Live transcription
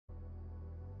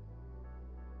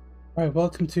Alright,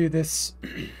 welcome to this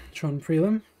Tron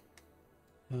prelim.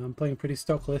 I'm playing a pretty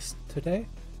stock list today.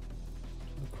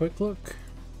 A quick look.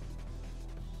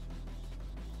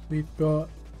 We've got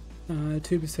 2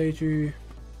 Boseiju,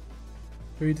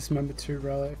 3 Dismember, 2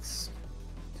 Relics,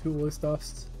 2 Always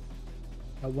Dust,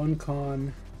 1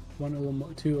 Khan, 1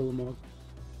 Ulamog, 2 Ulamog,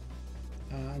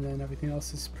 and then everything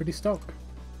else is pretty stock.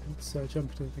 Let's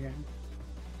jump into the game.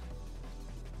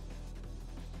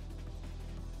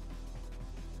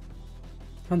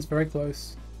 Hand's very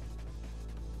close.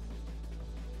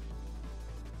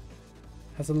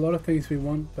 Has a lot of things we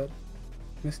want, but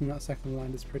missing that second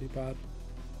land is pretty bad.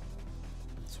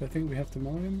 So I think we have to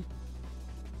mono him.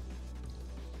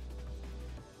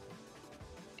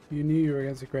 If you knew you were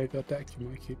against a graveyard deck, you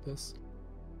might keep this.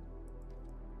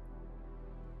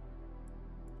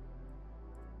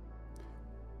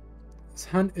 This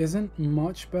hand isn't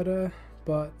much better,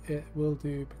 but it will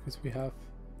do because we have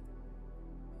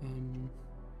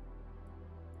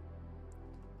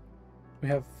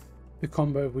the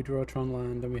combo if we draw a Tron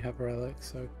land and we have a relic,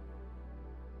 so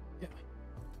yeah.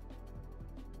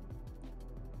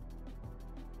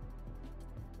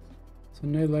 So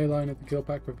no ley line at the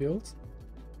Guildpack revealed.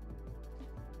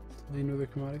 Lean with a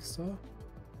Chromatic Star.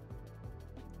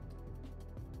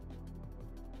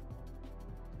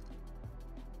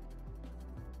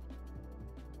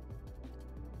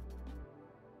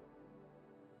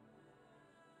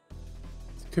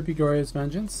 Could be Glorious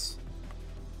Vengeance.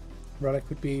 Relic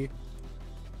would be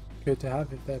good to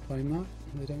have if they're playing that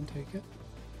and they don't take it.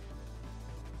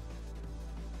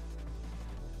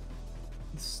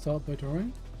 Let's start by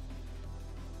drawing.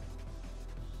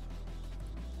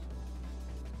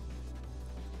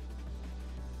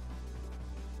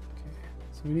 Okay,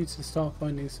 so we need to start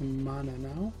finding some mana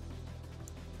now.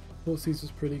 Thoughtseize was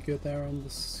pretty good there on the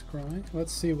scry.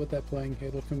 Let's see what they're playing here.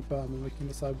 It'll confirm and we can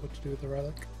decide what to do with the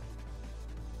relic.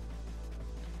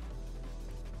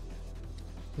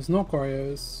 There's not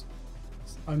Goryo's.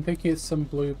 I'm thinking it's some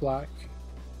blue-black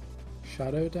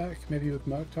shadow deck, maybe with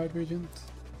Murktide Regent.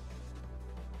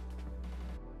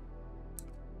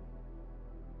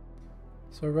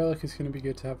 So a relic is going to be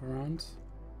good to have around.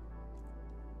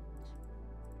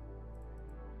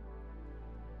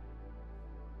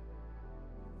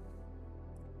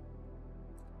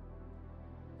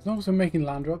 As long as we're making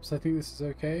land drops, I think this is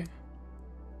okay.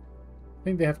 I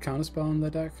think they have Counterspell on their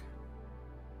deck.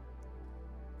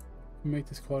 Make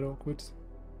this quite awkward.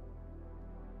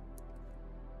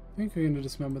 I think we're going to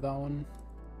dismember that one.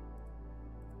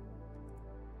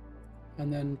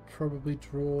 And then probably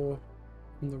draw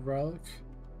from the relic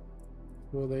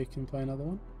before they can play another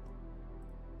one.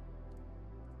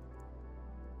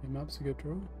 The map's a good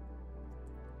draw.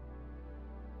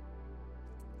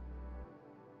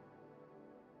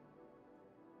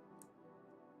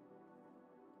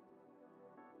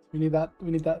 We need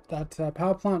that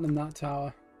power plant and that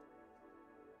tower.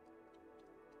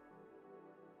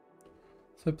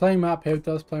 So playing map here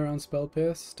does play around Spell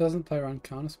Pierce, doesn't play around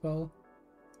Counterspell.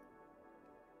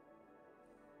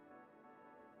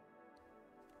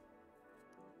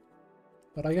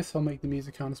 But I guess I'll make them use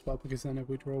a Counterspell because then if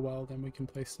we draw well then we can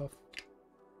play stuff.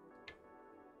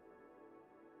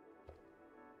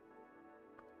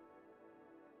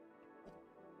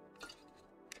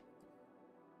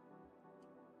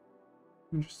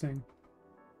 Interesting.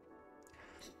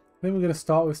 I think we're going to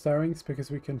start with Stirrings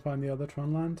because we can find the other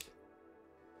Tron land.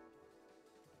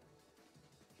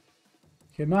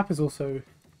 Okay, map is also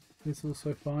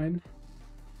fine.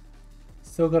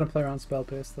 Still gonna play around Spell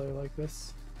Pierce though, like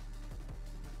this.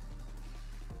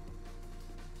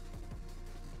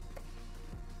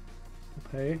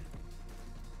 Okay.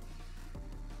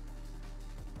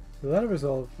 So that'll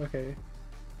resolve. Okay.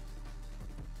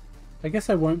 I guess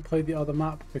I won't play the other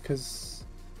map because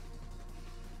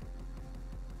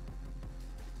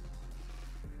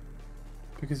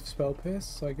of Spell Pierce.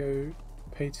 So I go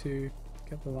pay to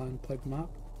get the land, play the map.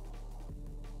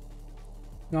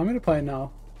 No, I'm going to play it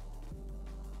now.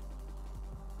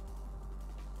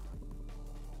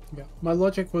 Yeah, my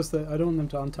logic was that I don't want them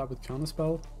to untap with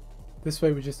Counterspell. This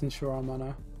way we just ensure our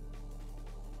mana.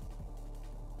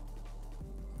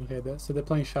 Okay, so they're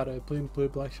playing Shadow,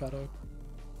 blue-black Shadow.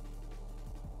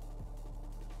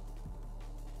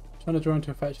 Trying to draw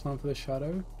into a fetch land for the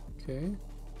Shadow. Okay.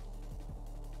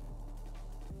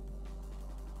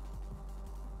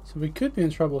 So we could be in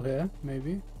trouble here,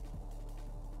 maybe.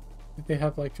 If they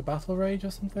have like a Battle Rage or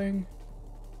something.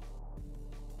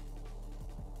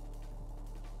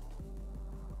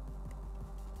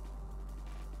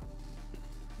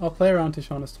 I'll play around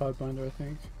Tishana's Tidebinder, I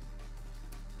think.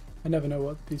 I never know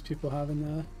what these people have in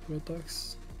their weird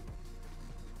decks.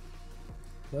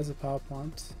 There's a power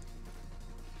plant.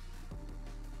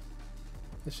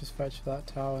 Let's just fetch that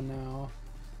tower now.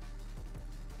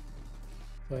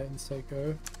 Play it and say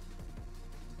go.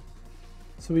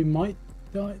 So we might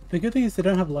die. The good thing is they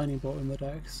don't have lightning bolt in the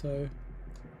deck, so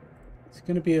it's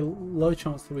going to be a low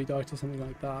chance that we die to something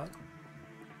like that.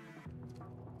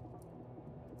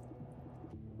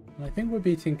 And I think we're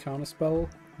beating Counterspell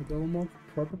with Ulamog,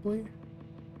 probably.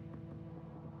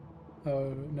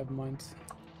 Oh, never mind.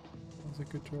 That was a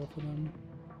good draw for them.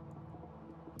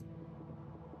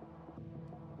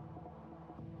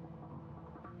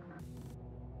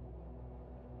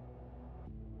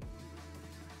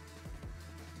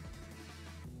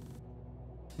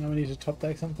 Now we need to top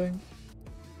deck something.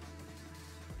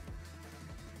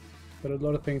 But a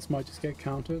lot of things might just get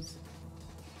countered.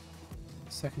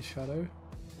 Second Shadow.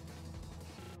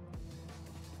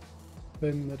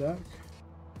 In the deck.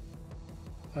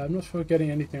 I'm not sure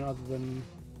getting anything other than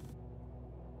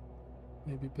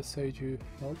maybe Boseiju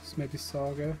helps, maybe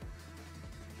Saga,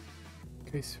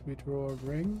 in case we draw a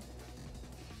ring.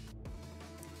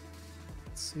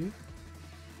 Let's see.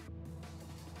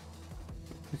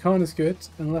 The Khan is good,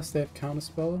 unless they have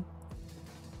Counterspell.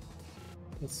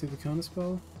 Let's see the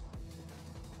Counterspell.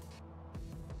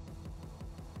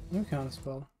 No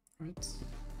Counterspell, right.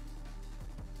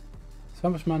 So how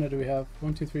much mana do we have?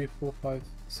 1, 2, 3, 4, 5,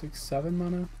 6, 7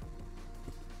 mana.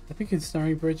 I think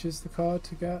Ensnaring Bridge is the card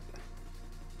to get.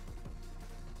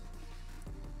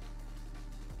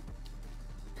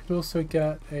 Could also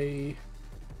get a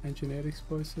Engineered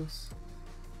Explosives.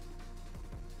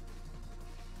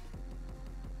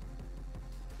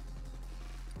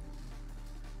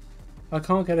 I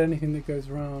can't get anything that goes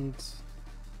around.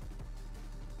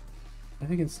 I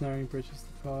think Ensnaring Bridge is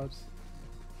the card.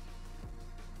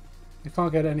 I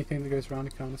can't get anything that goes around a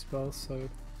Counterspell, so...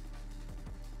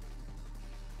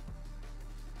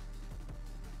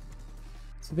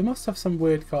 So they must have some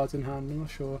weird cards in hand, I'm not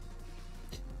sure.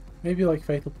 Maybe like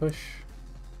Fatal Push.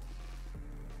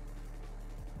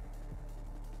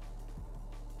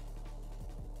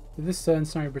 But this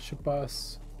Ensnaring Bridge should buy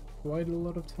us quite a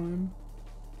lot of time.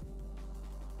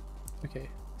 Okay,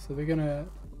 so they're gonna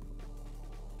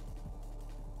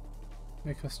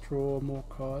make us draw more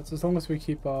cards. As long as we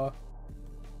keep our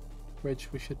bridge,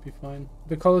 we should be fine.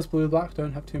 The colors blue-black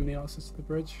don't have too many answers to the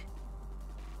bridge.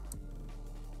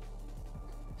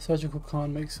 Surgical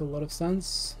Khan makes a lot of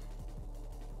sense.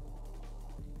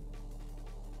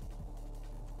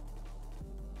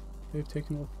 They've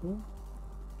taken all 4.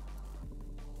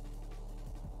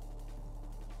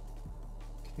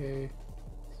 Okay,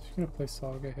 just gonna play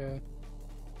Saga here.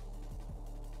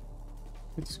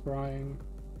 Good scrying.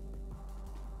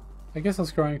 I guess I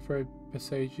was scrying for a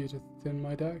Boseiju to thin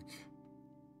my deck.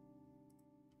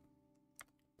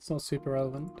 It's not super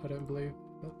relevant, I don't believe,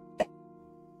 but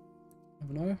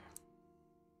never know.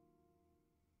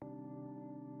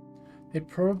 They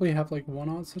probably have like one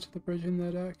answer to the bridge in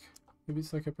their deck. Maybe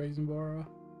it's like a Brazen Borrower.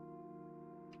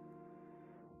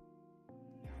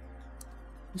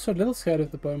 Also a little scared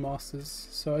of the Bowmasters,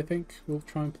 so I think we'll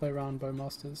try and play around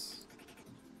Bowmasters.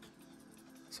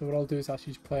 So what I'll do is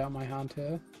actually just play out my hand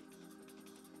here,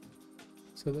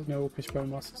 so that no Orcish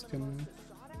Bowmasters can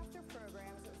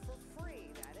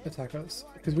attack us.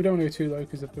 Because we don't want to go too low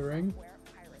because of the ring.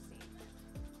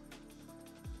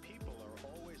 People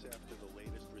are always after the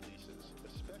latest releases,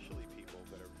 especially people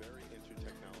that are very into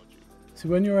technology. So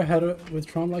when you're ahead with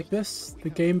Tron like this, the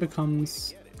game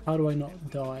becomes, how do I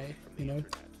not die, you know?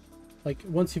 Like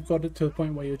once you've got it to a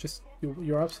point where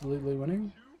you're absolutely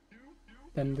winning,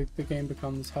 then the game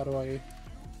becomes, how do I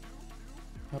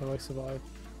survive?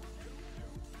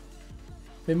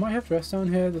 They might have dress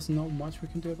down here, there's not much we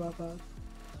can do about that.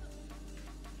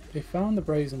 They found the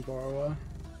Brazen Borrower.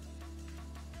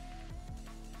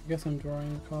 I guess I'm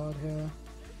drawing a card here.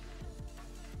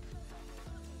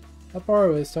 That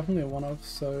Borrower is definitely a one-off,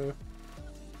 so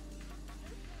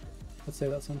I'd say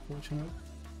that's unfortunate.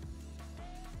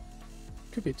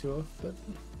 Could be two-off, but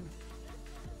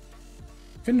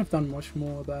couldn't have done much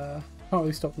more there. Can't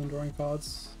really stop them drawing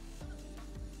cards.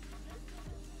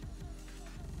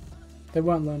 They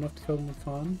weren't low enough to kill them with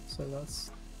Khan, so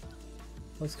that's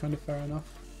kind of fair enough.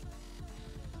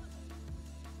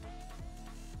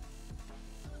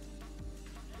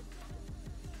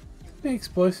 I think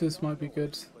explosives might be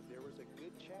good.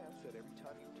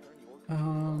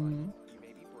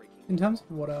 In terms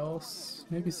of what else?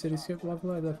 Maybe Cityscape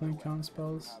level, I definitely count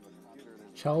spells.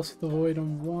 Chalice of the Void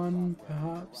on 1,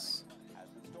 perhaps.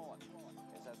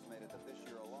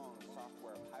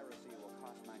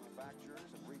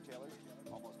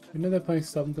 We know they're playing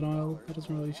Stubborn Denial, that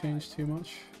doesn't really change too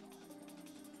much.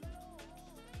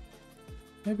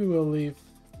 Maybe we'll leave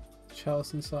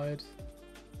Chalice inside.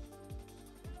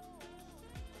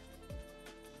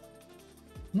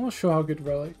 I'm not sure how good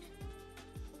Relic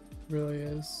really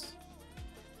is.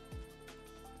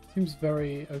 Seems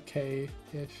very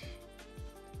okay-ish.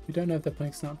 We don't know if they're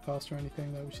playing Snapcast or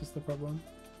anything though, which is the problem.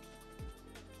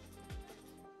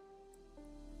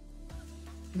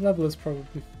 The level is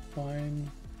probably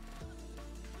fine.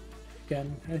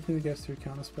 Again, anything that goes through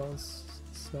counter spells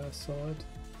is solid.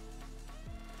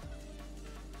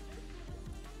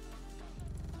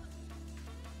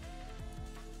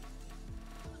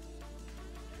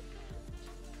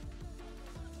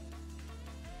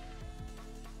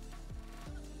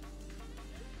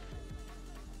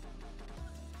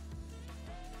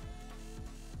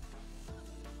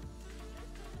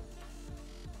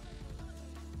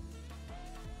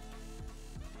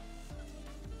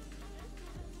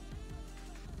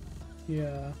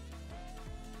 Yeah.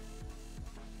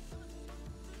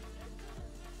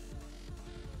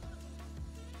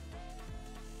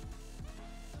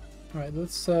 Alright,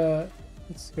 let's go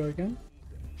again.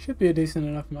 Should be a decent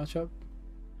enough matchup.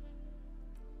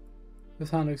 This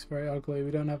hand looks very ugly.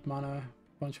 We don't have mana,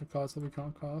 a bunch of cards that we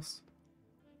can't cast.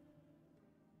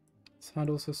 This hand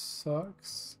also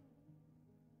sucks.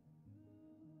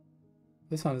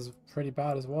 This hand is pretty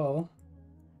bad as well.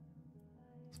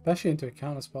 Especially into a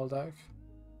counterspell deck.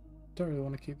 Don't really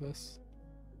want to keep this.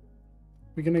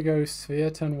 We're gonna go Sphere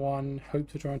turn 1,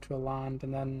 hope to draw into a land,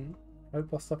 and then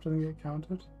hope our stuff doesn't get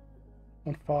countered.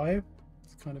 On 5,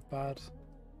 it's kind of bad.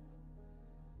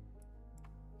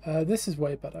 This is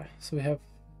way better. So we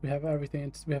have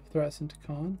everything. We have threats into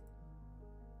Khan.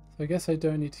 So I guess I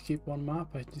don't need to keep one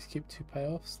map. I just keep 2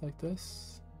 payoffs like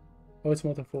this. Oh, it's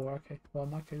more than 4. Okay. Well,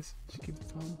 in that case, just keep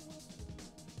the Khan.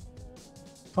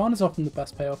 Khan is often the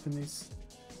best payoff in these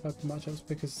type of matchups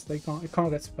because it can't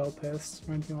get spell pierced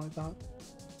or anything like that.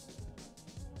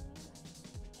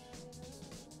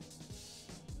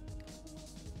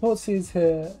 Thought Seeds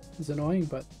here is annoying,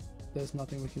 but there's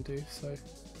nothing we can do, so.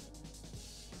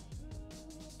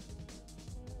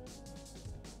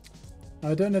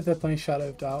 Now, I don't know if they're playing Shadow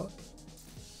of Doubt.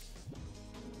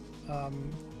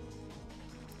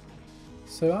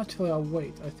 So actually I'll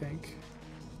wait, I think.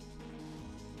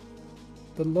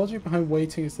 The logic behind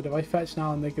waiting is that if I fetch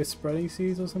now and they go Spreading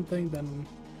Seeds or something, then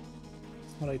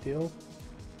it's not ideal.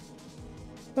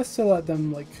 Let's still let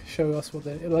them like show us what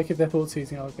they like. If they're Thought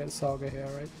Seizing, I'll get Saga here,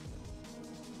 right?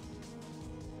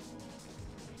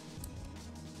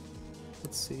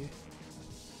 Let's see.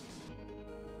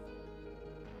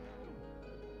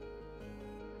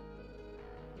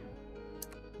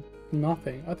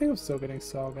 Nothing. I think I'm still getting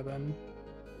Saga then.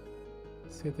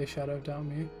 Let's see if they Shadow Down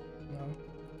me. No.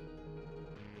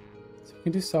 So we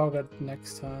can do Saga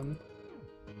next turn.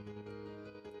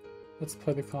 Let's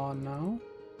play the Khan now.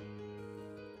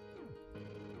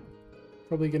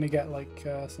 Probably gonna get like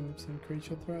some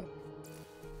creature threat.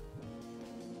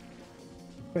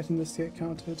 Expecting this to get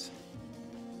countered.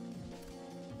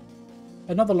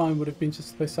 Another line would have been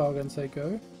just to play Saga and say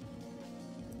go.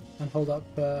 And hold up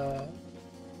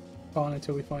Khan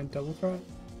until we find double threat.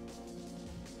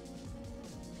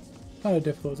 Kind of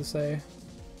difficult to say.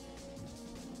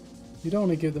 You don't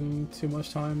want to give them too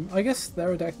much time. I guess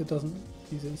they're a deck that doesn't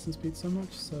use instant speed so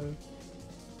much, so.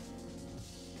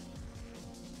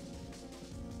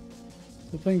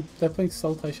 They're playing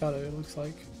Sultai Shadow, it looks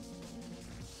like.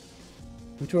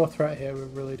 We draw a threat here, we're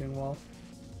really doing well.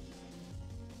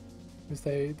 Because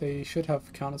they should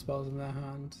have counter spells in their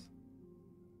hand.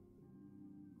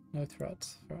 No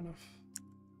threats, fair enough.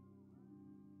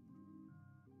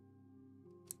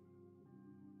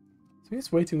 So I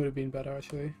guess waiting would have been better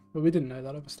actually, but we didn't know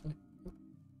that obviously.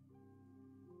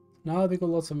 Now they've got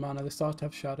lots of mana, they start to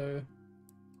have Shadow.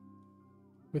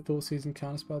 With Thought Seizing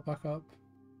counterspell back up.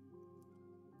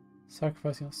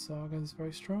 Sacrificing our Saga is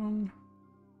very strong.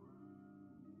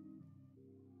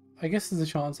 I guess there's a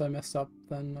chance I messed up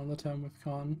then on the turn with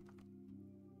Khan.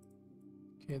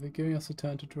 Okay, they're giving us a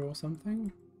turn to draw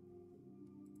something.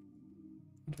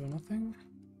 Draw nothing.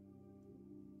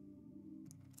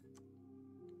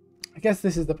 I guess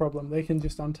this is the problem. They can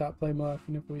just untap, play Murk,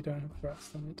 and if we don't have threats,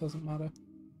 then it doesn't matter.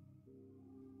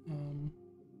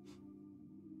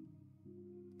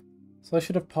 So I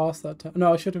should have passed that turn.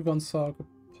 No, I should have gone Saga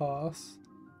pass.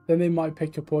 Then they might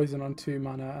pick a poison on 2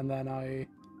 mana, and then I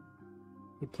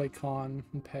would play Khan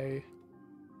and pay.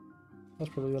 That's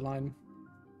probably the line.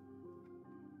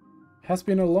 It has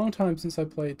been a long time since I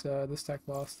played this deck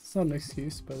last. It's not an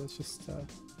excuse, but it's just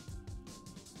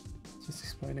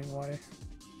explaining why.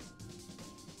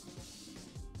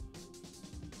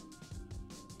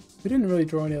 We didn't really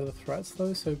draw any other threats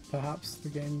though, so perhaps the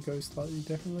game goes slightly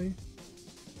differently.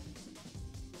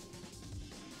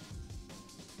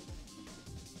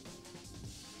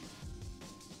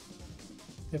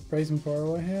 You have Brazen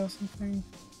Borrower here or something?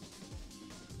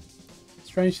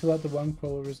 Strange to let the one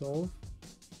crawler resolve.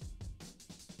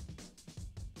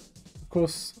 Of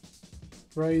course,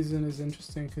 Brazen is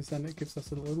interesting because then it gives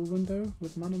us a little window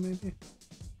with mana maybe.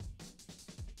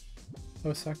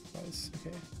 Oh, sacrifice,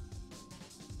 okay.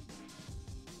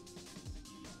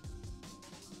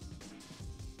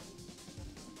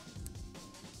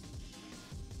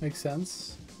 Makes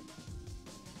sense.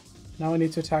 Now I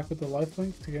need to attack with the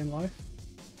lifelink to gain life.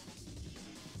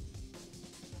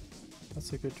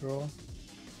 That's a good draw.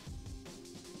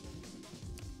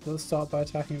 Let's start by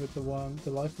attacking with the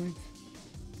lifelink.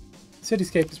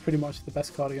 Cityscape is pretty much the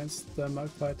best card against the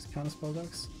Murktide counterspell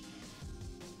decks.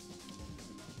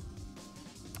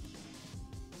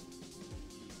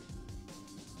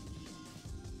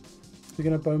 They're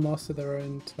gonna Bowmaster their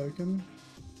own token.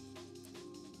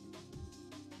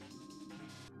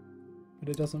 But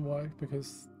it doesn't work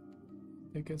because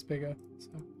it gets bigger, so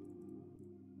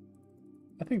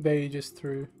I think they just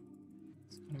threw.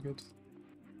 It's kind of good.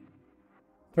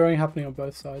 Throwing happening on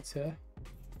both sides here.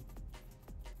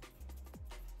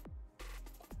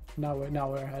 Now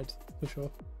we're ahead for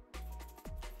sure.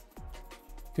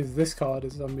 Because this card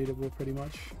is unbeatable pretty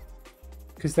much.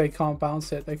 Because they can't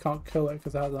bounce it, they can't kill it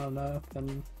because it has an unearth,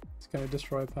 then it's going to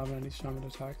destroy permanent each time it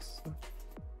attacks. So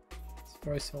it's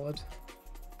very solid.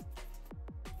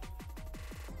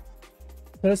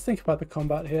 So let's think about the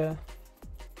combat here.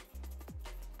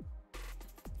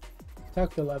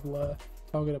 Attack the leveler,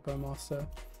 target a Bowmaster,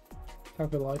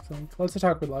 attack with lifelink. Let's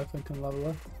attack with lifelink and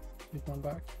leveler. Leave one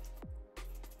back.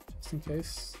 Just in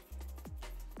case.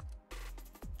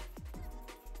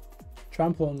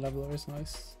 Trample on leveler is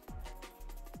nice.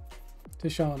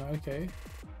 Tishana, okay.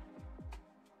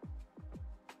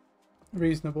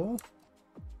 Reasonable.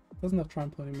 Doesn't have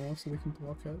trample anymore, so we can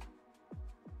block it.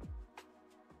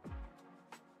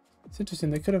 It's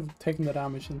interesting, they could have taken the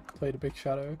damage and played a big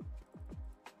shadow.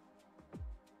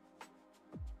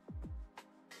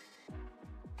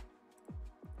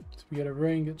 So we get a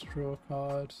ring, get to draw a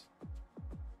card.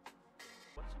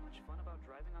 What's so much fun about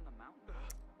driving on the mountain?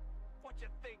 What you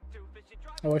think, doofus? You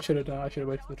drive Oh, I should have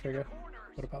waited for the trigger.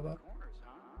 What about that? corners,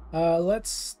 huh?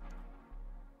 Let's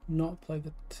not play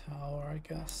the tower, I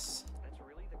guess. That's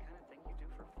really the kind of thing you do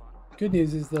for fun. Good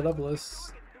news is the level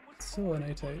is still an 8-8.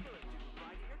 You're telling me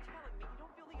you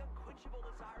don't feel the unquenchable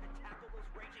desire to tackle those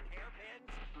raging hairpins?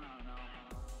 Oh, no.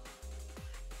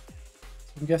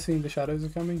 I'm guessing the shadows are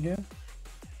coming here.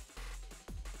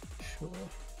 Sure.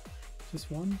 Just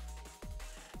one.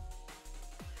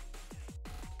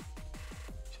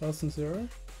 Charleston 0.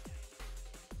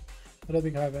 I don't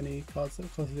think I have any cards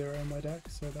that cost 0 in my deck,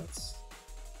 so that's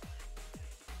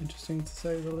interesting to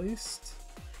say the least.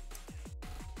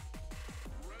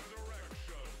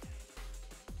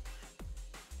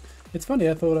 It's funny,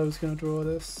 I thought I was going to draw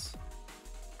this.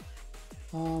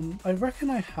 I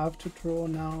reckon I have to draw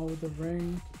now with the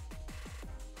ring.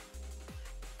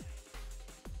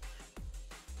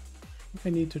 I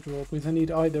think I need to draw because I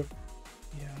need either...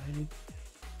 Yeah, I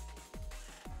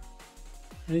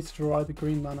need to draw either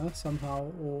green mana somehow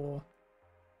or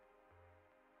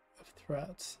a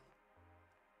threat.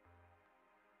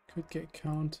 Could get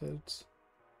countered.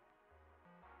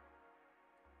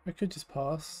 I could just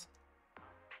pass.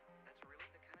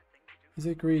 Is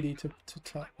it greedy to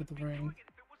tap with the ring?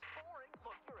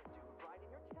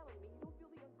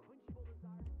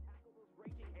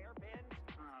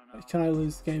 Can I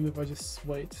lose the game if I just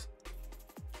wait?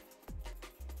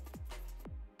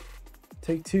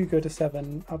 Take 2, go to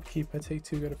 7. Upkeeper, take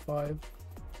 2, go to 5.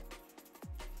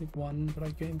 Take 1, but I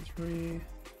gain 3.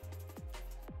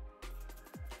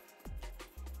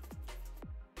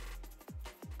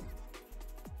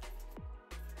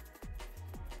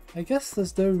 I guess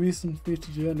there's no reason for you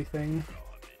to do anything.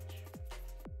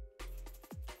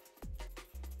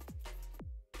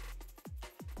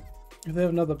 If they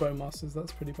have another Bowmasters,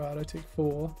 that's pretty bad. I take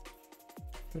 4,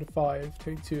 go to 5,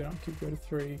 take 2, and upkeep, go to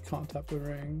 3, can't tap the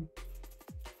ring.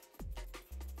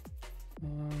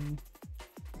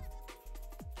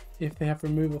 If they have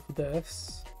removal for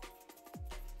this,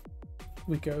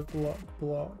 we go block,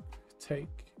 block, take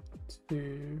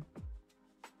 2.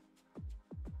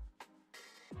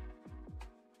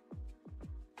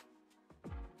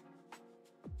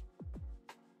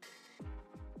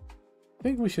 I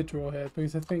think we should draw here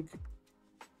because I think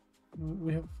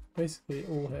we have basically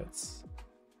all hits.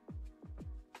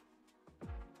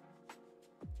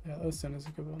 Yeah, Ocean is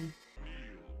a good one.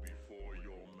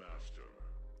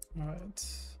 Alright.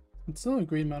 It's not a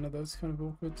green mana though, it's kind of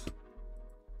awkward.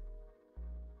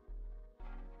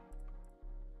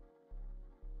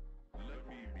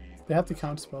 They have to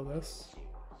counterspell this.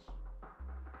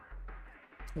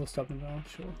 We'll stop them now,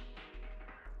 sure.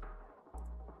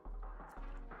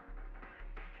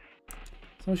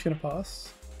 So I'm just gonna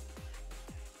pass.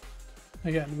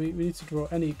 Again, we need to draw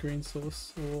any green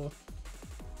source or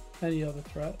any other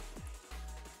threat.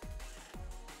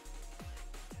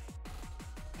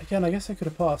 Again, I guess I could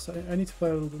have passed. I need to play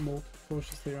a little bit more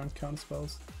cautiously around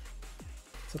counterspells.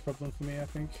 It's a problem for me, I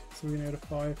think. So we're gonna go to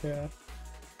 5 here.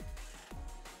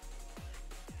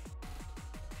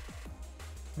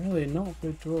 Really not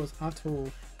good draws at all.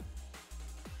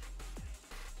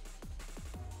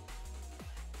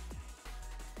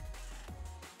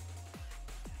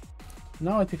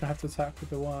 Now I think I have to attack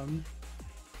with the worm.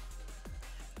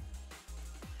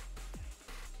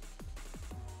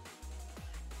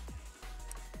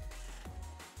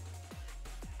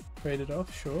 Trade it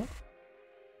off, sure.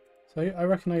 So I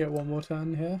reckon I get one more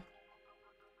turn here.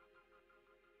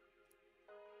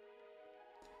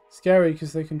 Scary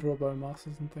because they can draw bone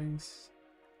masters and things.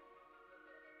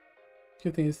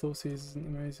 Good thing is Thoughtseize isn't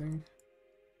amazing.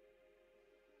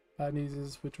 Bad news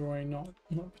is we're drawing not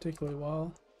particularly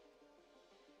well.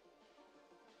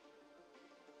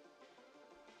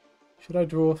 Should I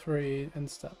draw 3 and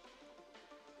step?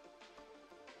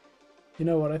 You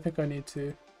know what, I think I need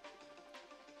to.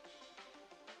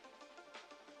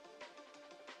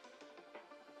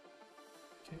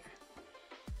 Okay.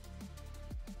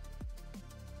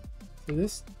 So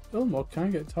this Ilmog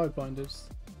can get Tidebinders.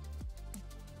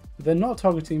 They're not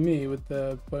targeting me with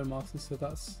the Bowmaster, so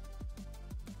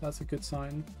that's a good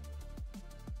sign.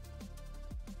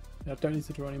 Yeah, I don't need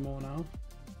to draw any more now.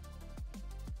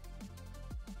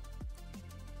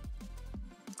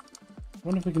 I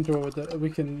wonder if we can draw with it.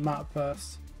 We can map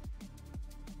first.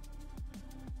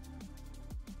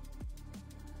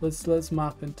 Let's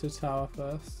map into tower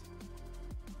first.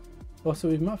 Also,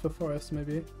 we've mapped for forest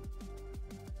maybe.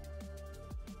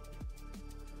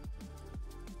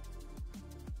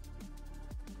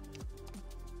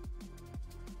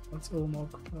 Let's Ilmog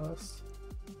first.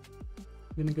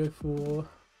 I'm gonna go for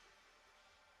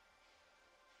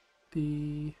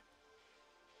the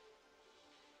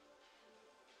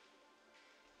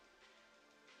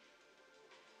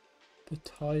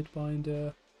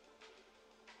Tidebinder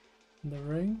and the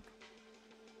ring.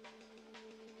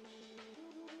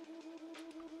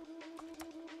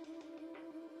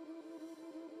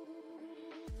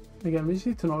 Again, we just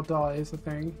need to not die is the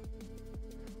thing.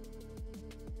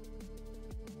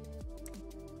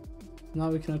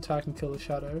 Now we can attack and kill the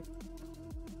shadow.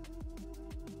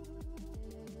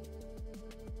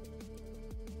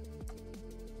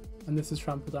 And this is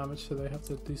trample damage, so they have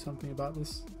to do something about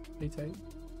this 8/8.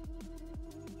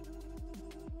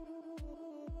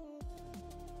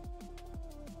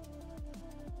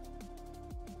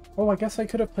 Oh, I guess I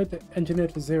could have played the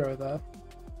engineered for 0 there.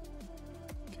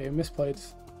 Okay, misplayed.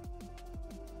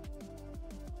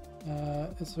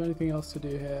 Is there anything else to do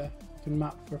here? You can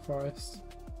map for forest.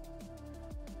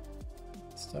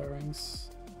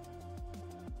 Stirrings.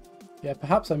 Yeah,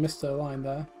 perhaps I missed a line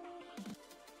there.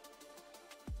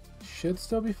 Should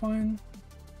still be fine.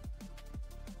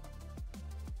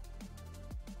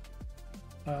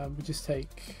 We just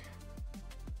take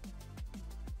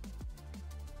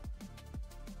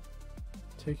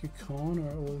a con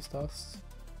or all this dust.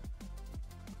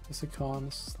 It's a con,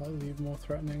 it's slightly more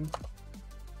threatening.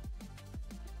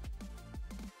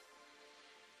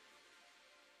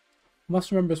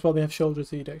 Must remember as well they have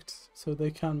Shoulder's Edict, so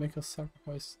they can make us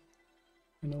sacrifice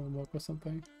a normal walk or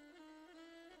something.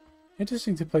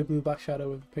 Interesting to play Blue Black Shadow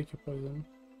with Pick Your Poison.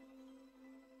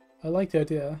 I like the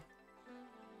idea.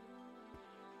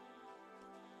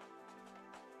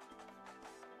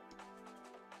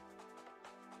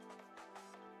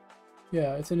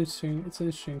 Yeah, it's an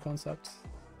interesting concept.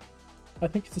 I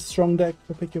think it's a strong deck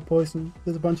for Pick Your Poison.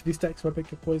 There's a bunch of these decks where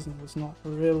Pick Your Poison was not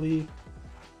really.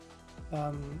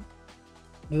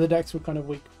 The decks were kind of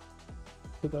weak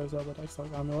to those other decks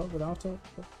like Amulet without it,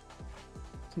 but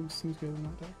seems good in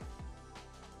that deck.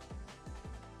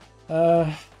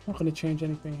 Not going to change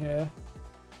anything here.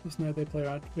 Just know they play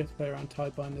around. We have to play around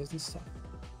Tidebinders and stuff.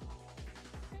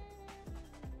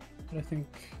 But I think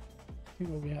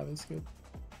what we have is good.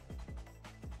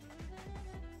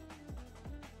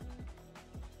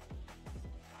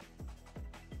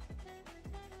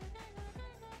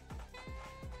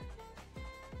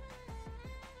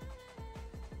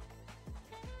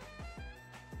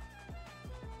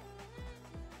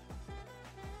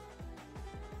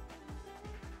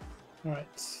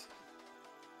 Alright.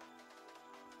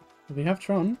 We have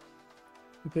Tron.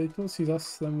 If they don't see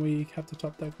us, then we have to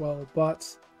top deck well, but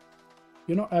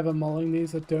you're not ever mulling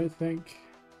these, I don't think.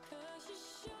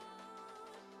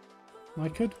 I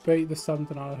could bait the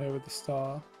something out of here with the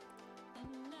star.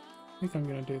 I think I'm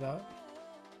going to do that.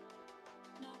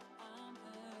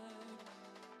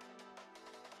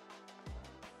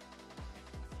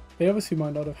 They obviously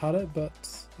might not have had it, but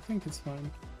I think it's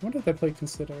fine. I wonder if they play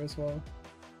Consider as well.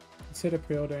 Consider,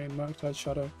 Preordain, Murktide,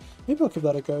 Shadow. Maybe I'll give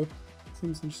that a go.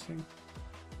 Seems interesting.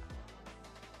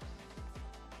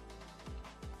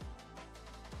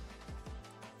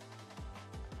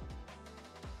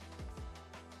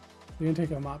 We're going to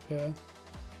take a map here.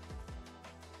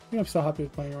 I think I'm still happy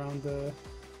with playing around the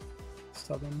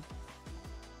Stubborn.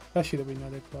 Especially that we know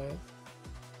they play it.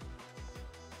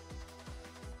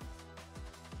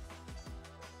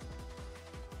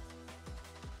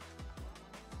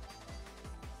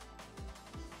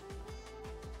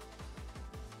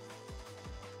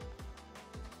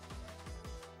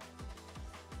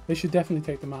 They should definitely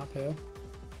take the map here.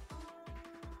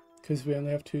 Because we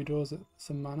only have 2 draws at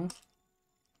some mana.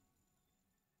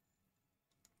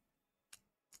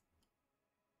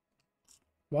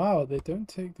 Wow, they don't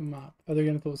take the map. Oh, they're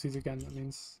going to Thoughtseize again, that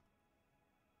means...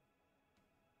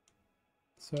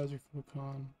 Surgical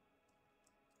Khan.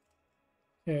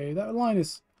 Okay, that line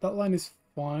is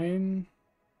fine.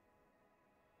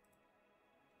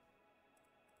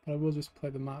 But I will just play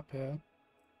the map here.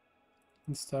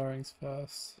 And Stirrings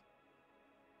first.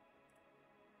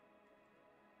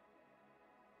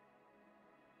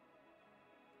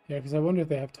 Yeah, because I wonder if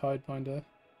they have Tidebinder.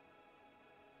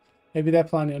 Maybe they're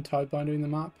planning on Tidebindering the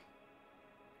map.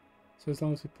 So as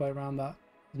long as we play around that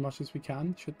as much as we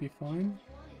can, should be fine.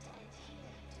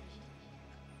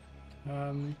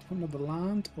 Another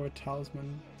land or a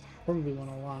Talisman? Probably want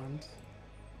a land.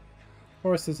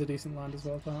 Forest is a decent land as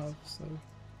well to have, so...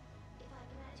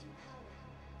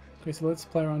 Okay, so let's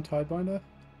play around Tidebinder.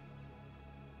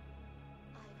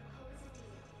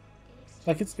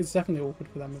 Like, it's definitely awkward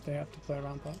for them if they have to play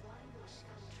around that.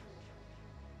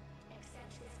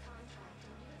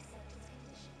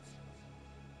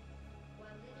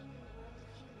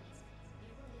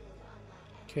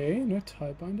 Okay, no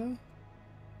Tidebinder.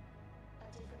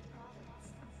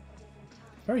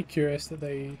 Very curious that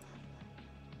they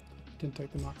didn't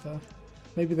take the map there.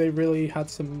 Maybe they really had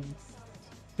some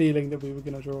feeling that we were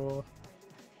going to draw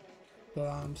the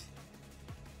land.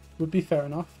 Would be fair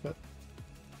enough, but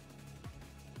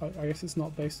I guess it's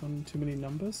not based on too many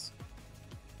numbers.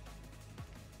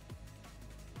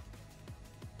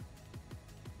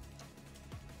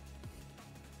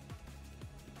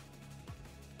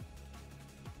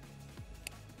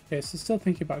 Okay, so still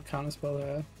thinking about counterspell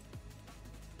here,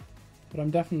 but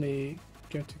I'm definitely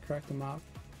going to crack the map.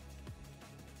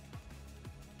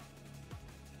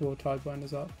 Or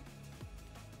Tidebinder's up.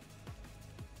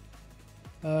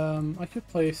 I could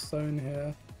play Stone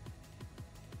here.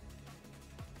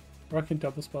 Or I can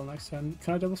double spell next turn.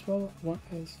 Can I double spell? What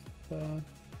is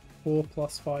 4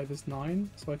 plus 5 is 9,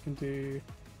 so I can do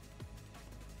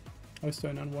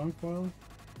O-Stone and Wormcoil.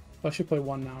 I should play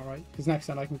 1 now, right? Because next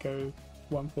turn I can go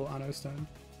Wormcoil and O-Stone.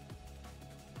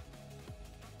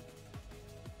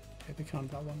 Okay, they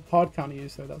counted that one. Hard counter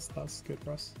use though, that's good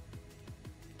for us.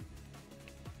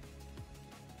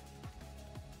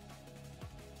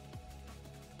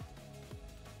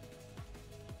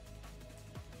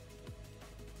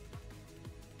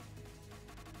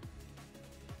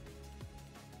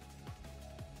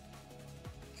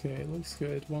 Okay, it looks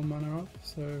good. 1 mana up,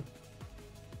 so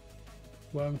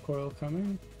Wormcoil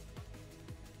coming.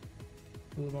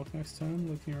 Ulamog next turn,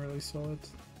 looking really solid.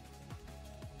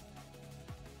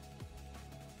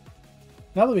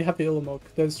 Now that we have the Ulamog,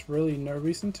 there's really no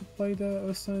reason to play the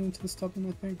O-Stone into the Stubborn,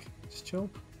 I think. Just chill.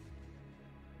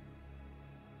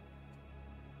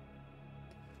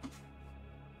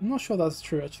 I'm not sure that's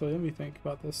true actually, let me think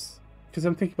about this. Because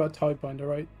I'm thinking about Tidebinder,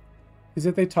 right? Because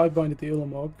if they Tidebinded the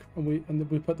Ulamog and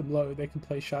we put them low, they can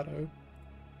play Shadow.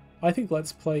 I think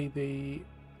let's play the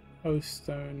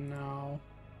O-Stone now.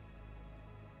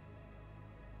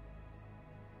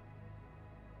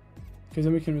 Because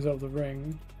then we can resolve the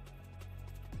ring.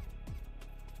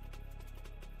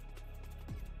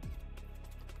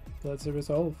 Let's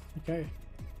resolve. Okay.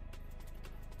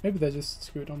 Maybe they're just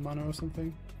screwed on mana or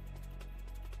something.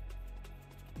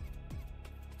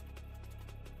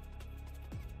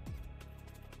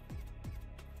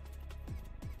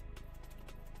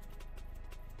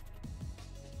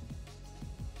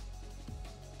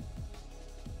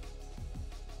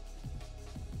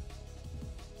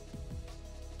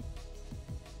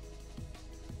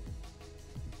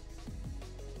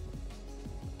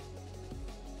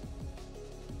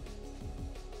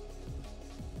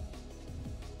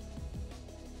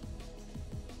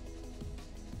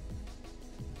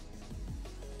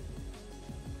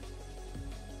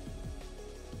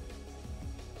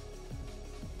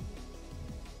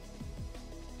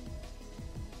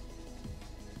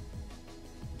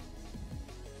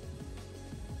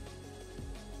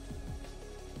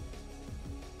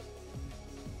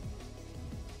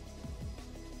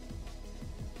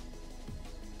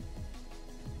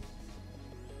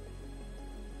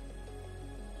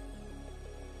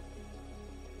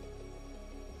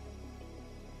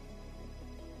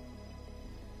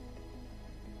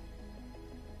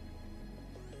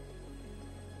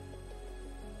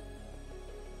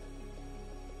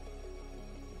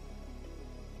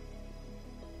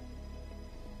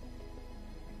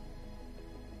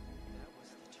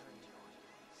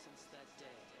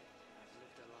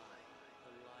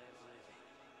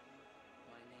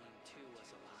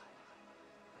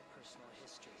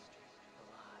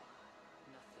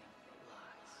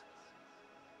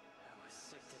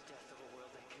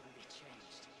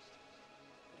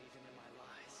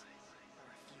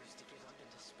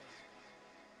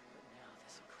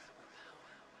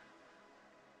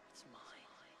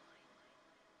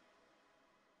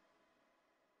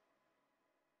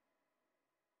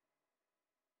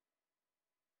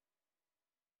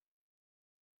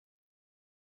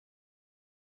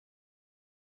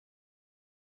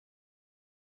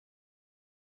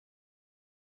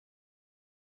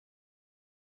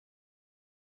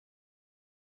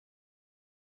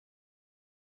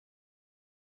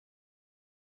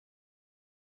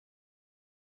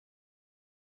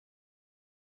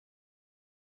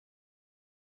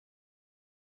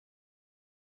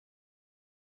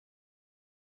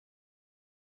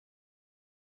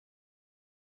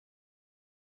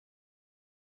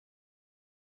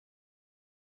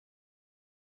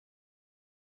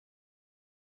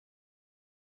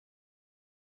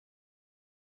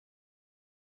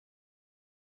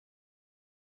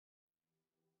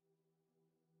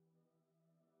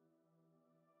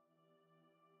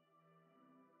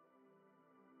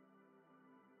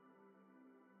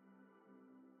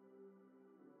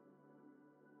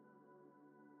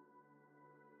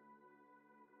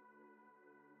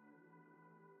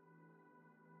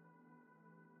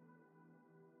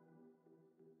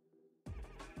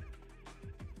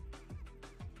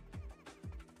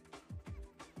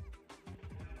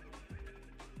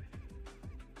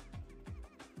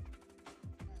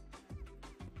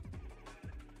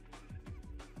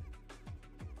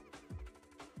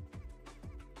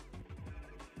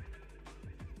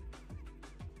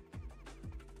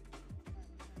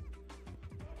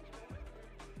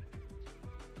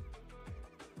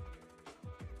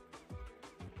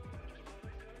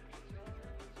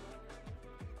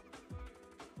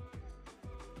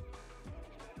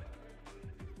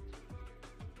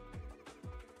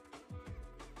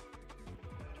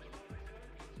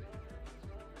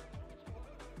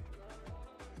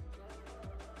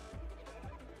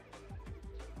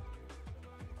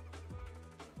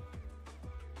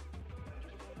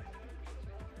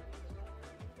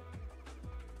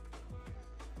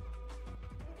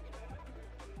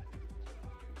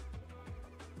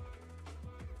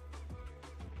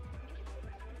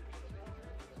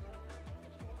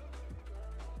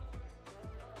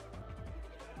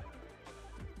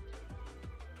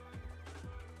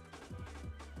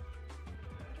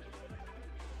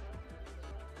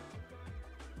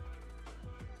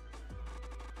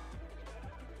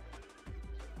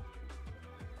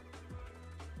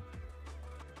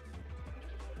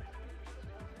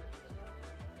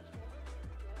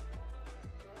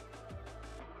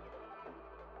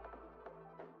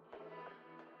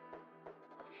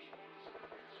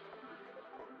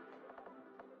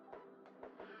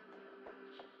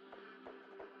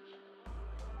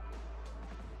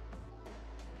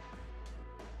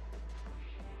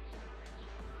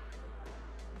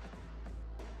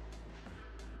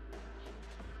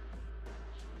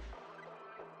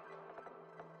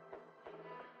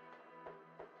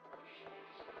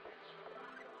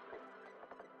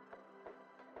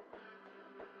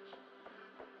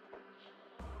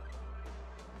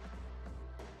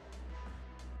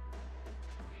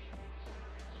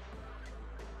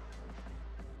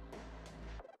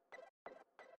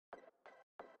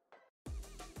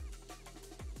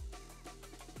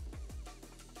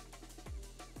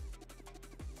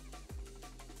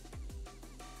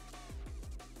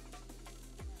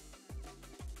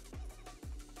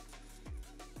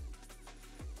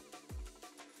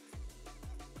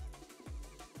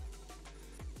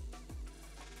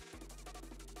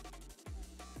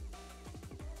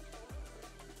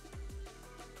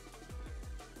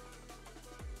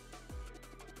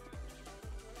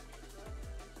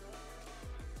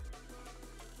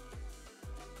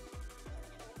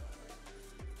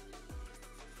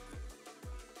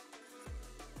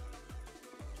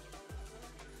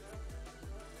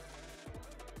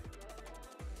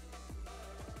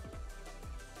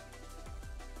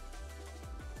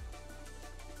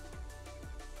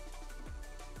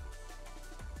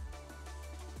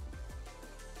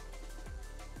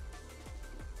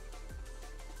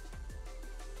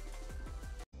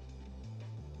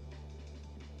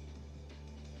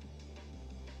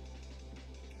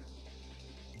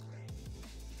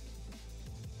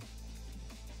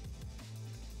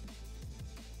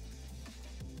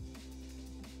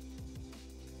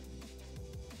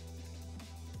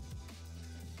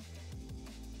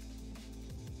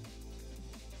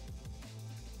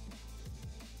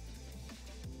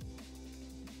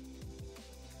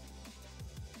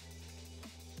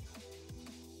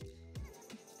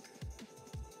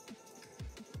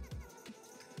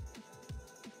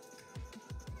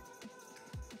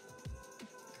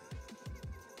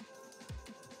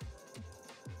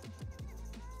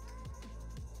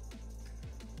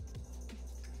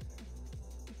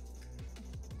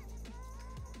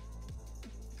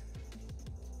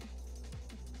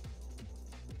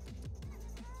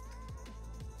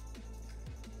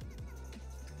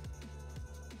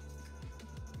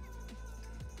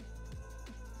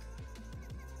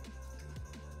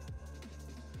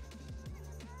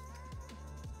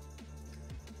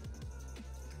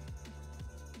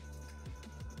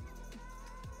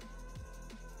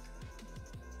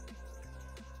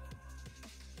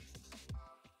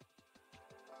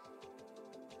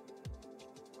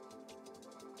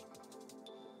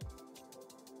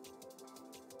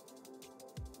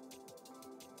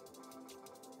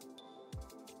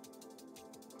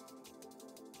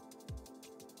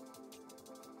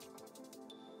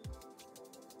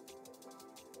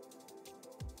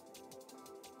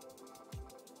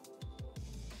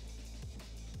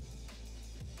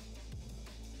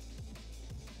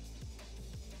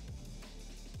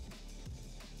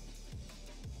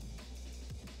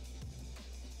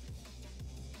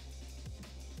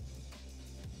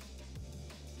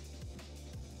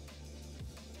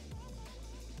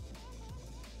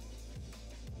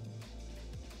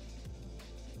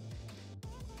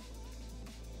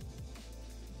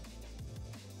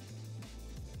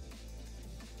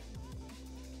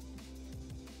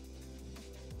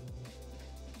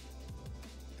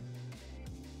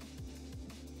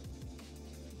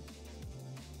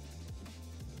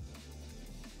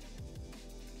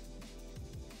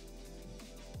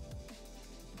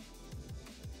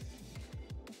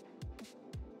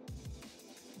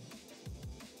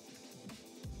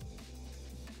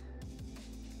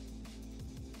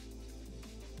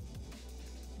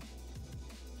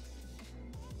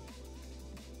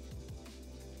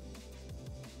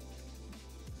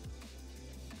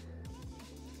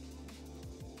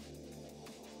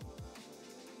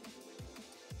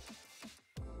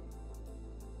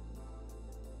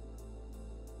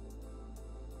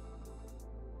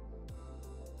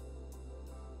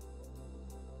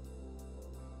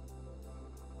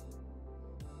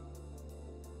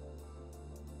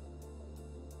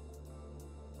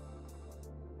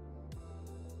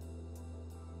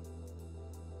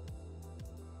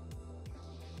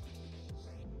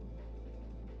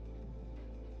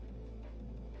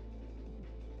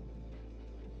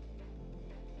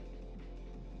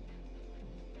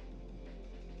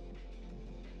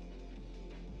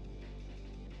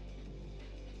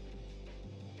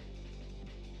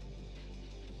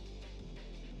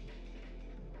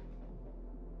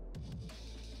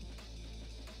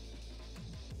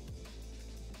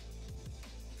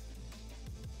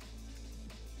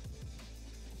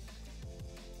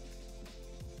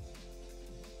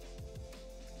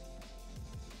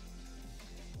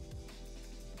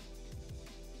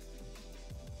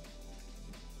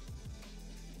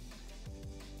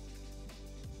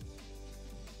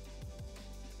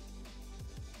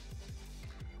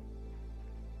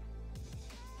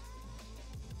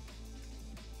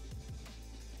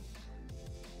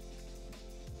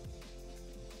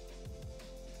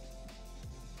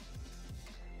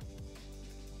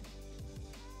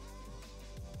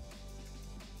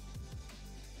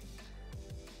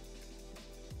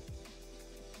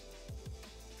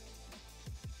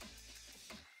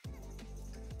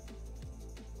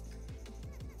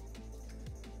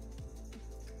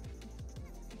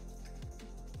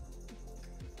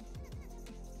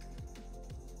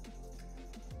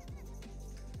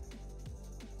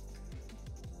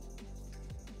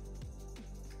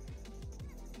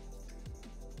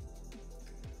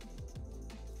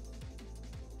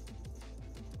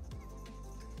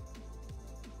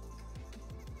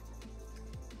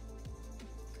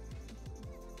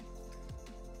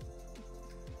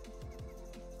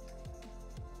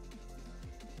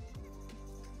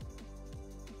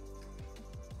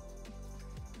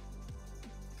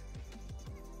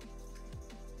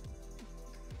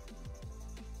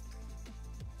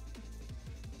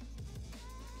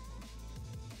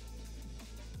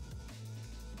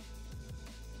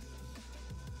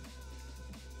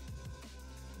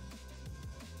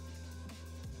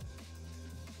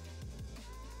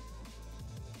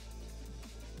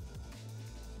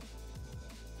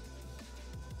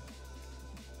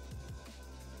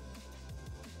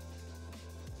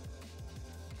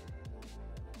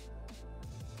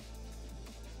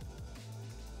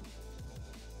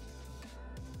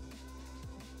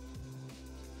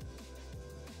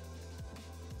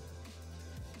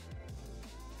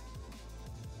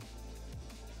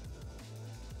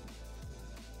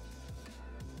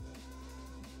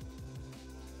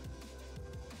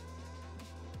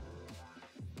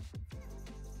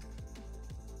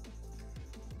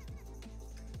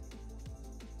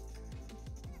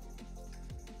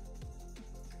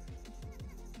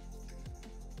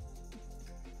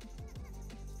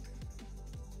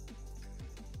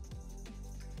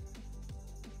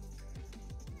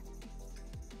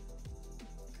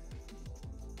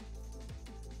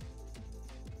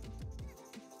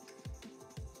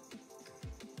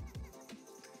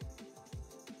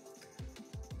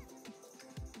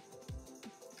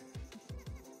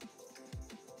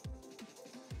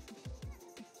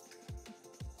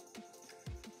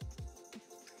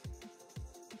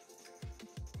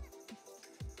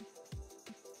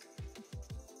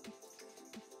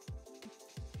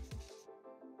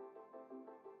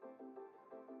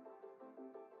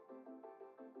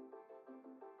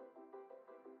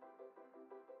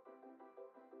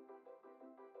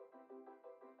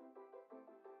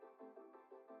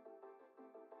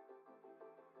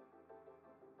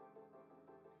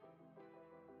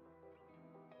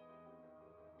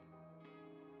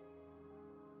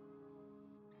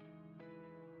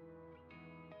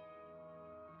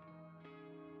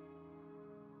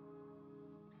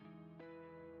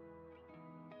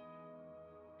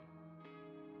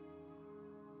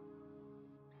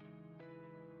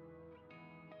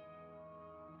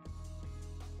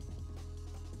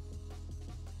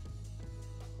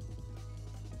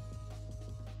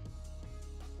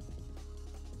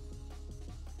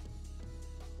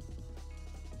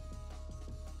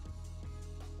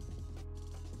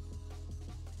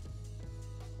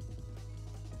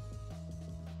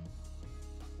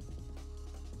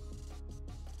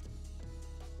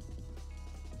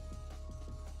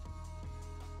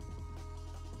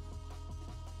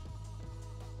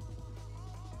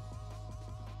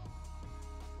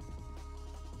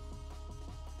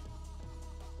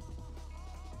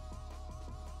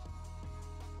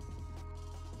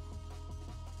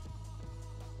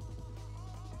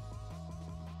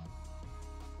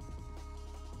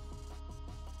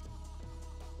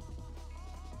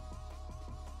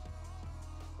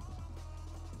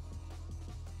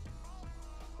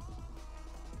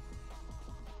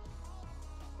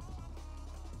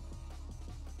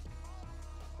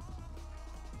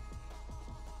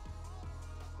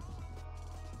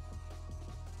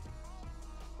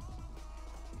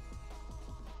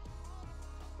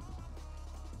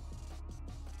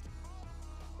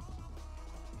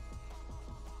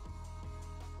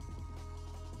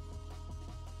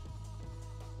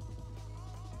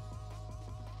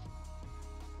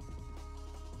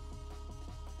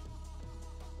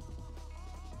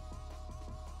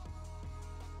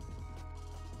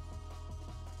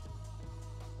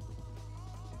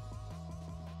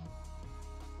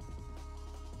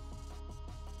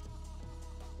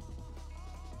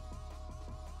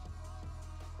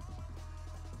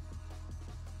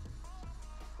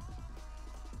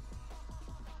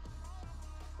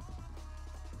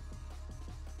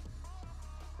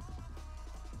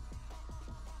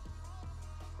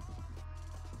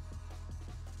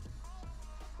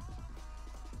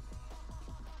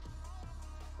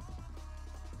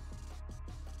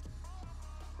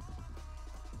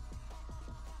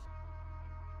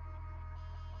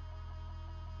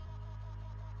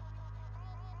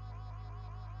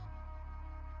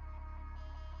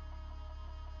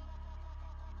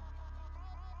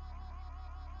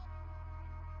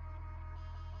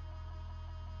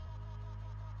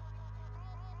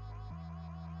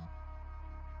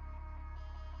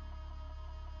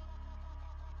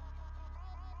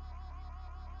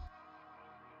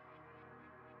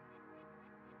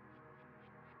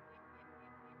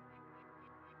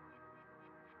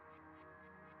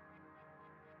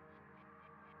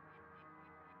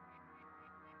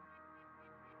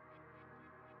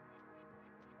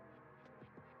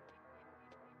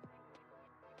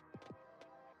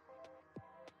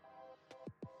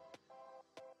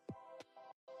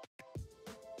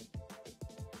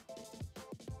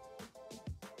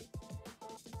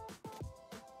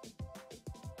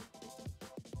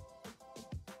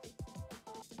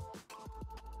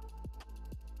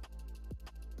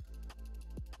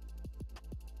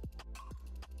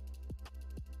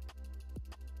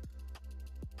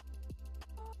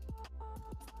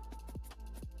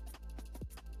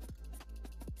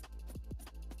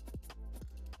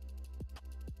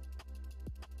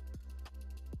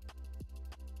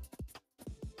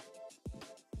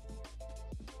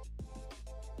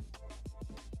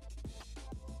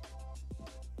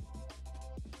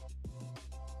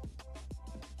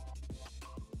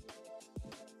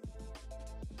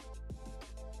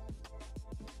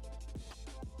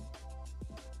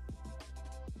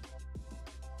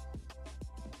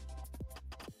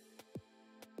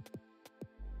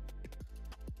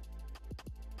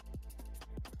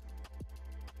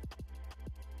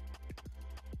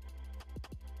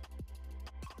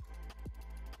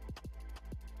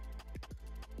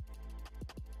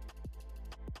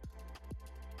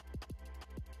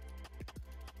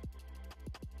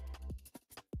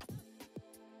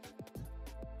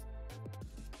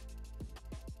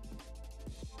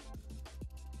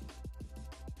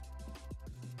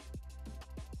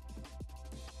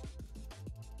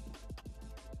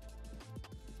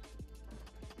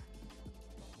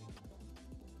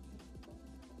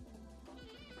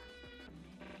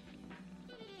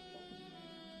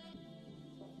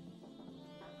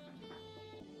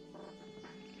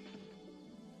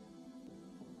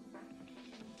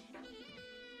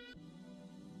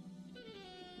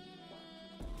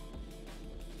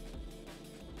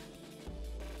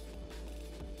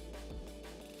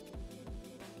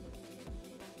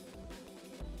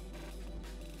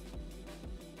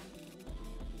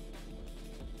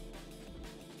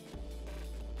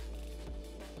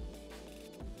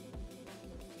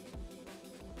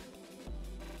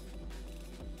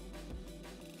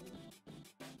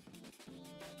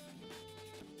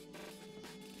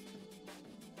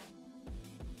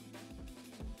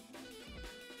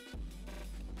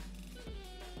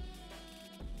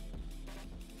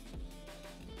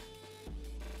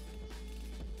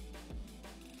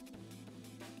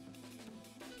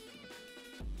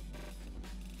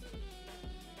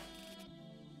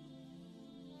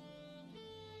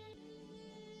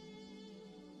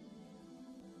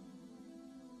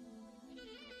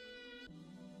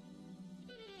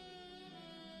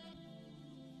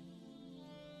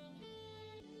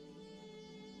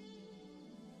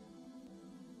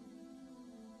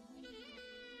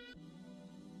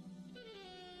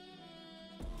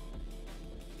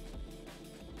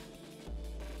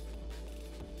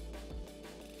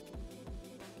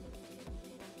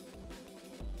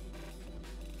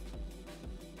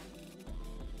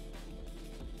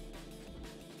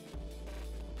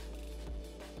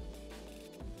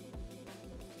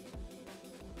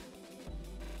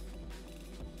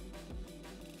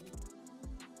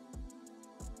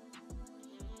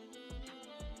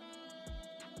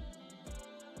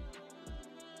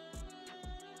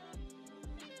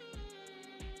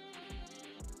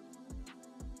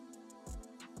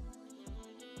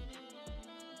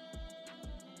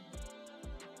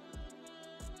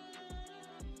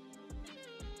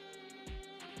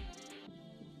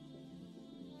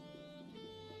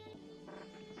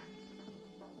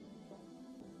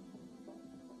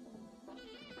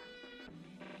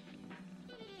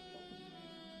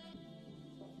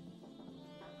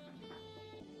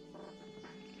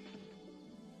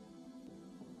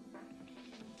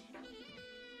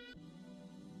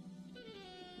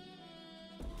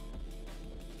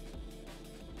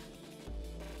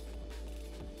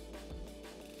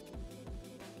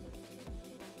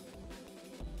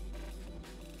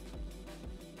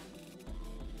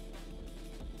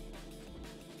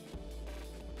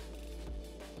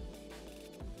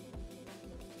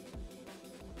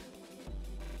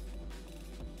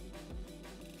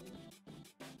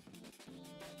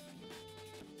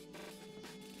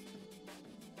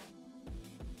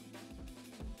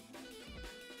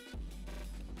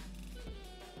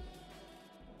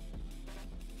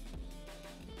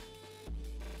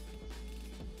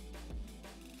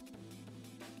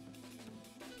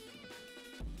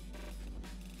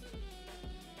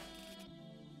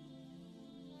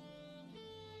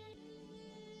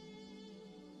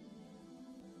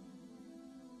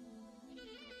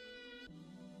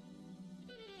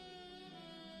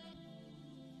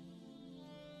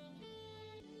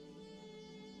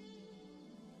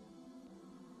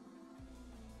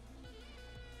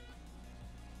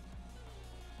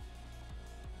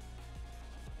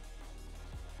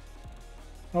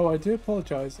 Oh, I do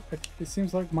apologise. It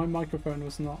seems like my microphone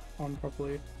was not on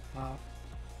properly.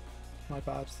 My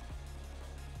bad.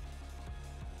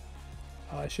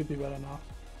 It should be better now.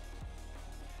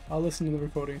 I'll listen to the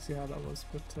recording and see how that was,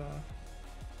 but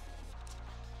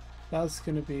that's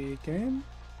going to be game.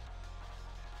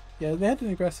 Yeah, they had an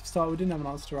aggressive start. We didn't have an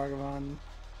answer to Ragavan.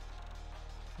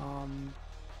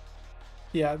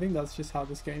 Yeah, I think that's just how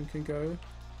this game can go.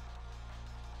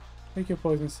 I think your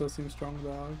poison still seems strong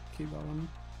though. I'll keep that one.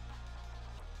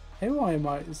 Haywire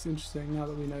Might is interesting now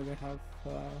that we know they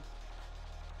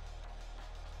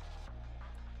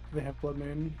have Blood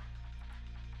Moon.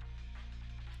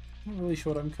 Not really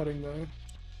sure what I'm cutting though.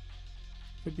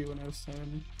 Could be Winnow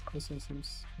Stone. This one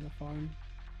seems kind of fine.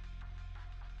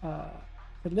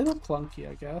 A little clunky,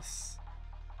 I guess.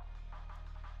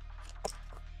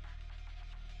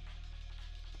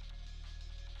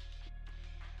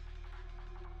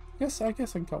 I guess I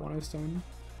can cut Winnow Stone.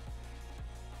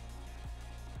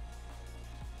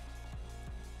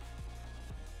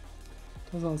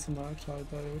 Does on some Murktide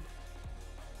though.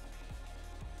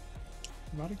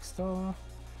 Chromatic Star.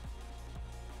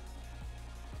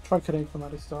 Try cutting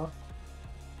Chromatic Star.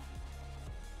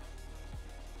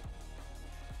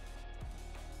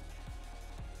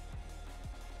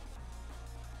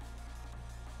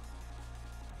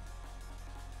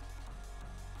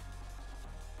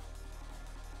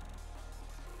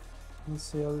 Let's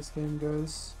see how this game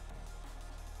goes.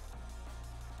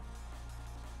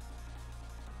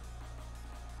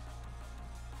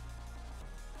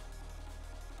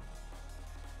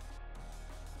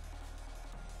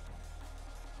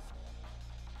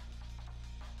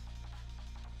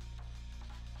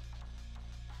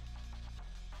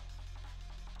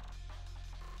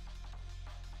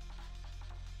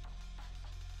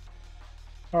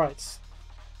 Alright.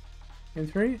 Game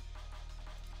 3.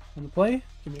 On the play.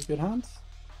 Give me a good hand.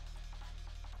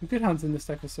 The good hands in this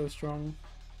deck are so strong.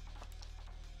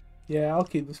 Yeah, I'll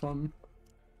keep this one.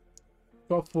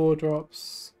 Got 4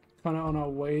 drops. Kind of on our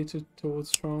way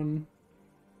towards Tron.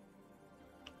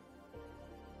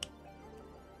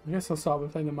 I guess I'll start by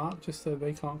playing the map just so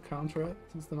they can't counter it,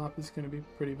 since the map is going to be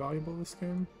pretty valuable this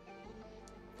game.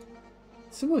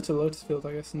 Similar to Lotus Field,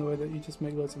 I guess, in the way that you just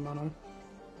make loads of mana.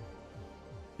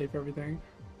 Pay for everything.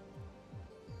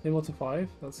 Immortal 5,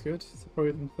 that's good. So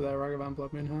probably looking for their Ragavan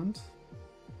Blood Moon hand.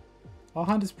 Our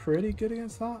hand is pretty good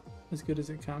against that, as good as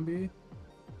it can be.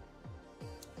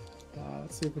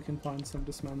 Let's see if we can find some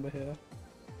Dismember here.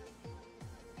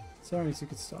 Sorry, it's a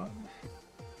good start.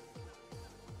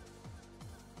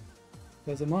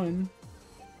 There's a mine.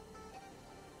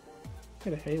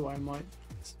 Get a Haywire Might.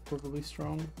 It's probably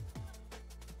strong.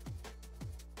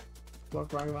 Block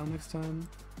Ragavan next turn.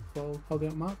 We'll hold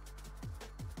up map.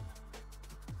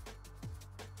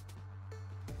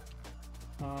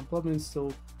 Blood Moon's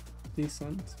still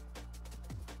decent.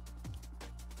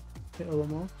 Hit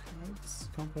Ulamog. Right,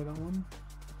 can't play that one.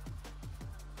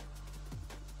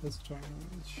 There's a Giant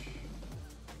Rage.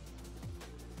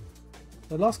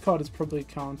 The last card is probably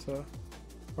counter.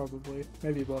 Probably.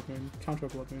 Maybe Blood Moon. Counter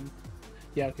Blood Moon.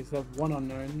 Yeah, because they have one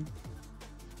unknown.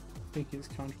 I think it's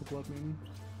counter Blood Moon.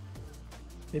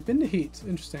 They've been to Heat.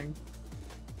 Interesting.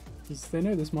 Because they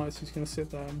know this Might's just going to sit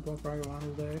there and block Ragavan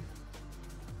all day.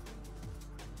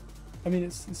 I mean,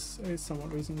 it's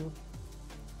somewhat reasonable.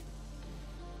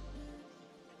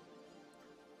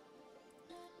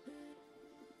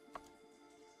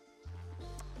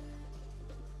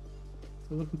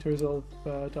 So looking to resolve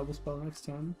double spell next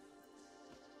turn.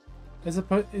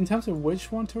 In terms of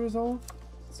which one to resolve,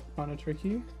 it's kind of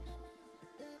tricky.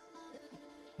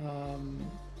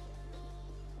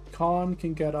 Khan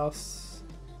can get us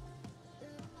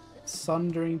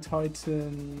Sundering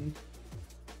Titan,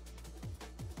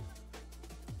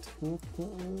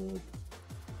 Torpor.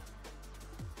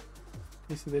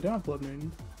 Okay, so they don't have Blood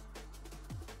Moon.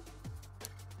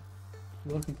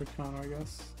 We're looking for counter, I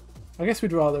guess. I guess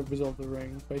we'd rather resolve the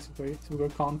ring, basically. So we'll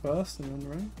go Khan first and then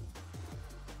the ring.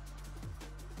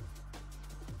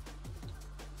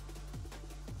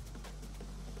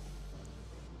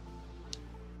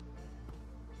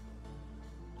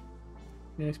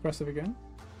 Expressive again.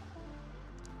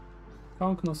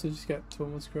 Khan can also just get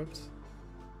Tormod Script.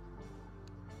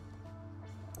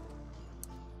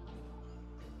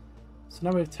 So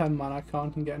now we have 10 mana.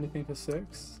 Khan can get anything for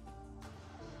 6.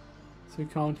 So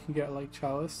Khan can get like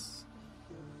Chalice.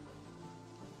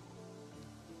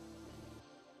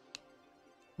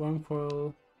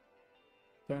 Wormcoil.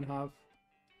 Don't have.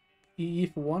 EE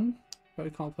for 1, but we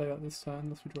can't play that this turn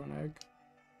unless we draw an egg.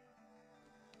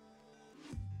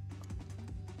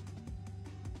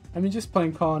 I mean, just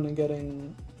playing Khan and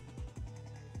getting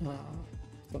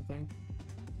something.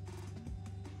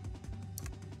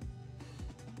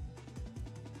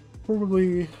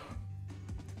 Probably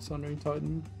Sundering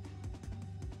Titan.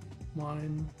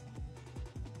 Mine.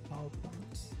 Power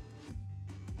plants.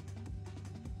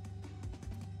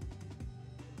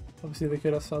 Obviously they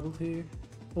could have subtlety.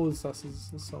 All this stuff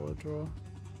is a solid draw.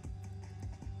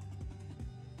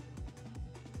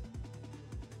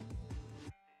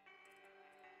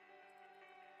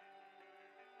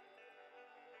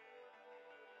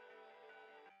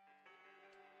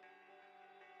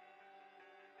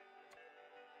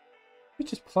 We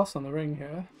just plus on the ring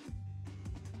here.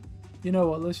 You know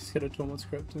what, let's just get a Tormod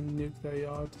script and nuke their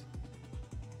yard.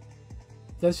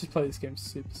 Let's just play this game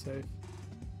super safe.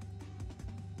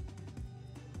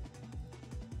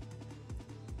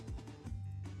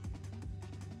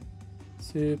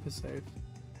 Super safe.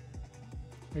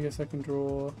 I guess I can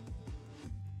draw.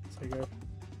 There you go.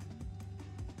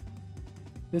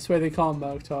 This way they can't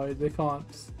Murktide, they can't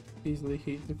easily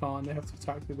heat the Khan, they have to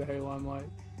attack through the Halo Light.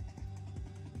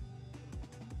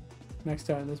 Next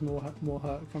turn there's more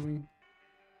hurt coming.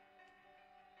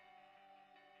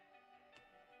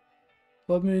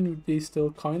 Blood Moon would be still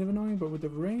kind of annoying, but with the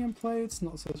ring in play it's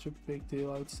not such a big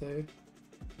deal, I would say.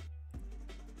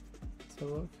 Let's have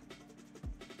a look.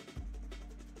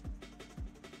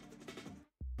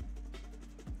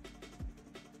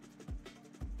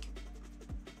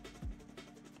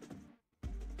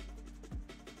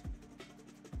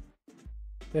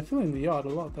 They're filling the yard a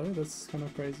lot though, that's kind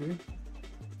of crazy.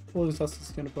 All this dust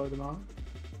is going to blow them out.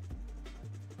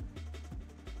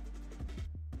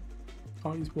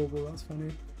 Can't use Warble, that's funny.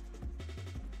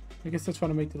 I guess they're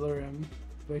trying to make Delirium.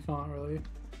 They can't really.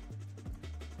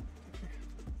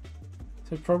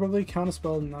 So probably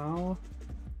Counterspell now.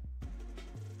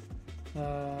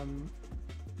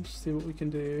 Let's see what we can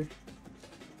do.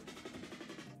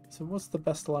 So what's the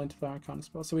best line to play on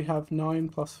Counterspell? So we have 9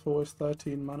 plus 4 is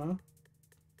 13 mana.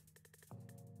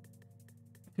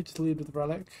 Could just lead with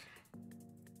Relic.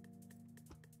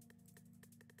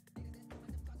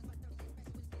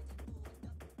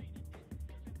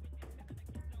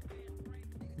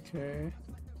 Okay.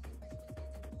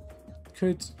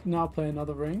 Could now play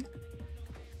another ring.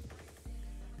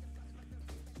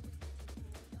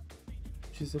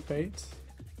 Which is a bait.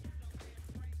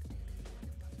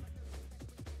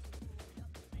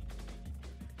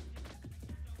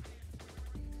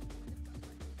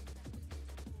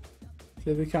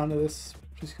 So they counter this,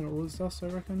 just gonna all this dust, I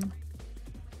reckon.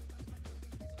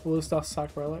 All this dust,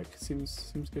 sack Relic,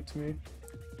 seems good to me.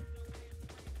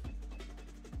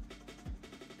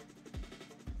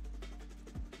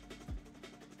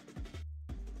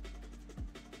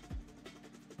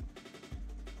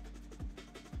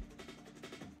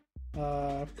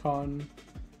 Con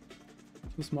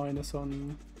just minus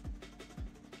on,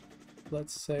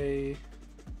 let's say,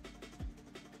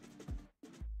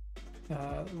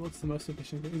 what's the most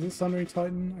efficient? Is it Sundering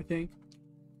Titan? I think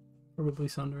probably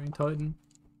Sundering Titan.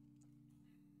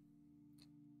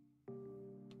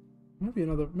 Maybe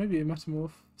a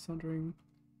Metamorph Sundering.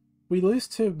 We lose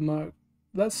to Murk.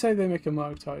 Let's say they make a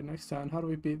Murktide next turn. How do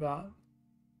we beat that?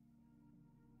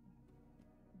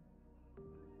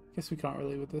 Guess we can't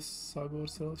really with this sideboard,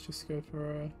 so let's just go for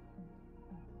a...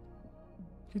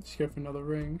 Could just go for another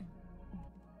ring.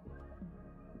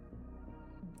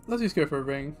 Let's just go for a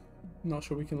ring. Not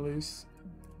sure we can lose.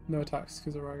 No attacks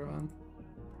because of Ragavan.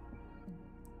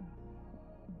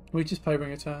 We just play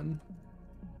ring a turn.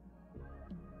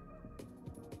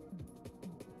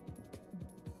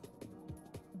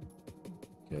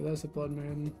 Okay, there's the Blood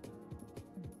Moon.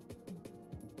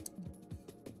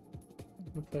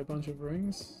 We'll play a bunch of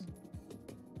rings.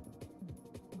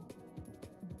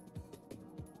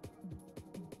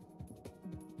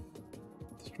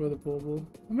 Destroy the Bauble.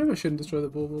 Or maybe I shouldn't destroy the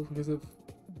Bauble because of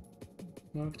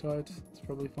Murktide. It's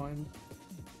probably fine.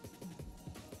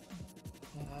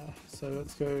 So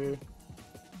let's go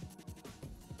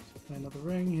play another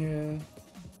ring here.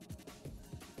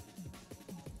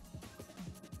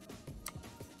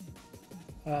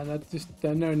 And I just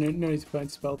no need to play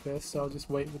into Spell Pierce, so I'll just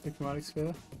wait with the Chromatic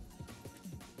Sphere.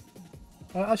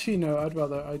 Actually, no. I'd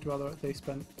rather they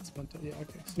spent it. Yeah,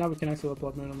 okay. So now we can activate the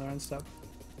Blood Moon on their end step.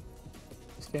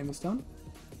 This game is done.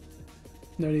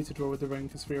 No need to draw with the ring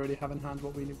because we already have in hand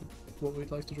what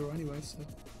we'd like to draw anyway. So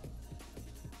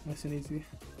nice and easy.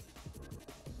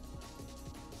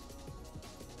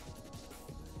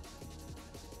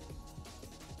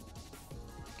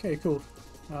 Okay, cool.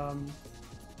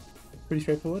 Pretty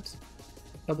straightforward.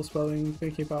 Double spelling,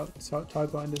 thinking about tie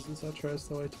binders, etc. is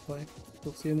the way to play.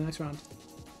 We'll see you in the next round.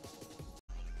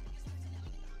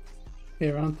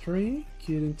 Okay, round 3,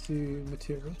 queued into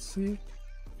Materazzi.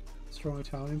 Strong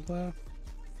Italian player.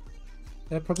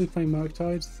 They're probably playing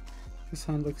Murktide. This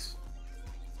hand looks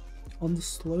on the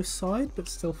slow side, but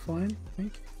still fine, I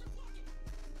think.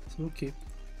 So we'll keep.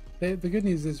 The good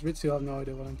news is Ritsu will have no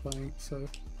idea what I'm playing, so...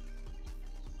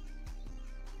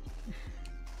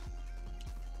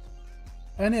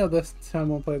 Any other turn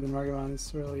 1 play than Ragavan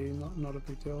is really not a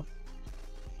big deal.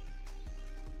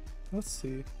 Let's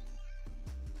see.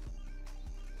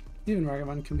 Even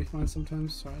Ragavan can be fine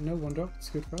sometimes. Alright, no 1-drop, it's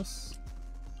good for us.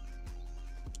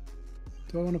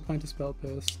 Do I want to play into Spell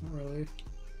Pierce? Not really.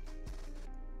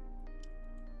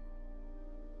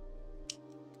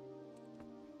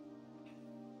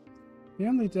 The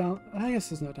only I guess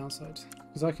there's no downside,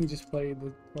 because I can just play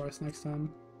the forest next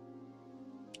time.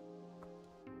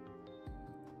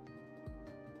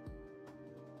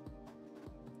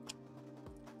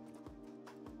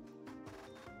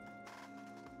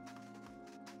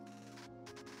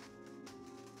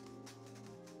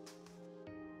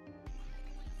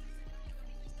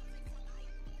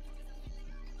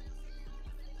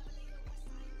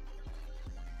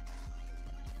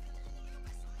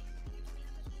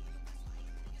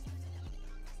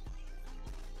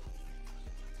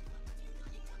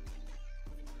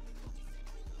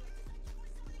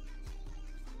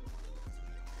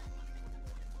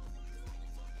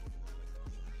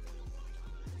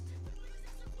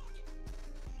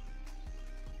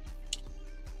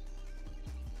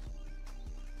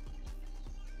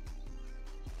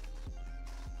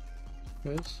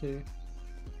 Let's see.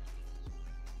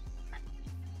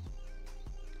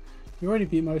 We already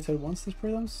beat Murktide once this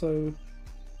prelim, so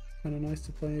kind of nice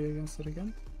to play against it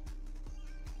again.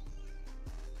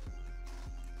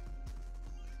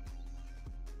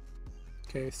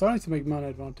 Okay, starting to make mana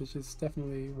advantage is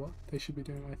definitely what they should be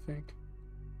doing, I think.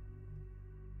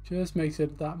 Just makes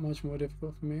it that much more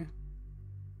difficult for me.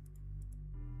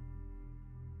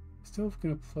 Still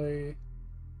gonna play...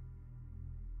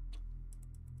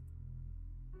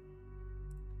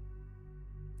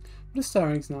 What is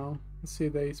Starrings now? Let's see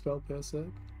if they spell pierce it.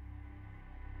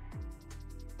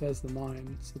 There's the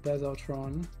mine, so there's our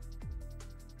Tron.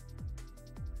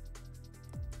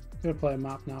 I'm gonna play a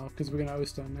map now because we're gonna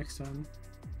O-Stone next turn.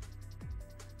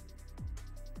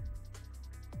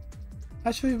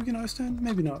 Actually, we're gonna O-Stone?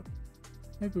 Maybe not.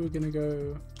 Maybe we're gonna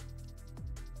go.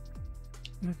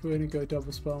 Maybe we're gonna go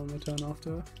double spell on the turn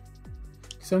after.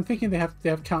 So I'm thinking they have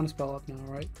counterspell up now,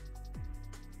 right?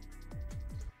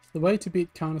 The way to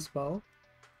beat counterspell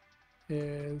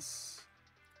is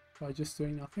by just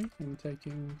doing nothing and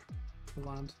taking the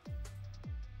land.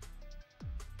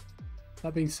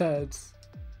 That being said,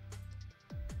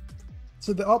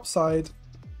 so the upside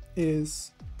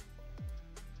is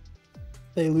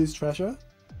they lose treasure,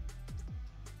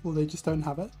 or they just don't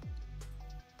have it.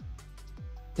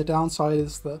 The downside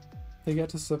is that they get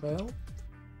to surveil.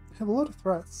 They have a lot of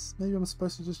threats. Maybe I'm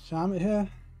supposed to just jam it here.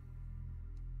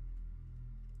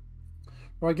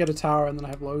 Or I get a tower and then I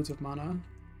have loads of mana.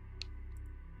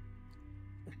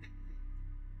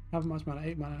 How much mana?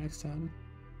 8 mana next turn.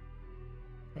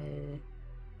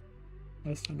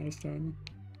 No stone, no stone.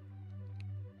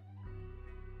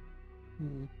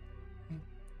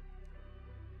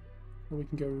 Or we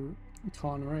can go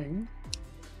Tron Ring.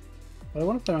 But I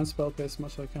want to play around Spell Pierce as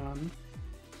much as I can.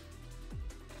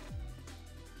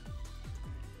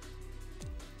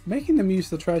 Making them use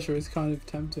the treasure is kind of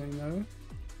tempting though.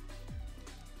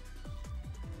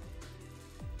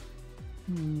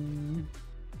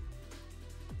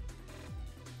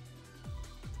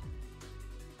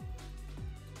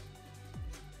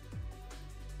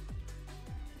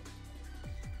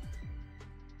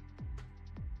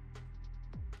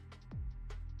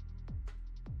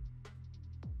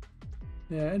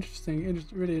 Yeah, interesting.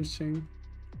 Really interesting.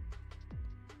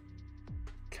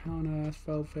 Counter,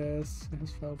 Spellfierce. It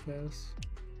has Spellfierce.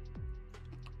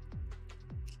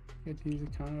 Get to use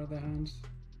a counter of their hands.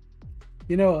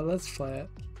 You know what? Let's play it.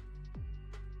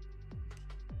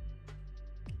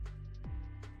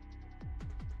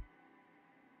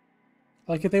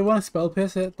 Like, if they want to spell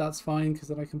pierce it, that's fine, because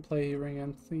then I can play Ring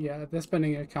and yeah, they're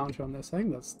spending a counter on this. I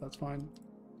think that's fine.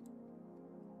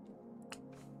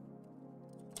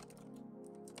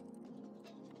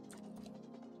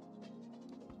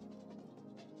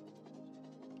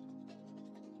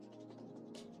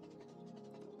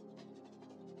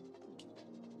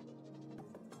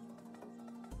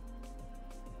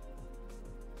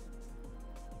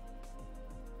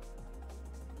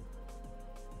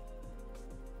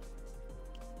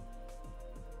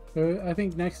 So I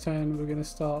think next turn we're going to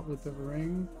start with the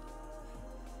Ring.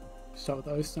 Start with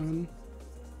the O-Stone.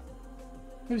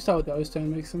 Maybe start with the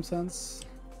O-Stone makes some sense.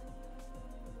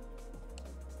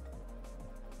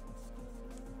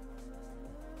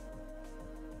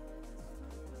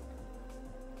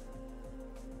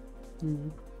 Hmm.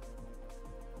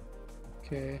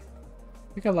 Okay.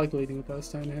 I think I like leading with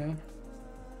Burstone here.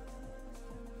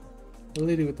 We're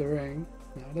leading with the ring.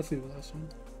 No, let's leave with Burstone.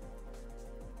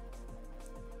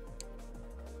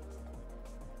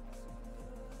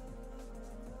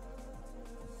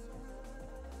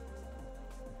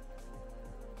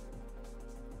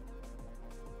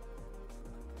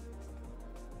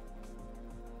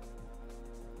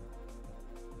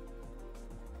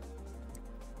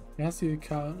 Yeah, let's do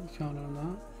count on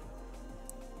that.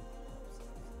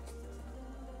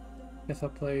 Guess I'll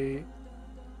play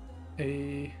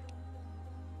a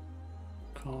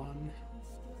con.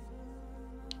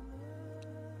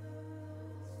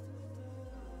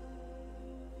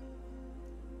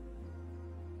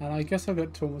 And I guess I'll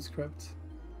get Tormod's Crypt.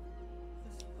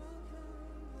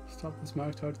 Stop this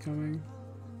Murktide coming.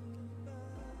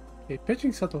 Okay,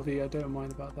 pitching subtlety, I don't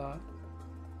mind about that.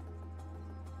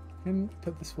 I can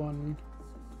put this one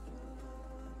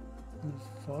on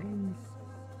the bottom.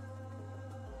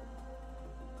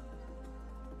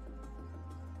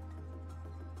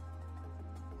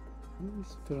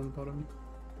 Let's put it on the bottom.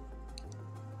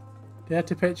 They had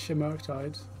to pitch a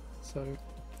Murktide, so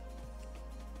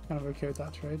kind of okay with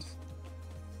that trade.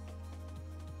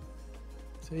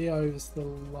 So EO is the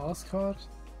last card.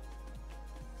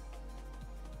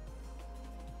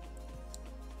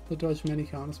 They dodge many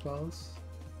counter spells.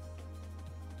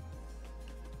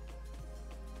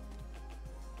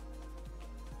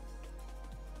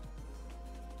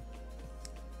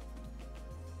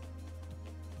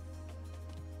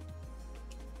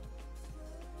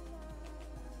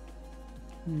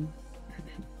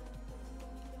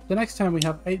 The next turn we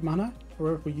have 8 mana,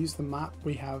 or if we use the map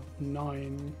we have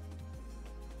 9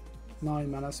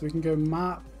 mana, so we can go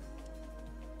map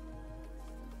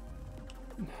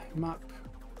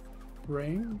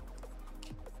ring,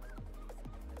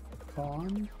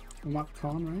 con, or map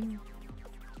con ring.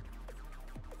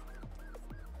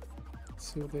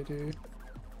 Let's see what they do.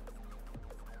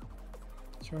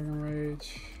 Dragon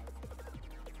Rage.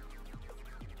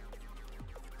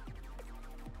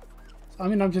 I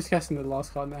mean, I'm just guessing the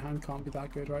last card in their hand can't be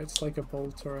that good, right? It's like a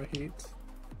Bolt or a Heat.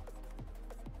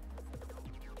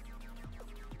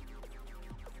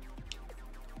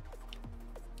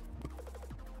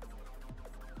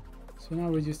 So now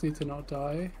we just need to not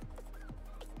die.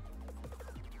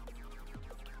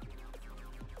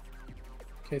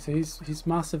 Okay, so he's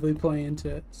massively playing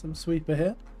into some sweeper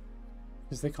here,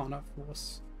 because they can't have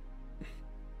force. I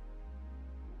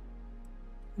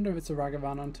wonder if it's a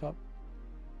Ragavan on top.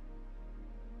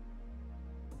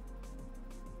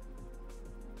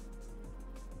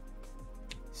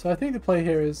 So I think the play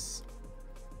here is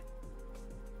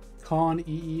Con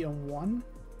EE on 1.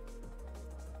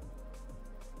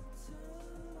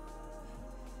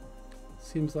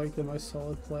 Seems like the most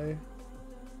solid play.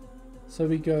 So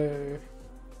we go...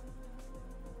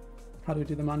 How do we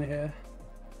do the mana here?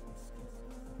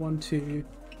 1, 2.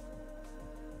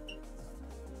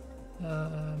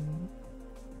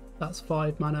 That's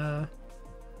 5 mana.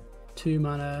 2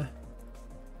 mana.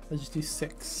 I just do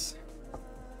 6.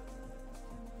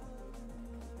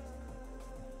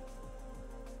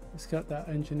 Let's get that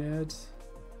engineered.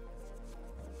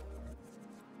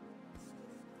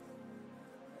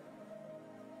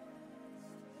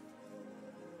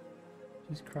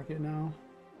 Just crack it now.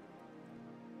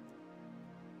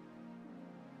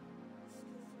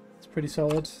 It's pretty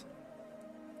solid.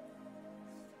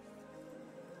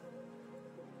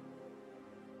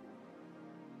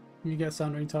 You get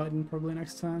Soundring Titan probably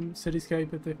next turn.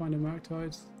 Cityscape if they find a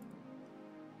Murktide.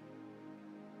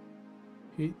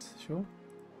 Heat, sure.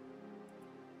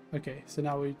 Okay, so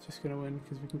now we're just going to win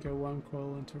because we can go 1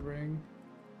 coil into ring.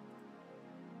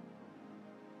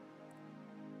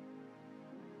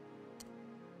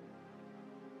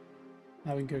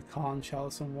 Now we can go Khan,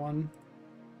 Chalice on 1.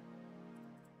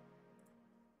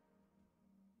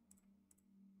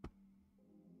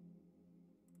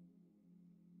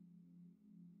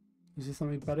 Is there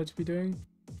something better to be doing?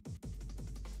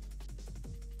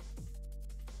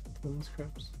 Tormod's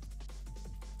Crypt.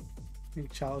 I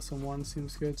think Chalice on 1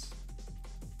 seems good.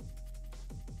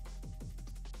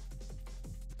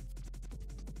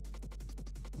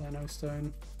 Yeah, no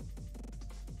stone.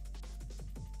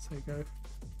 So go.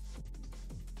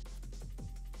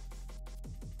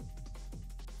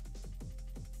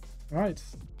 Alright.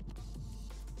 It's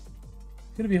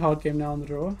gonna be a hard game now on the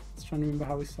draw. Let's try and remember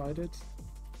how we sided.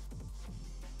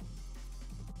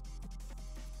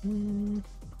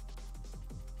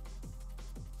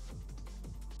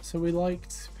 So we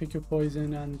liked Pick Your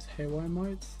Poison and Haywire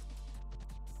Might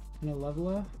and a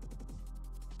leveler.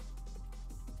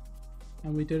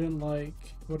 And we didn't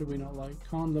like, what did we not like?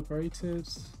 Khan Liberated.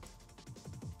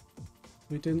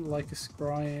 We didn't like a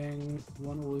scrying,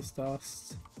 one all his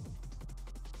dust.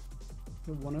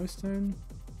 One O stone?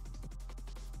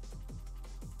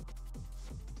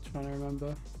 Trying to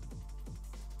remember.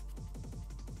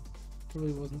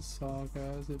 Probably wasn't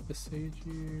Saga, is it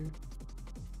Beseiju?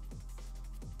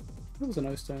 It was an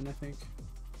O stone, I think.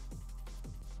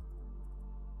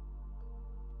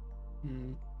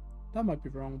 That might be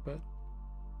wrong, but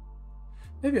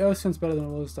maybe O stone's better than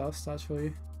all his dust,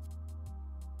 actually.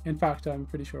 In fact, I'm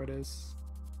pretty sure it is.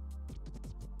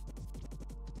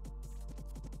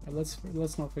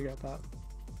 Let's not forget that.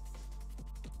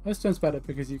 O stone's better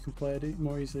because you can play it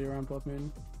more easily around Blood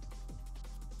Moon.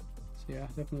 So yeah,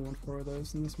 definitely want 4 of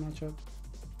those in this matchup.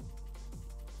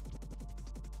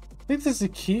 I think this is a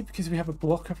keep because we have a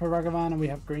blocker for Ragavan and we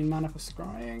have green mana for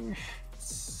scrying.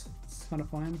 It's kind of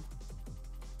fine.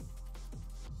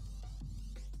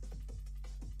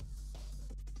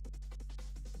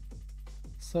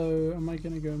 So am I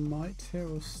gonna go Might here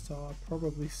or Star?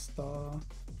 Probably Star.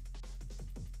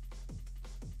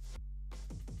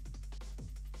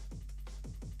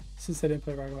 Since they didn't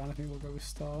play Ragavan, I think we'll go with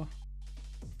Star.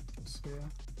 So yeah.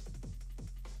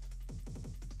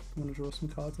 I want to draw some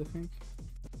cards, I think.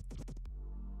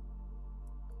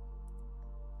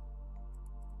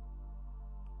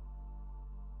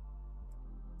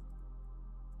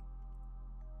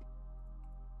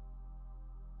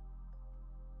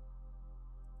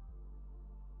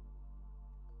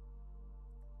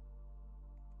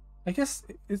 I guess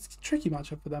it's a tricky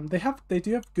matchup for them. They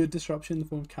do have good disruption in the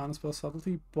form of counterspell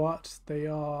subtlety, but they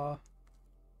are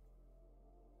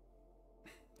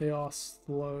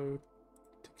slow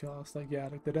to cast. Like yeah,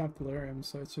 like they don't have delirium,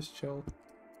 so it's just chill.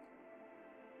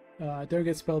 Don't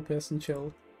get spell pierce and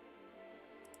chill.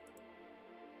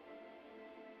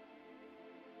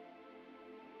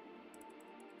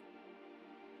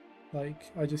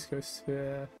 Like I just go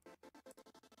sphere,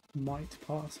 might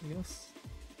pass, I guess.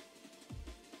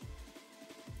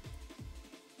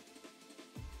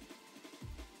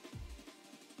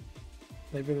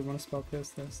 They really want to spell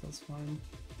pierce this, that's fine.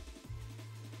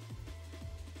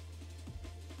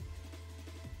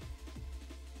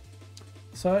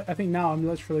 So I think now I'm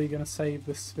literally going to save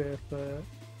this sphere for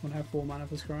when I have 4 mana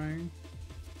for scrying.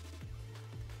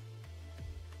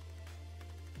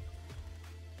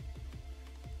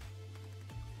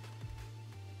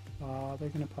 They're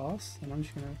going to pass, and I'm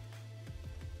just going to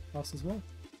pass as well.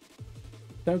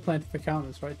 Don't play into the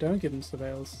counters, right? Don't give them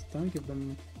surveils. Don't give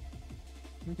them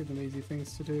easy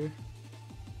things to do.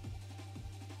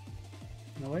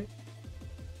 No, wait.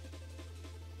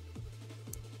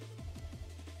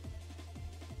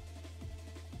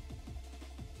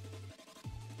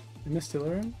 I missed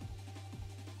delirium.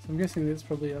 So I'm guessing that's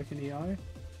probably like an EI.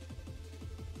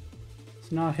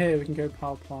 So now here we can go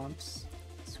power plants.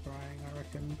 Scrying, I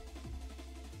reckon.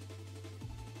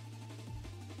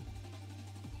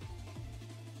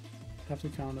 Have to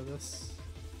counter this.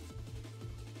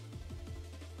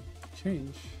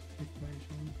 Change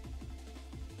equation.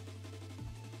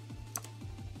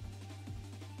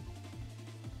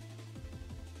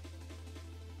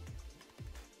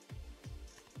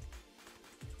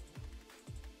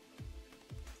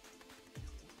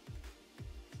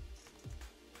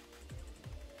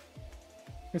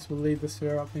 Guess we'll leave the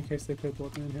sphere up in case they play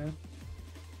Blood Moon here.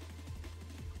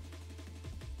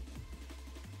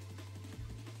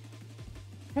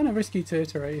 Kind of risky to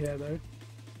iterate here though.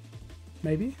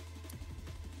 Maybe?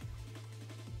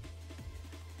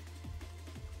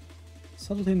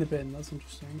 Subtlety in the bin, that's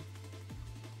interesting.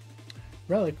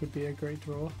 Relic would be a great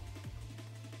draw.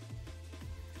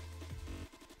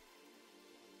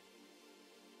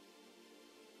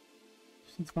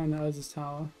 Just need to find the Urza's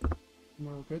Tower. And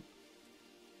we're all good.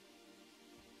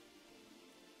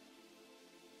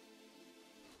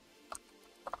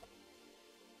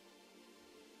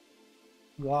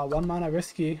 Wow, 1 mana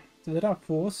risky. So they don't have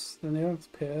Force, then they don't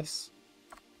have Pierce.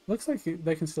 Looks like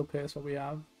they can still pierce what we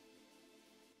have.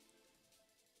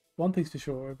 One thing's for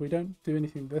sure, if we don't do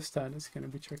anything this turn, it's going to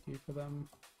be tricky for them.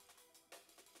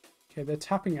 Okay, they're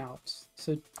tapping out.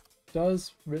 So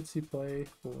does Ritzy play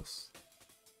Force?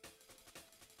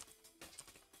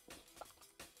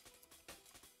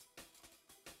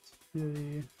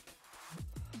 Really...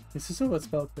 This is still what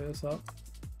spell pierce up.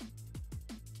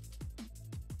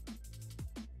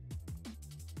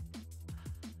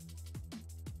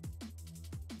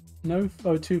 No,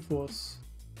 oh, 2 Force.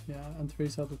 Yeah, and 3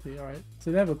 subtlety, alright.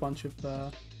 So they have a bunch of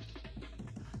zero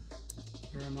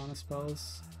mana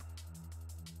spells.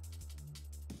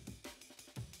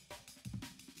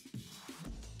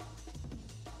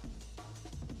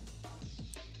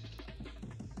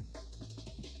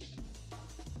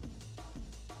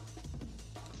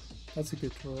 That's a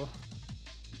good draw.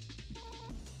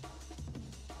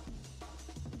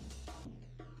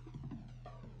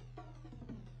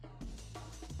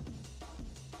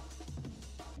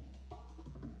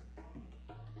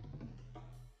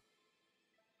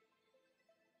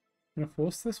 I'm gonna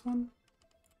force this one.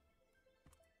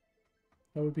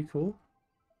 That would be cool.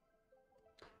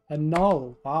 And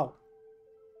no! Wow.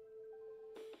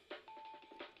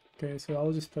 Okay, so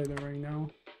I'll just play the ring now.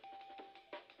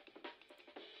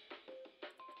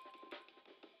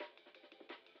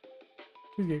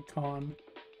 We get Khan.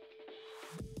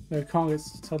 No, Khan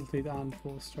gets subtlety and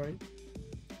forced, right?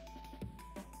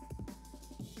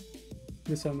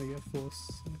 This only get forced.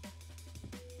 So.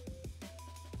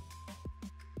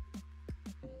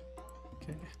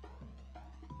 Okay.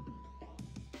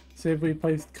 So if we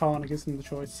play Khan, it gives them the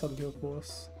choice, subtlety or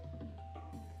force.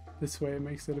 This way it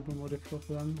makes it a bit more difficult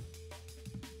for them.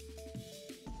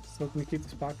 So can we keep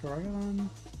this back for Ragavan?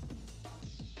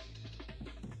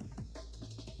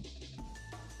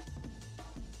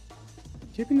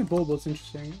 Keeping the Bulbul's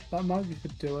interesting. That might be for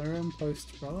Delirium post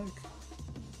Relic.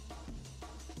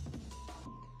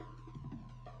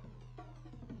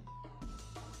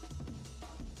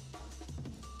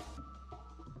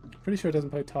 Pretty sure it doesn't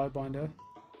play Tidebinder.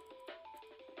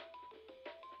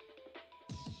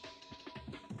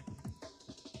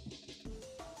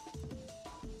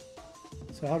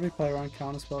 So how do we play around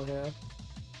Counterspell here?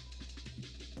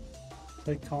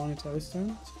 Play Khan into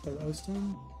O-Stone? So play the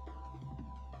O-Stone.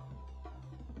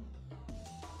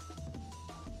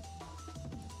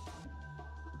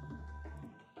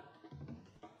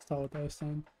 Start with the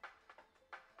O-Stone.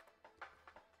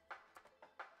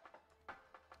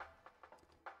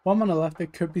 One mana left,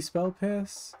 it could be Spell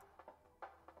Pierce.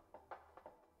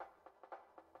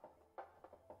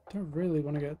 Don't really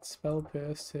want to get Spell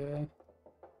Pierced here.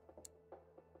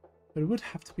 But it would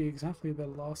have to be exactly the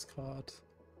last card.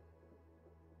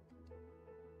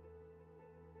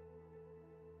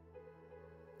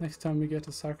 Next time we get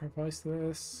to sacrifice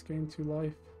this, gain 2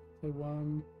 life, play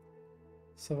 1,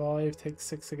 survive, take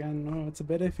 6 again. Oh, it's a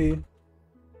bit iffy.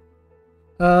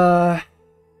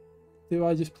 Do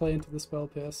I just play into the Spell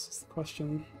Pierce? Is the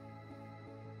question.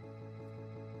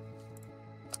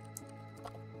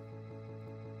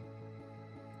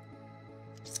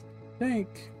 I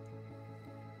think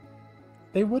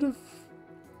they would have.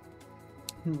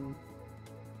 I think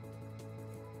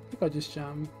I just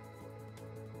jam.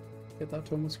 Get that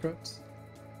Tron script.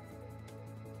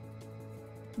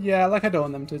 Yeah, like I don't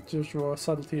want them to just draw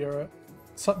subtlety or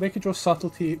they could draw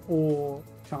subtlety or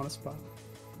counterspell.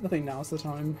 I think now's the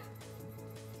time.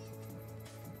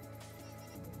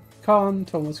 Khan,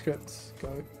 Tron script,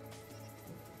 go.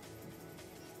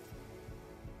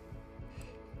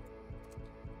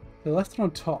 They left it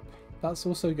on top. That's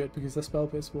also good because the Spell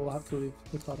Pierce will have to leave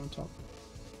the card on top.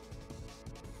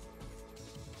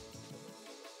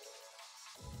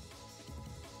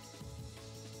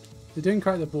 They didn't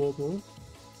crack the Bauble.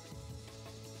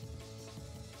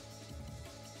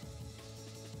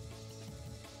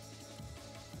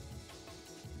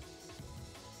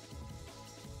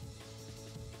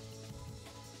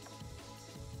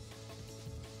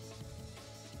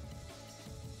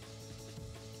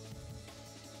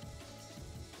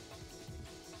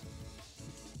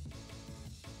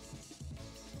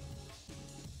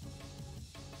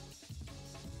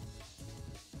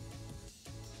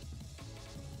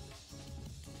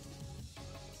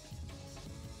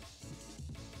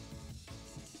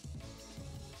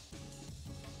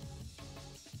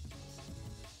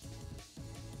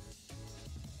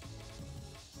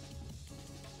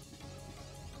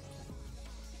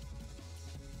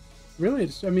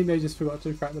 Really, I mean, they just forgot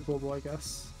to crack the Bauble, I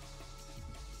guess.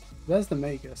 There's the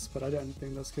Magus, but I don't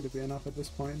think that's going to be enough at this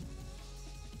point.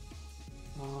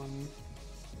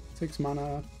 6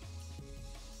 mana.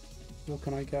 What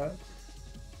can I get?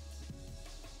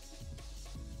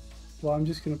 Well, I'm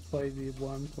just going to play the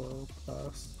Wormcoil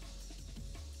first.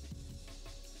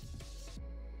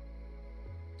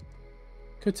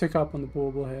 Could tick up on the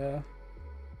Bauble here.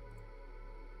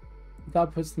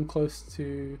 That puts them close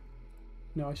to...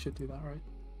 No, I should do that, right?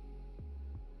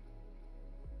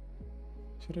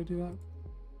 Should I do that?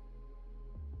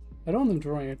 I don't want them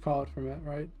drawing a card from it,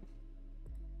 right?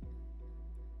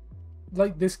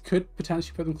 Like, this could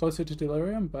potentially put them closer to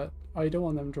Delirium, but I don't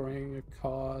want them drawing a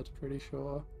card, pretty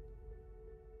sure.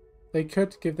 They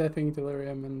could give their thing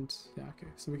Delirium and... Yeah,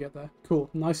 okay, so we get there. Cool,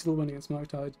 nice little win against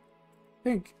Murktide. I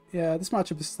think, yeah, this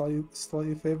matchup is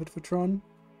slightly favoured for Tron.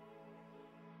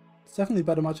 It's definitely a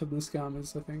better matchup than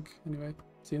Scammers, I think. Anyway,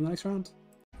 see you in the next round.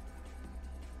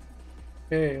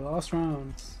 Okay, last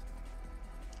round.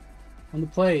 On the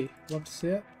play. Love to see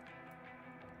it.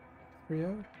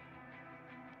 Rio.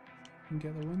 And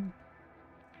get the win.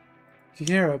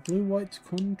 Kira, blue-white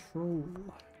control.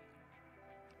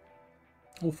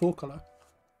 Oh, 4-color.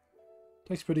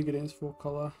 Takes pretty good against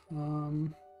 4-color.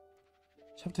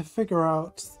 Just have to figure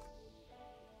out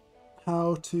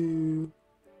how to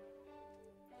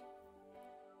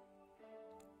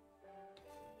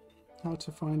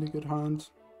find a good hand.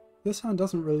 This hand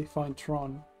doesn't really find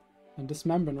Tron, and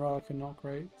Dismember and Relic are not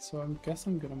great, so I guess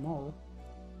I'm gonna mull.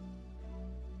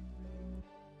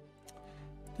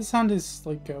 This hand is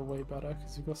like way better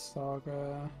because you've got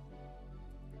Saga.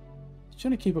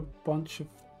 Trying to keep a bunch of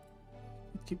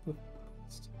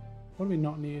what do we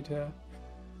not need here?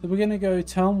 So we're gonna go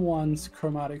turn 1's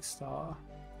Chromatic Star,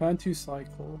 turn 2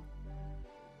 Cycle,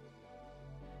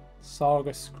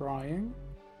 Saga Scrying,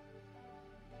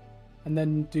 and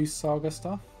then do Saga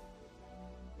stuff.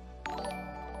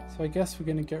 So I guess we're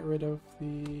gonna get rid of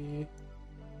the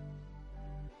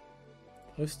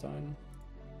Glowstone.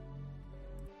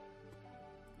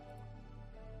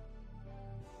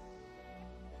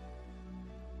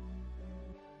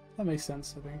 That makes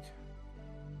sense, I think.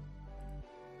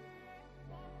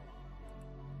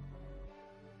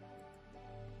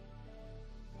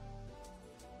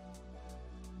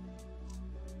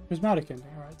 Prismatic Ending,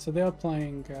 alright, so they are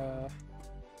playing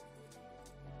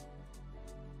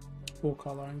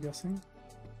 4-color, I'm guessing.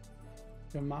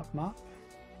 Go map.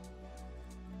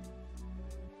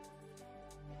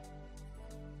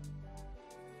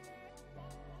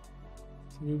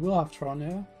 So we will have Tron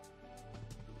here.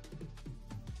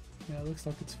 Yeah, it looks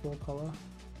like it's 4-color.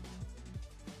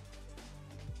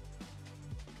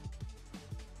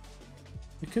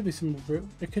 It could be some.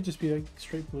 It could just be like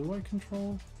straight blue-white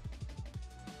control.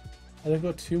 Oh, they've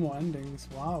got 2 more endings.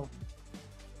 Wow.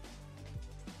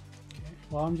 Okay.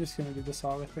 Well, I'm just gonna do the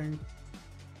Saga thing.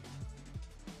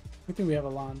 Good thing we have a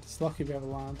land. It's lucky we have a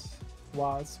land.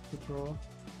 Wow, it's a good draw.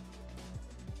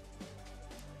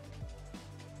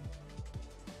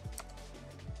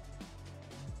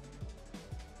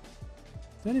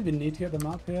 Don't even need to get the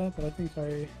map here, but I think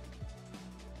I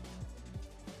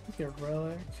get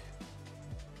Relic.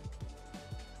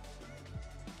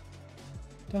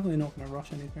 Definitely not going to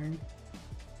rush anything.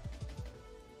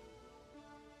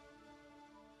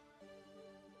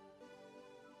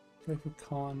 Go for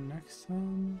Con next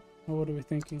time. Or what are we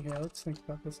thinking here? Let's think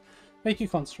about this. Make your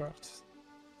construct.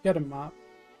 Get a map.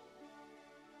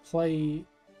 Play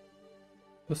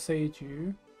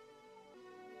Boseiju.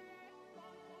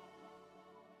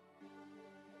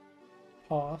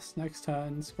 Pass. Next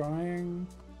turn. Scrying.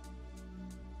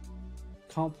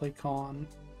 Can't play Con.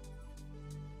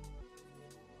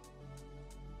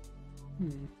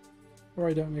 Or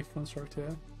I don't make construct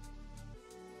here.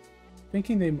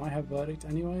 Thinking they might have Verdict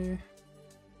anyway.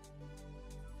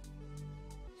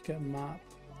 Get map.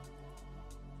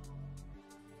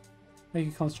 Make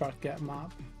a construct, get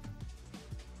map.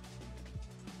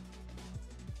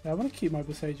 Yeah, I want to keep my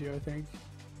Boseiju, I think.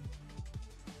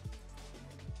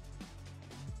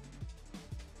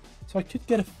 So I could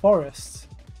get a forest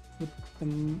with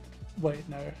them. Wait,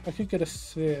 no. I could get a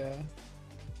sphere.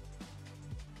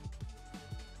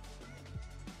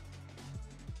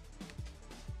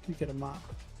 Could get a map.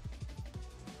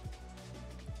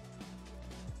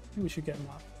 I think we should get a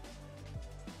map.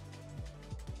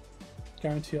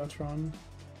 Guarantee our Tron.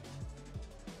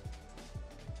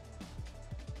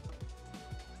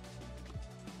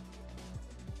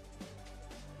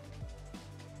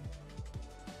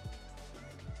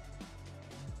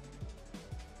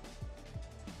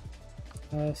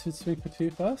 Should swing for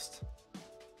 2 first.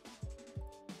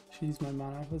 Should use my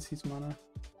mana. Let's use mana.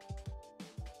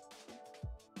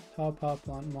 Power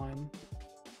plant mine.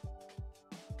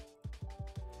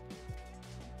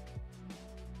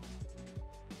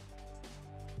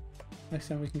 Next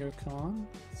time we can go Khan.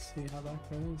 Let's see how that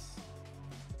goes.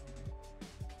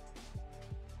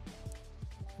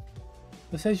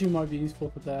 This says you might be useful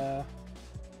for their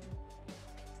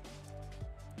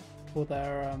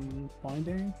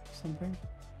binding or something.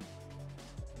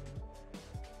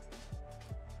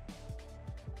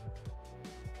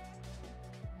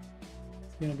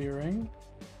 It's gonna be ring.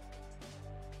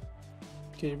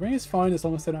 Okay, ring is fine as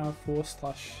long as they don't have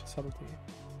force/subtlety.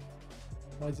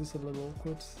 Why is this a little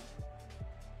awkward?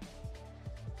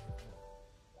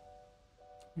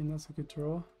 I mean, that's a good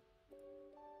draw.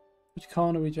 Which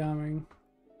Khan are we jamming?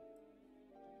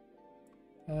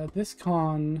 This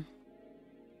Khan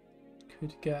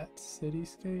could get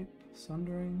Cityscape,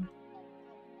 Sundering.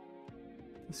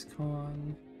 This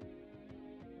Khan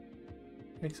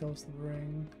exiles the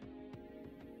ring.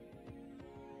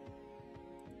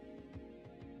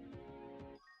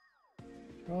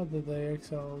 Rather they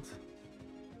exiled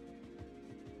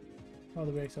Oh,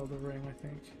 the base of the ring, I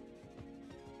think.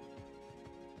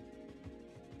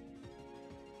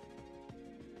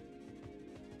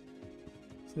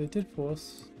 So they did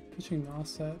force pitching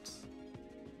Narset.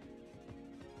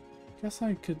 Guess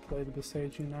I could play the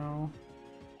Beseiju now.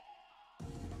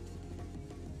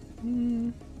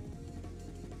 No,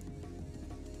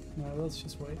 let's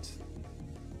just wait.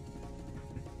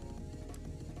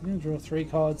 I'm gonna draw 3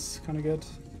 cards, kinda good.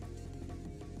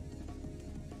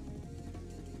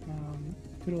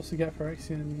 Could also get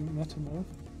Phyrexian Metamorph.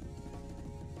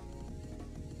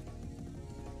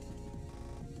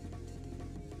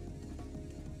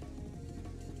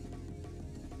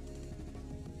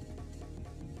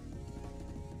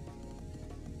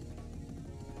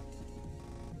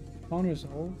 On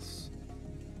results.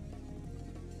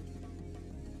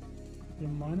 A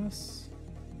minus.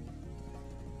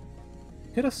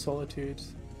 Get a Solitude.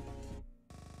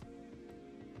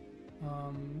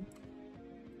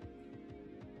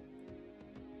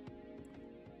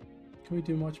 Can we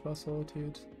do much about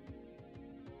Solitude?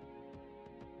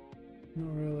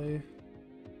 Not really.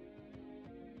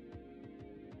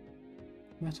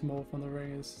 Metamorph on the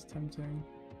ring is tempting.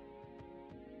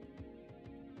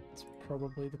 It's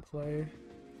probably the play.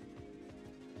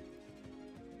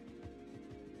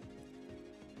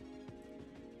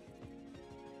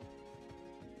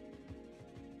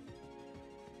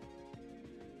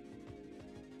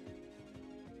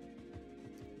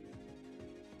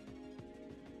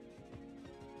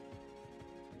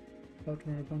 About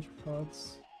to run a bunch of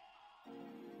cards.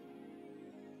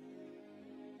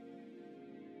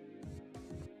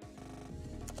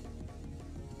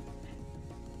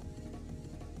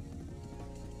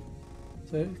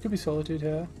 So it could be Solitude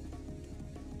here.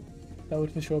 That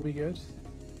would for sure be good.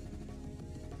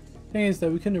 Thing is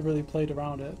though, we couldn't have really played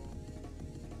around it.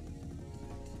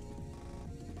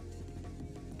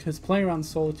 Because playing around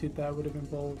Solitude there would have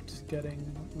involved getting...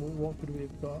 what could we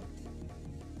have got?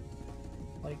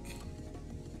 Like,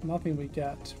 nothing we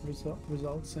get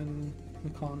results in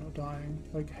Makan not dying.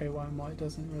 Like Haywire Might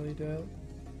doesn't really do it.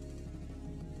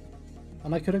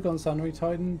 And I could have gone Sunray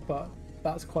Titan, but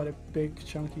that's quite a big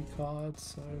chunky card,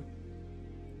 so...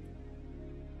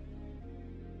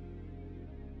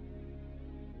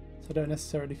 So I don't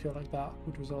necessarily feel like that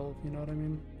would resolve, you know what I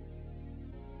mean?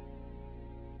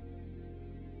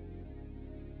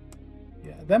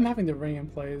 Yeah, them having the ring in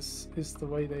play is the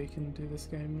way they can do this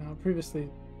game now. Previously,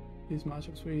 these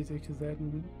matchups were easy because they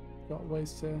hadn't got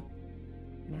ways to, you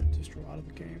know, just draw out of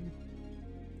the game.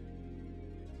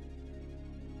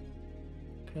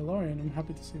 Okay, Lorien, I'm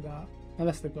happy to see that.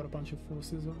 Unless they've got a bunch of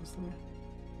forces, obviously.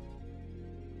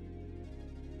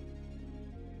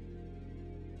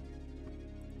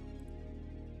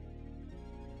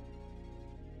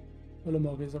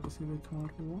 Ulamog is obviously the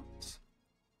card we want.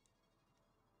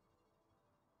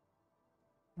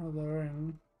 Oh, they're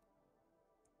in.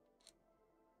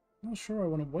 Not sure I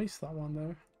want to waste that one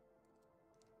though.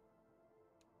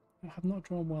 I have not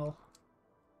drawn well.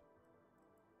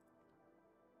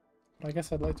 But I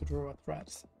guess I'd like to draw a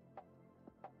threat.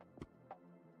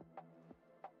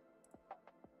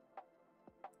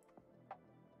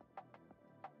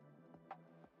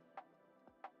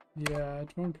 Yeah,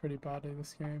 I've drawn pretty badly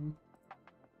this game.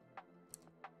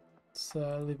 Let's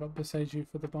leave up Beseiju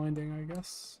for the binding, I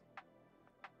guess.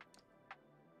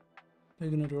 They're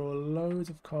gonna draw loads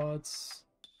of cards.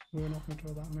 We're not gonna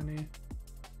draw that many.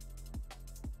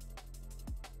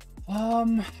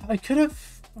 I could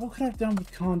have... What could I have done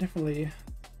with Khan differently?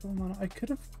 Oh man, I could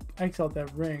have exiled their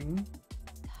ring.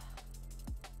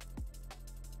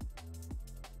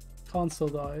 Khan still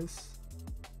dies.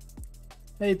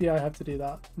 Maybe I have to do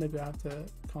that. Maybe I have to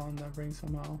Khan their ring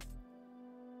somehow.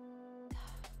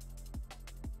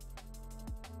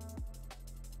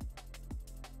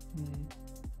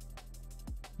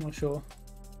 Not sure.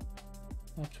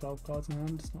 I have 12 cards in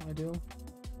hand, it's not ideal.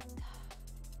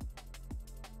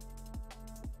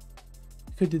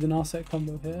 Could do the Narset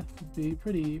combo here, would be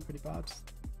pretty bad.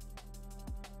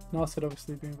 Narset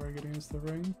obviously being very good against the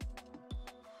ring.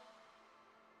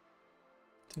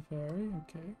 Teferi,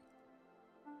 okay.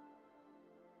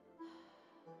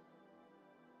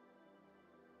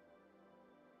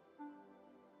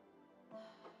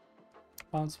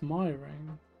 Bounce my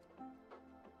ring.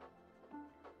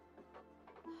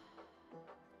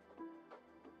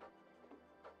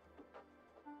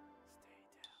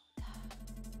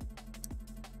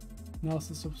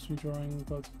 Narset supposed to be drawing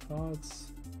loads of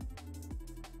cards.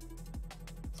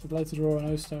 So I'd like to draw an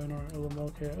O-Stone or an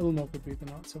Ulamog here. Ulamog would be the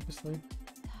nuts, obviously.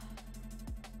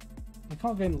 I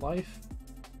can't gain life,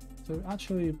 so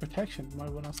actually protection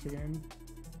might win us the game.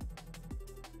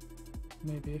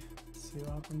 Maybe. Let's see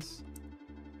what happens.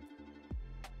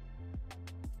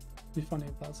 It'd be funny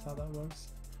if that's how that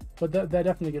works. But they're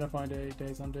definitely going to find a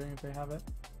Days Undoing if they have it.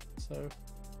 So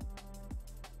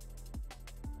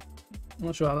I'm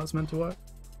not sure how that's meant to work.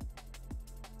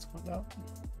 Let's find out.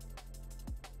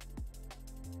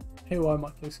 Haywire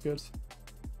might looks good.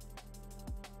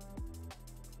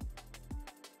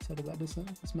 Set of that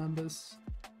dismembers.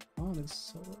 Oh, it's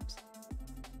solid.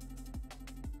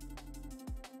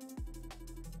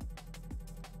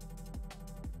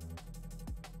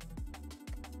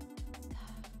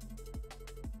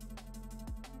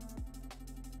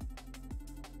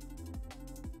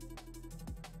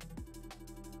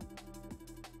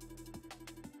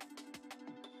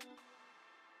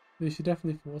 We should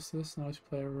definitely force this. Now I should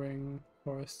play a ring,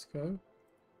 forest, go.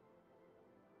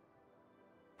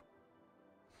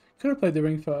 Could have played the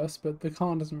ring first, but the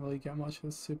Khan doesn't really get much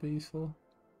that's super useful.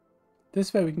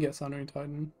 This way we can get Sundering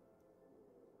Titan.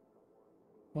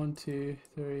 1, 2,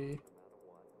 3. We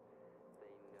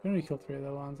can only kill 3 of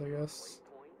their lands, I guess.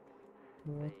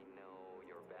 4.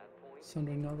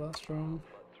 Sundering not that strong.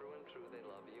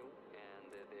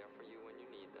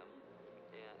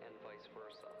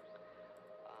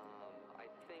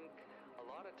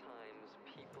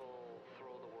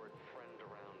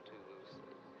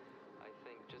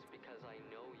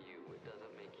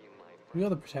 We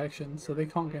got the protection, so they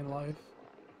can't gain life.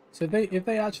 So if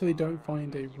they actually don't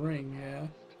find a ring, yeah.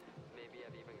 Maybe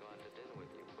I've even gone to dinner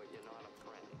with you, but you're not a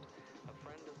friend. A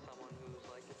friend is someone who's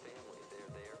like a family.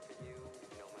 They're there for you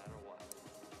no matter what.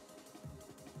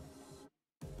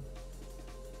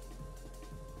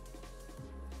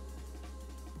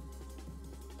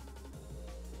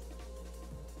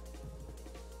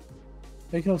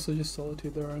 They can also just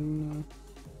solitude their own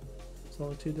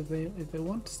solitude if they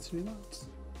want to do that.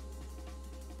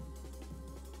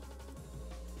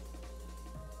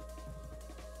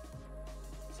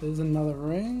 So there's another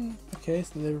ring. Okay,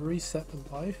 so they reset the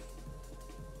life.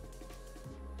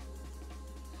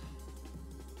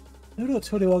 They've got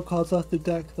 21 cards left to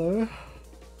deck though.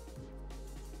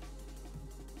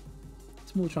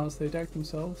 Small chance they deck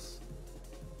themselves.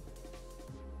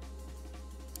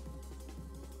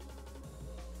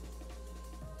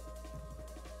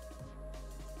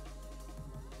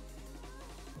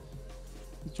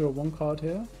 Let's draw 1 card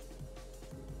here.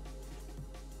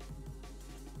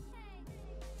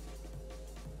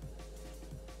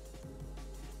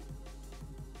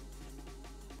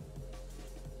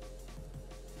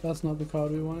 That's not the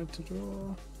card we wanted to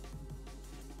draw.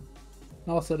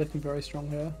 Also looking very strong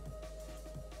here.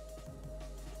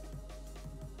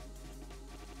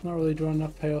 Not really drawing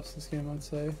enough payoffs this game, I'd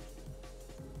say.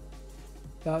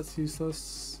 That's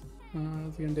useless.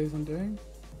 Again, Days Undoing.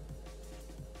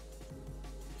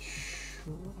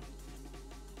 Sure.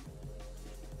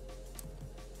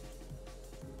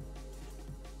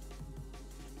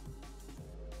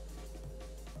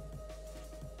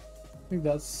 I think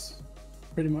that's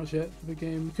pretty much it for the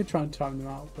game. We could try and time them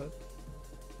out, but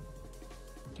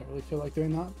don't really feel like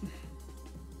doing that.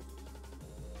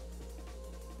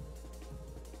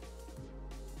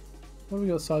 What have we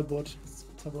got sideboard? Let's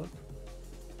have a look.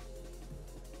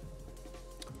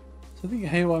 So I think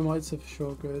Haywire Mites are for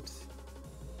sure good.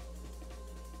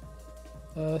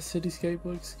 Cityscape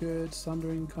looks good.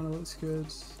 Sundering kind of looks good.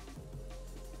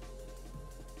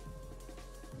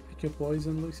 Pick Your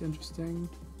Poison looks interesting.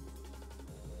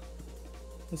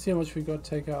 Let's see how much we got to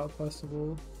take out first of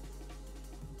all.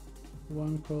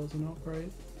 1 crawls are not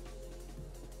great.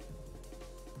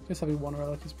 I guess having 1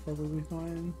 relic is probably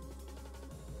fine.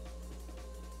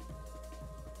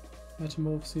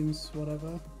 Metamorph seems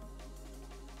whatever.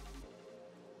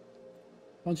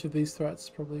 Bunch of these threats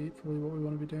probably what we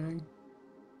want to be doing.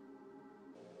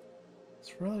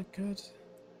 It's relic good.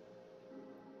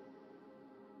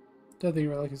 Don't think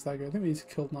relic is that good. I think we need to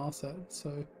kill Narset,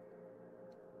 so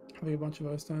having a bunch of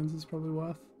those stones is probably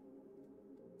worth.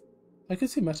 I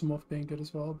could see Metamorph being good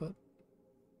as well, but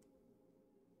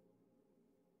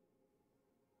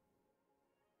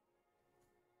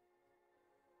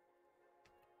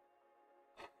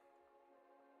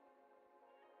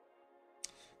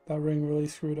that ring really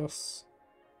screwed us.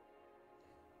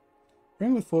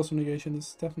 Ring with Force Negation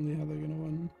is definitely how they're going to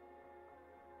win.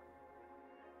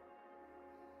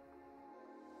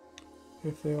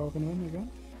 If they are going to win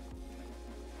again.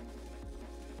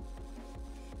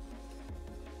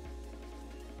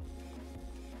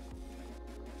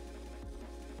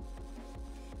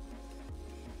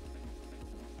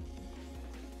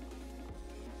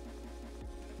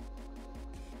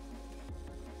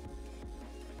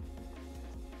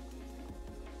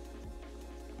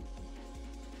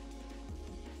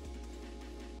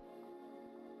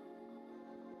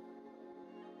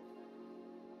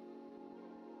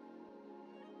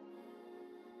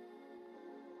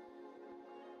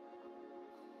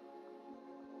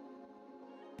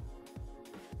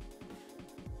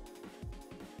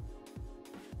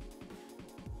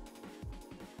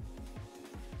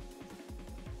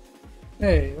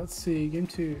 Hey, let's see, game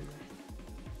 2.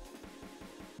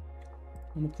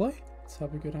 Wanna play? Let's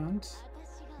have a good hand.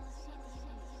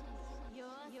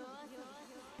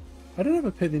 I don't have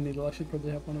a pity needle, I should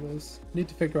probably have one of those. I need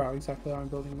to figure out exactly how I'm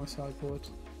building my sideboard.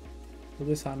 But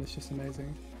this hand is just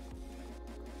amazing.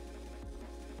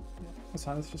 Yeah, this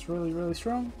hand is just really, really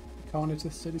strong. Carnage the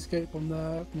Cityscape on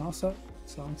the Narset.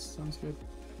 Sounds good.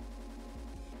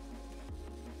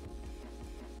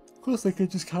 Of course I could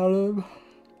just counter them.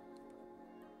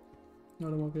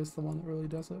 Notamog is the one that really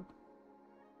does it.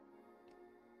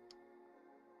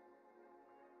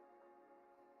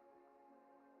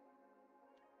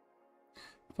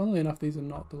 Funnily enough, these are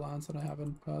not the lands that I have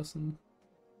in person.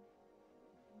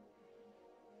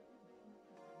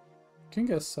 Can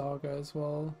get Saga as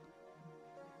well.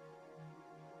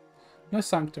 No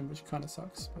Sanctum, which kind of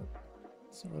sucks, but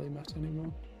it's not really meta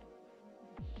anymore.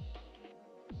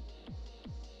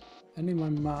 Ending my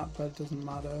map, but it doesn't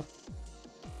matter.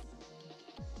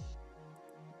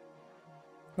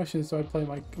 Question is, am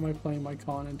I playing my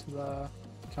Khan into the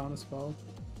counter spell?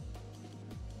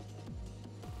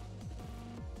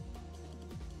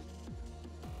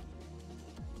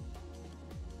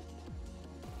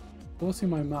 Forcing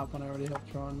my map when I already have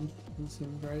Tron doesn't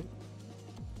seem great.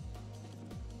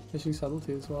 Fishing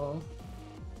Subtlety as well.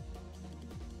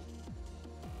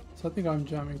 So I think I'm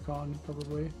jamming Khan,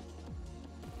 probably.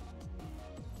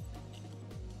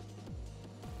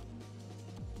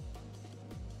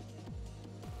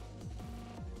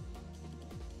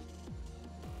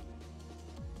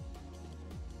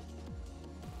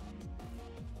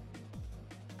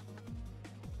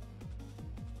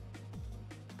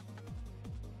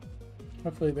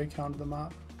 Hopefully they counter the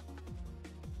map.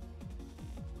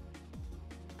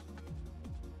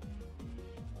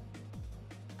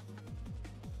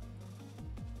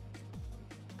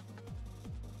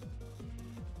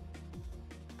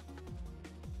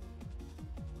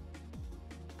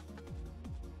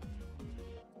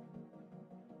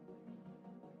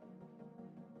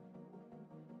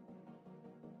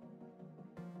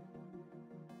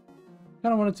 I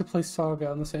kind of wanted to play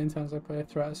Saga on the same time as I play a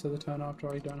threat, so the turn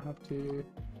after I don't have to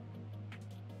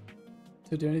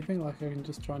do anything. Like I can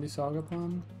just try and do Saga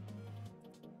Plan.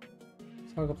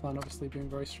 Saga Plan obviously being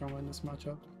very strong in this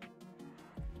matchup.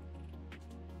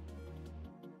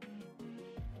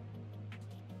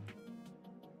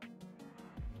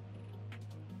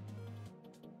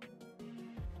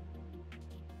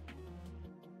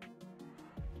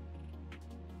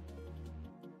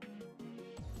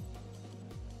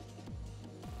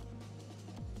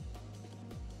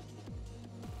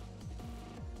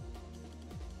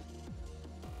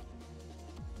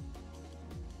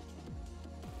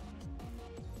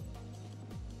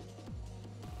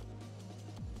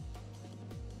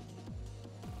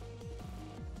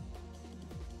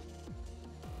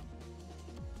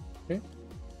 Okay.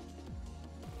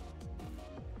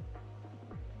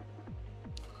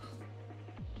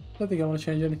 Don't think I want to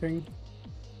change anything.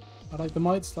 I like the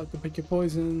mites, like the pick your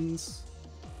poisons.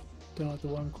 Don't like the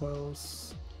worm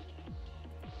coils.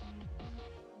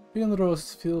 Being on the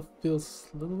draws feels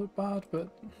a little bit bad, but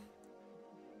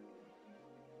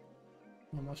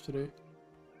not much to do.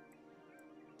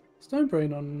 Stone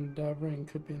Brain on Ring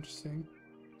could be interesting.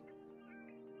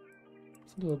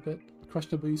 It's a little bit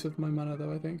questionable use of my mana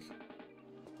though, I think.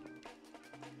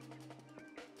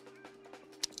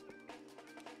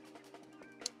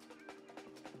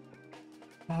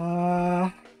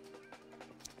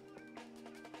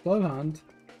 Slow hand.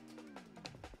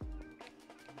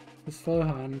 The slow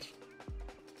hand.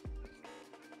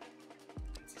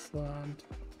 It's a slow hand.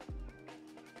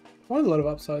 Quite a lot of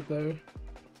upside though.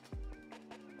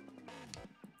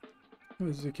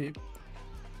 This is a keep.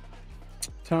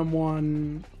 Turn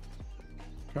 1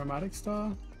 Chromatic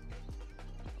Star.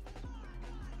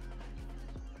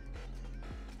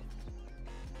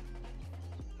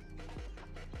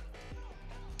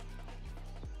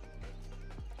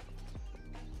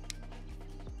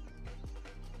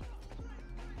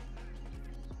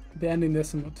 Be ending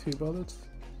this, I'm not too bothered.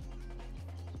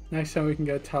 Next time we can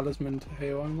go Talisman to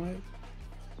AOI Might.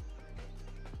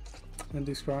 Then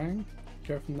do Scrying.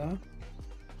 Go from there.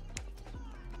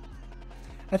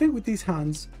 I think with these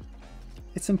hands,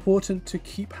 it's important to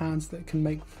keep hands that can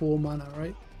make 4 mana,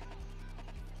 right?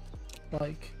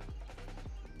 Like,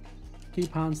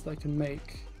 keep hands that can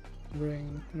make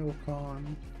Ring,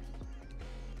 Ilkan.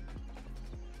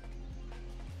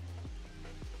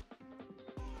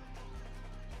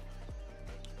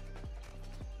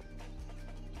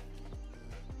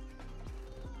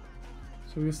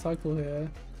 So we cycle here.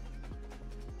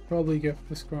 Probably go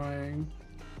for scrying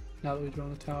now that we've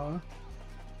drawn a tower.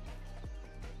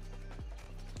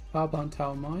 Power plant,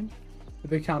 tower mine. If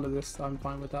they counter this, I'm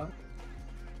fine with that.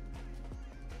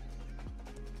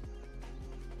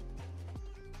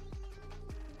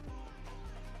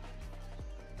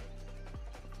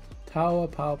 Tower,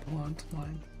 power plant,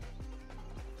 mine.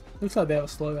 Looks like they have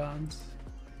slow lands.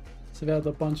 So they have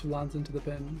a bunch of lands into the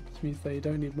bin, which means they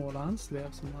don't need more lands, so they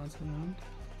have some lands around.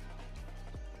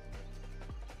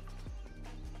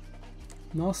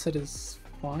 Narset is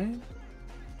fine.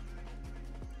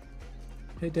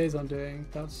 Hit Days Undoing,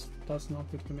 that's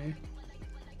not good for me.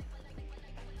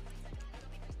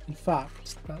 In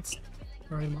fact, that's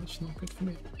very much not good for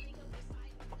me.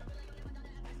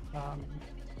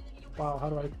 Wow, how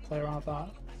do I play around that?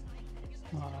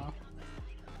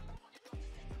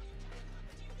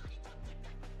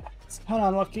 It's kind of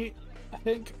unlucky, I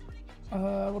think.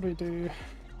 What do we do?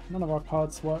 None of our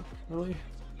cards work, really.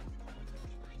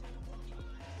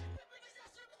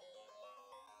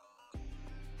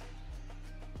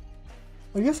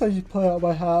 I guess I should play out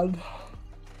my hand.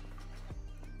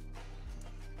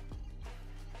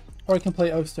 Or I can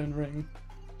play Oathstone Ring.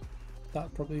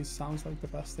 That probably sounds like the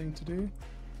best thing to do.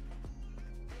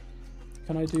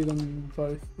 Can I do them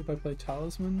both if I play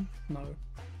Talisman? No.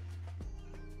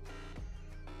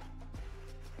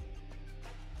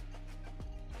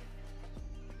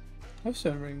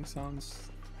 Oathstone Ring sounds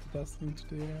the best thing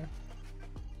to do, yeah.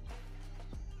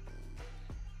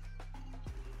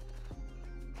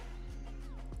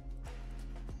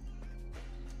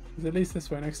 Because at least this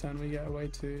way next time we get a way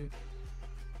to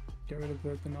get rid of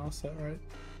the Narset, right?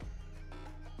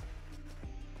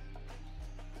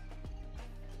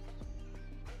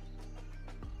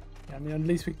 Yeah, I mean at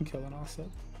least we can kill an Narset.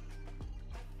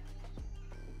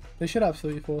 They should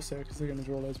absolutely force it because they're going to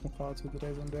draw loads more cards with the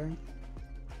Days Undoing.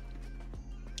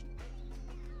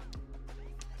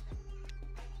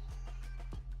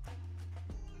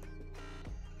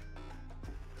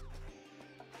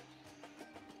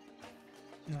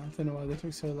 Yeah, I don't know why they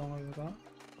took so long over that.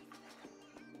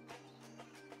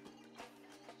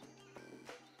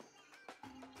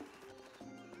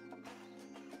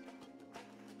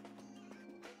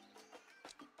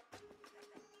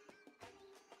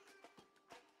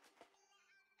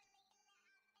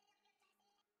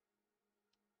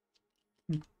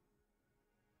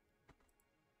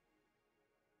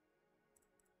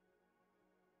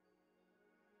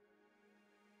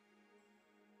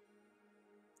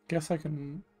 Guess I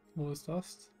can Wall's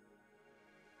Dust.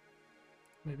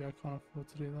 Maybe I can't afford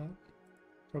to do that.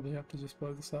 Probably have to just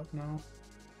blow this up now.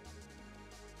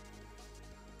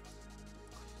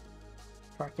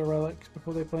 Crack the relics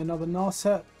before they play another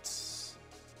Narset.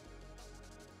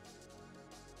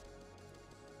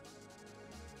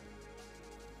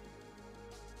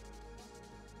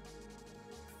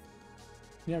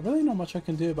 Yeah, really not much I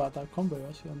can do about that combo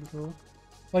actually on the draw.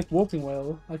 Like Warping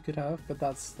Whale I could have, but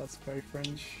that's very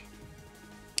fringe.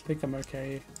 I think I'm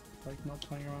okay, like not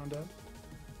playing around it.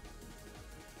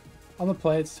 On the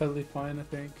play it's totally fine I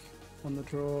think. On the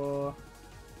draw,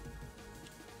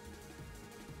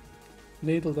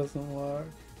 Needle doesn't work.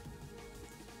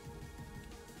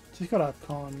 Just gotta have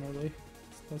Con really.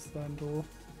 That's the end all.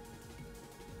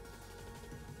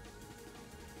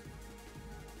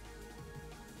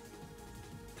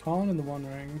 Con in the One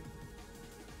Ring.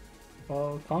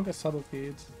 Well, can't get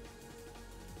Subtletude.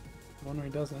 One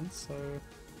Ring doesn't, so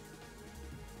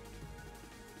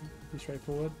be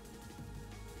straightforward.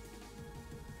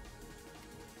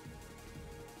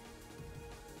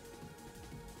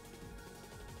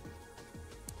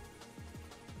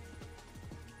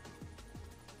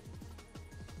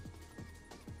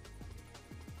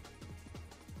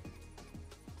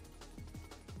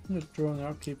 I'm just drawing the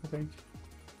upkeep, I think.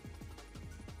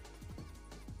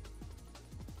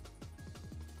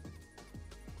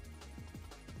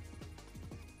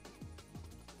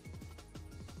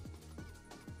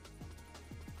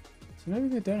 So maybe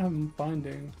they don't have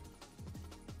binding.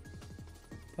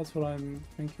 That's what I'm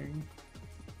thinking.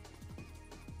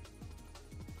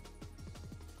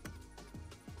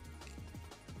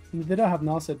 They don't have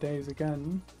Narset Days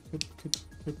again.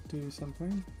 Could do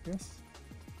something, I guess.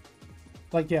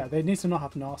 Like yeah, they need to not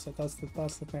have Narset.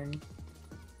 That's the thing.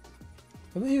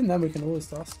 But even then, we can always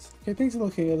dust. Okay, things are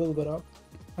looking a little bit up.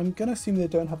 I'm gonna assume they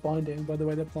don't have binding by the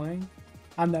way they're playing,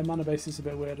 and their mana base is a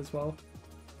bit weird as well.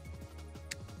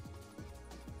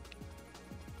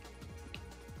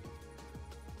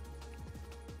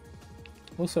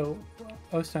 Also,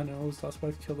 Oathstone and All Stars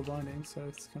both kill the binding, so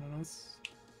it's kind of nice.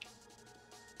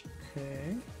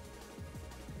 Okay.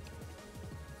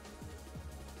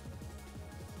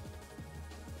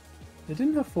 They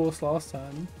didn't have force last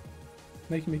turn,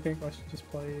 making me think I should just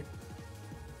play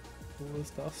all this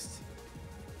dust.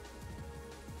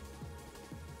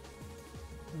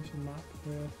 We should map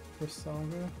for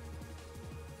Saga.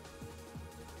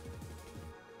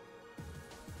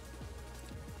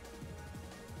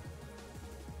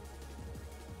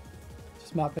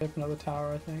 Just map it for another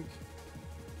tower, I think.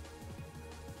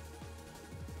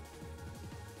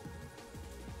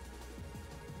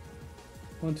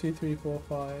 One, two, three, four,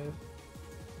 five.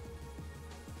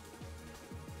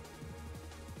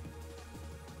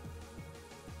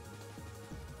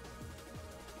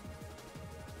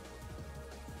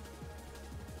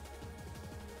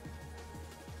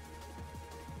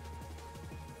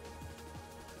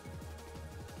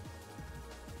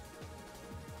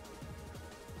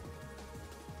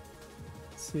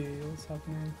 Let's see what's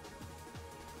happening.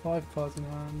 5 cards in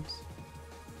hand.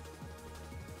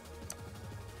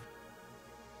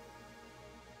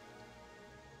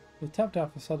 They tapped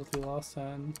out for subtlety last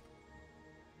turn.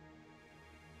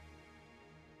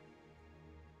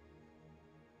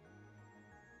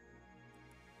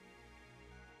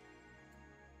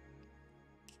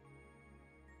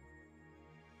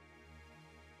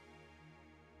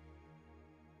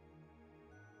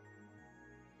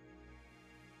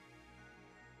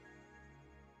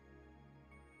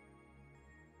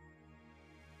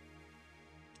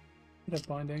 Bit of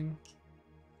binding.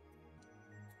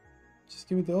 Just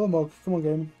give me the Ulamog. Come on,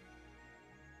 game.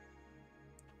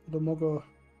 Ulamogo.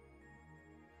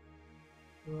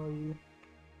 Where are you?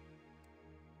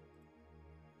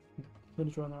 I'm gonna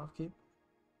draw an upkeep.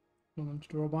 I want them to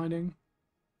draw binding.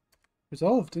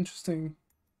 Resolved. Interesting.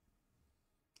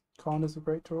 Khan is a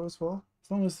great draw as well.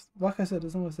 As long as, like I said,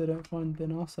 as long as they don't find the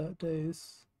Narset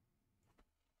days,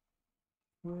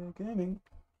 we're gaming.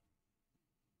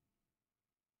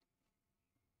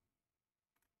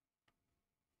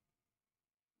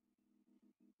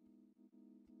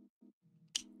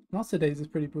 Narset days is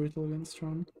pretty brutal against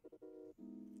Tron.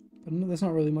 But no, there's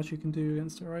not really much you can do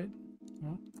against it, right?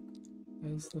 Well,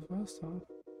 there's the first half.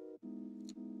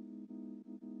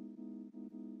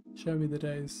 Show me the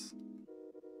days.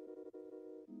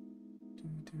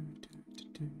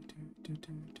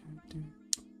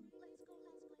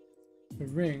 The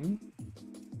ring.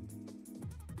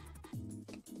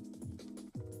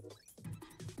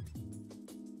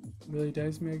 Really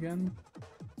daze me again.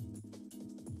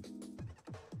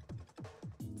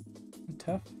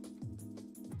 Tef.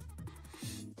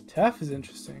 Tef is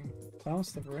interesting.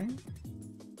 Balance the ring.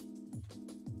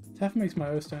 Tef makes my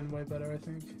O-Stone way better, I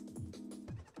think.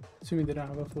 Assuming they don't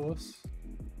have a force.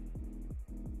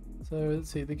 So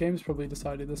let's see, the game's probably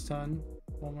decided this turn,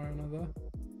 one way or another.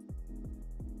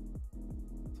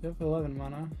 So you have 11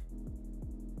 mana.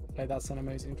 Okay, that's an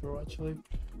amazing draw actually.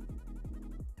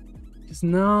 Because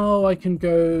now I can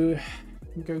go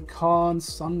Khan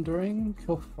Sundering,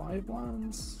 kill 5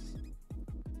 lands.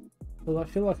 Well, I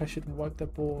feel like I should wipe the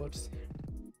board.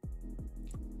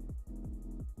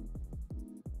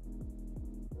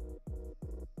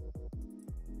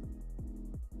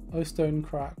 Oh, Stone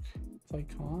Crack. Play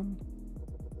Khan.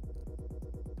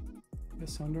 Get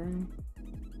Sundering.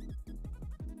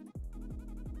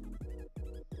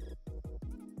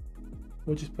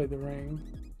 We'll just play the ring.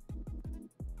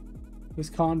 Does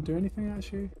Khan do anything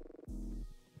actually?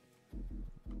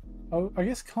 Oh, I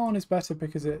guess Khan is better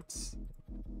because it's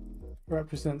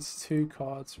represents 2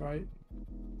 cards, right?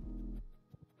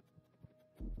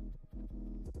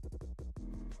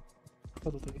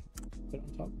 Subtlety. Put it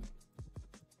on top.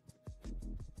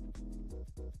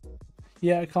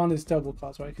 Yeah, Khan is double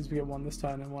cards, right? Because we get 1 this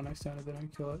turn and 1 next turn if they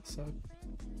don't kill it. So,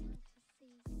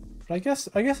 but I guess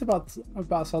about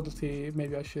subtlety,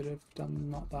 maybe I should have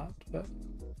done not that, but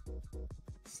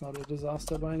it's not a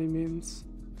disaster by any means.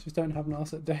 Just don't have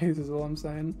Narset days is all I'm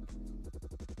saying.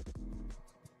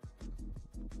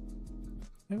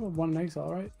 They got 1 in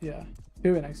exile, right? Yeah,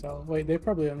 2 in exile. Wait, they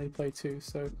probably only play 2,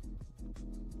 so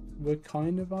we're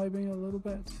kind of vibing a little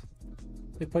bit.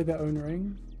 They play their own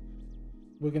ring.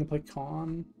 We're gonna play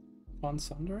Khan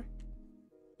Sundering.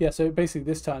 Yeah, so basically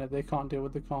this turn, if they can't deal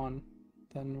with the Khan,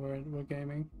 then we're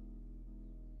gaming.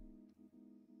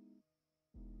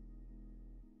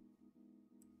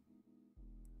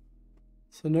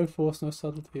 So no force, no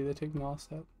subtlety. They take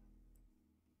Narset.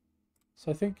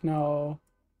 So I think now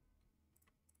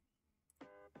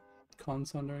Khan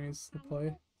Sundering is the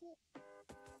play.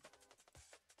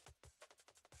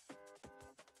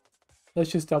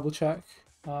 Let's just double check.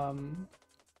 1,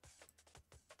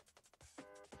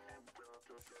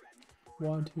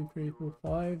 2, 3, 4,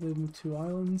 5. Leave with 2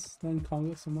 islands. Then Khan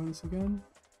gets some minus again.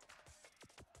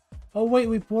 Oh wait,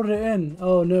 we brought it in.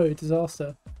 Oh no,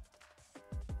 disaster.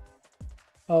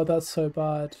 Oh, that's so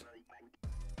bad.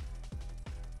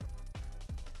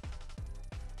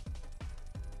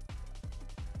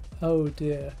 Oh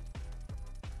dear.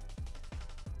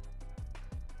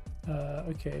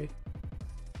 Okay.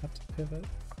 Have to pivot.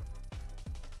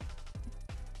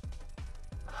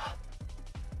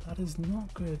 That is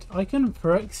not good. I can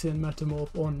Phyrexian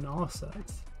Metamorph on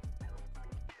Narset.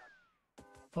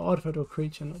 Oh, artifact or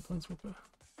creature, not Planeswalker.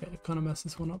 Okay, it kind of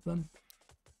messes one up then.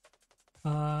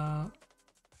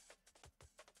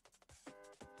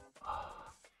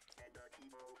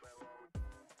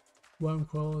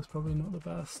 Wormcoil is probably not the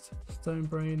best. Stone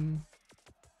Brain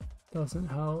doesn't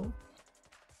help.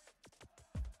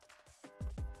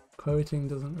 Coating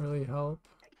doesn't really help.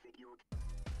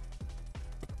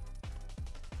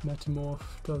 Metamorph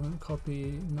doesn't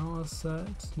copy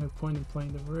Narset. No point in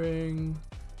playing the ring.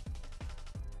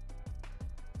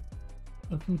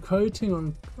 I can coating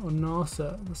on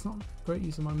Narset. That's not great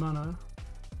use of my mana.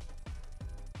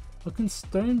 I can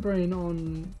Stone Brain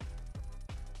on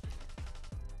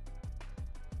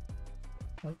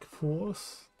like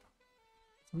Force.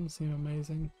 Doesn't seem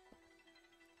amazing.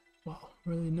 Wow,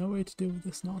 really no way to deal with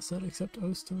this Narset except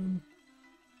O-Stone.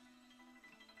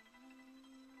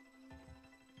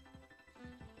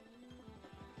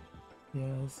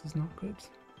 Yeah, this is not good.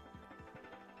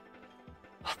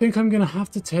 I think I'm gonna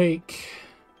have to take...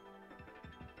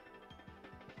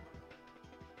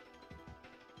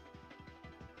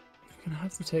 I'm gonna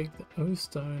have to take the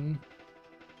O-Stone.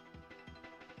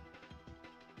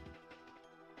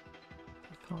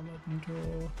 I can't let them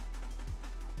draw.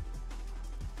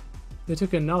 They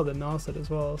took another Narset as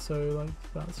well, so like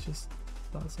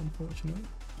that's unfortunate.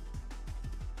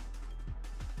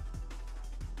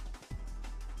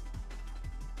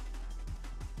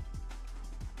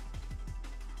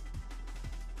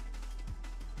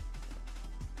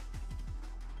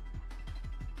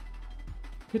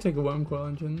 Could take a Wormcoil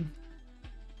engine.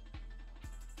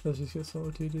 Let's just get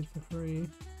Solitude for free.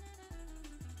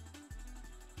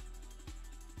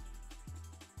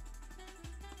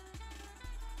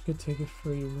 Could take a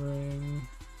free ring.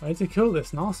 I need to kill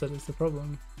this Narset is the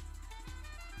problem.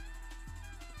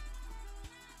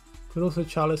 Could also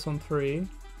Chalice on 3.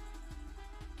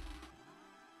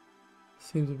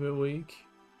 Seems a bit weak.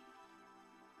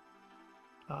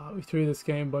 We threw this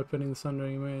game by putting the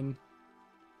Sundering in.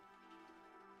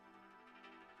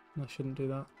 I shouldn't do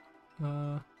that.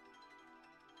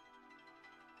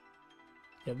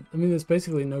 Yeah, I mean there's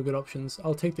basically no good options.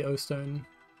 I'll take the O-Stone.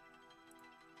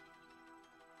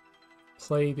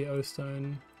 Play the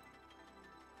O-Stone.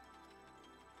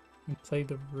 And play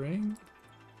the ring?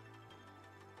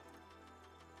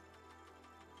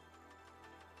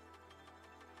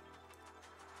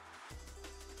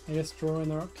 I guess draw in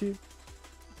their upkeep.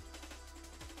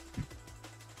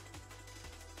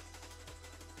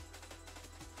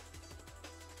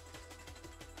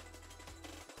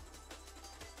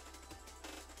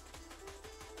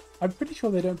 I'm pretty sure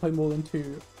they don't play more than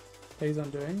 2 Days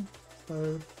Undoing,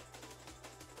 so...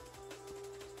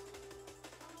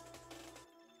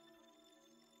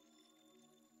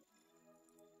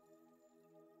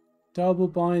 Double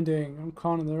binding on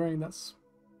Khan in the Ring, that's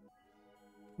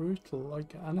brutal.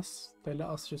 Like, unless they let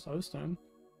us just O-Stone.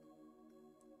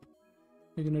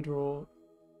 We're gonna draw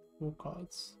 4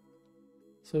 cards.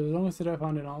 So as long as they don't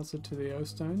find an answer to the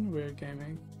O-Stone, we're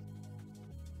gaming.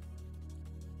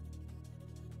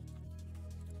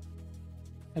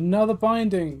 Another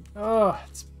binding! Oh,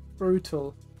 it's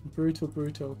brutal. Brutal,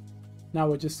 brutal. Now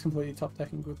we're just completely top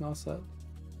decking with Narset.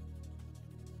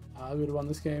 I would have won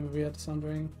this game if we had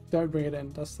Sundering. Don't bring it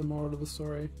in, that's the moral of the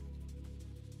story.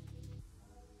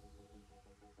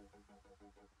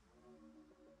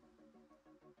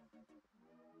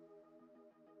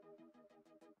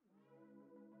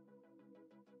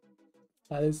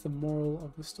 That is the moral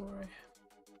of the story.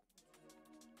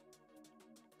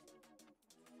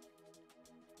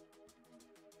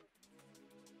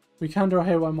 We can draw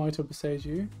Haywire Might or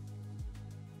Beseiju.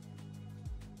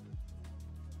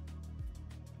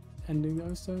 Ending the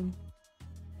O-Stone.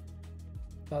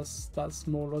 That's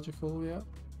more logical, yeah.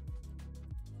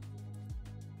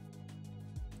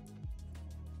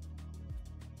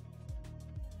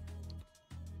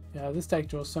 Yeah, this deck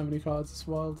draws so many cards, it's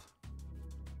wild.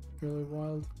 Really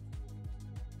wild.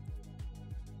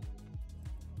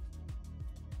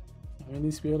 I mean,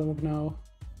 needs to be Ulamog now.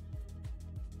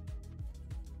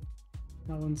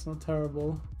 That one's not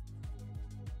terrible.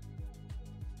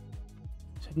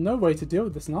 I had no way to deal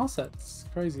with this Narset, it's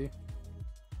crazy.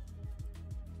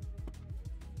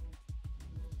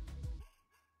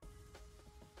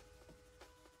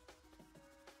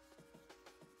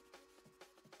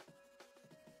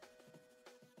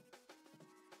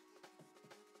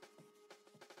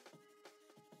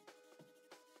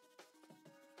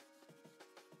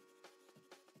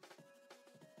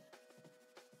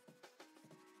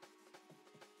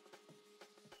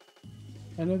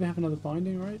 I know they have another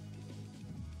binding, right?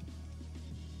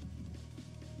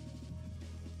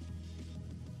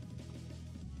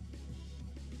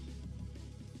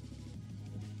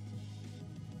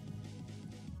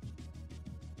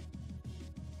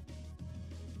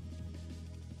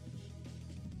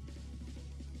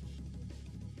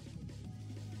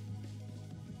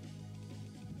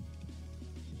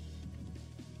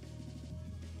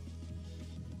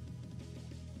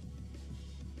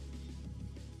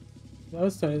 The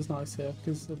Earthstone is nice here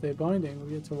because if they're binding,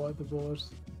 we get to wipe the board.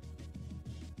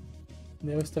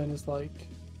 And the Earthstone is like.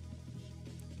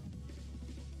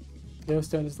 The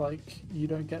Earthstone is like you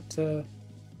don't get to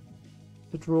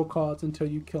draw cards until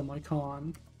you kill my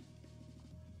Khan.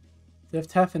 They have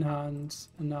Tef in hand,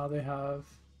 and now they have.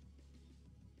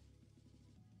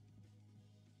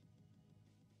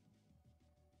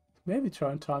 Maybe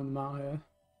try and time them out here.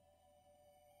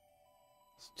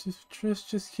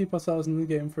 Just keep ourselves in the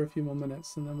game for a few more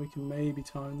minutes and then we can maybe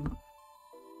time them.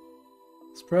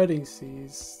 Spreading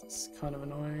seas, it's kind of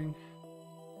annoying.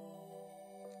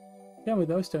 Yeah, with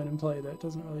those stone in play though, it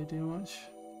doesn't really do much.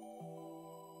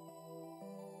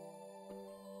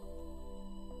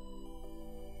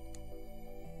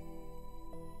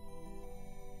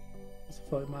 It's a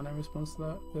 5 mana response to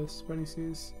that, the spreading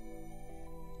seas.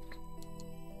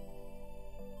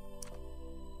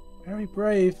 Very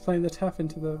brave playing the Tef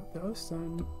into the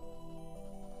Earthstone.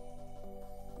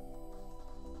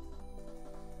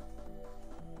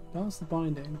 Balance the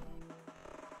binding.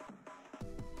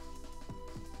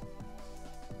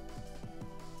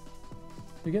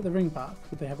 They get the ring back,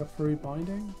 but they have a free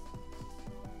binding.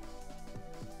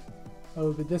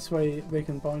 Oh, but this way they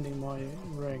can binding my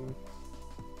ring.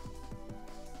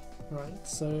 Right,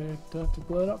 so do I have to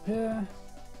blow it up here?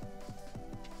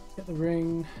 Get the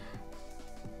ring.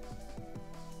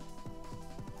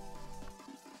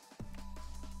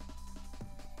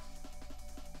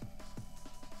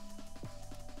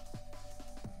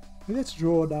 Let's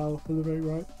draw now for the ring,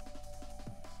 right?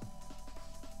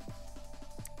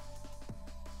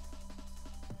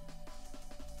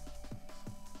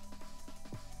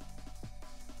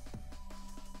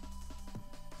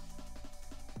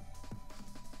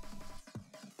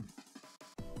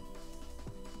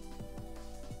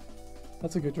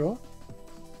 That's a good draw.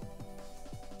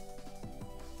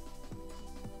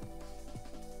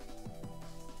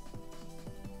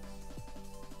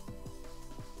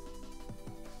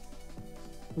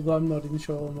 Although I'm not even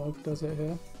sure Mog does it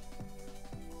here.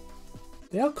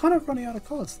 They are kind of running out of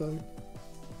cards though.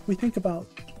 We think about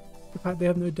the fact they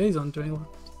have no days on during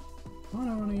left. Why are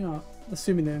they running out?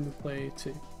 Assuming they only play 2.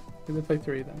 If they play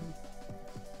 3 then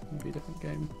it would be a different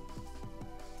game.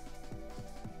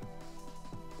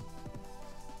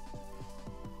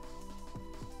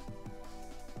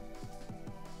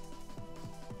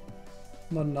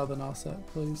 Not another Narset,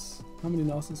 please. How many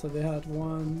Narsets have they had?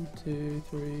 1, 2,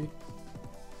 3.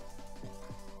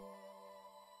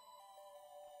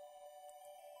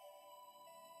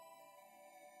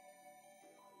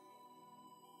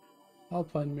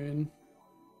 Alpine Moon.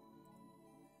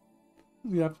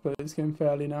 We have to play this game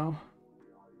fairly now.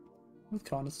 With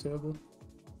Khan is terrible.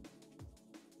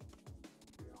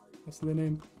 That's the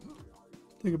name.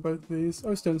 Think of both of these.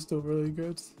 Ostone's still really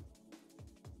good.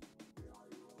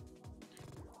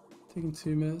 Taking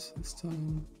 2 minutes this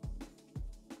time.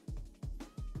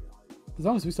 As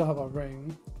long as we still have our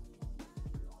ring.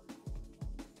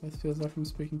 It feels like I'm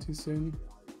speaking too soon.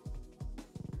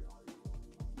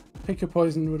 Pick your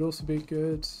poison would also be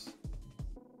good.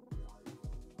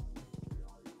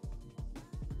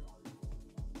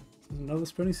 There's another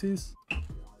Sprinty Seas.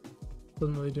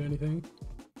 Doesn't really do anything.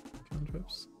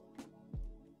 Cantrips.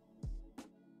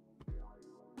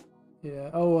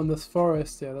 Yeah, oh, on this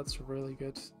forest, yeah, that's really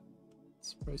good.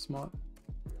 It's very smart.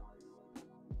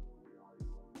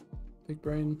 Big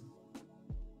brain.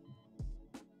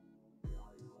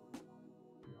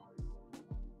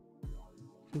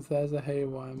 Because there's a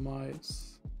Haywire Might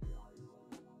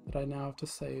that I now have to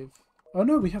save. Oh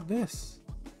no, we have this!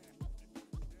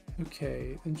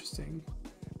 Okay, interesting.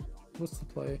 What's the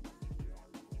play?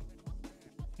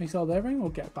 Exile their ring or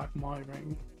get back my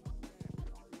ring?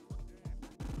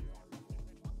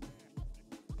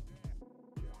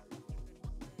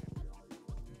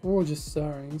 Or just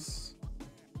stirrings.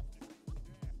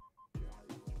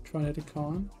 Try and hit a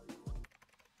Khan.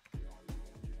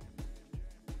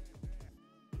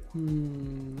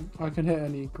 I can hit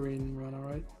any green runner,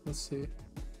 right? Let's see.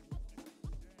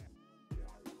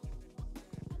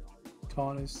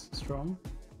 Khan is strong.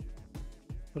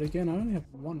 But again, I only have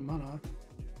 1 mana.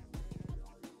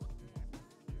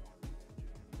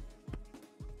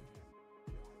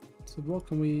 So what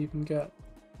can we even get?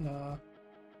 For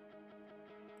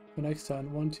next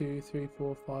turn, 1, 2, 3,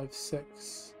 4, 5,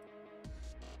 6.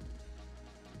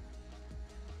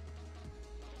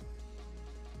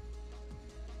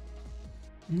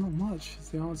 Not much is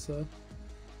the answer.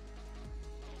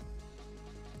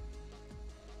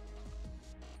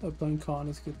 That Blown Khan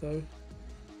is good though.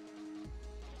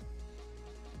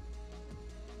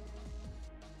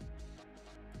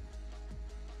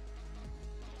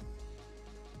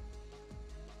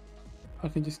 I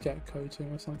can just get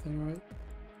coating or something, right?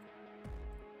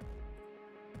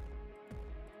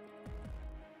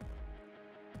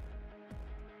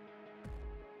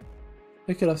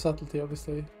 They could have subtlety,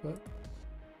 obviously, but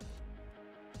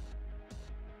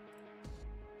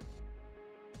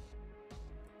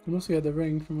you can also get the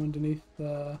ring from underneath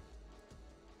the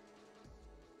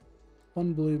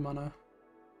 1 blue mana.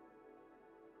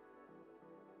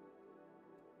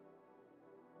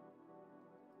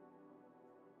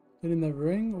 Getting the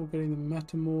ring or getting the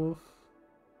metamorph?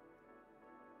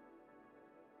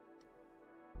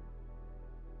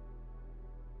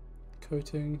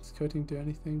 Coating. Does coating do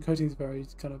anything? Coating's very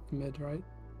kind of mid, right?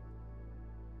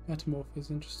 Metamorph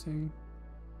is interesting.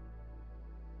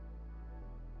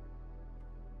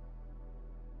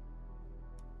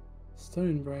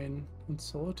 Stone Brain and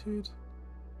Solitude?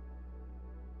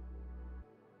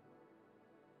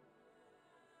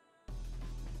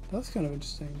 That's kind of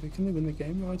interesting, but can they win the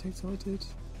game if I take Solitude?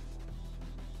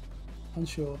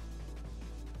 Unsure.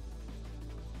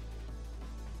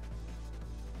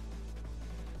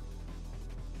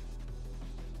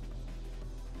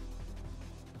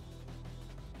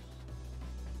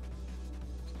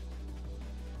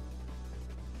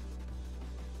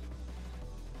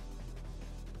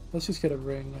 Let's just get a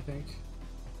ring, I think.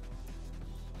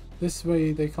 This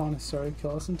way they can't necessarily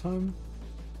kill us in time.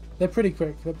 They're pretty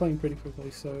quick, they're playing pretty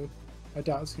quickly, so I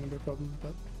doubt it's going to be a problem,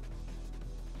 but...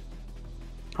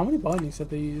 How many bindings have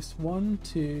they used? 1,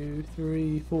 2,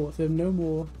 3, 4. They have no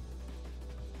more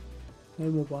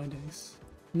bindings.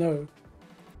 No.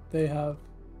 They have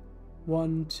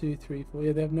 1, 2, 3, 4.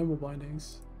 Yeah, they have no more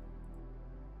bindings.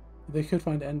 They could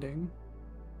find ending.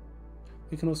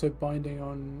 They can also binding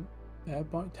on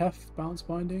Tef bounce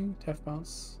binding. Tef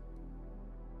bounce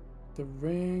the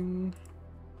ring.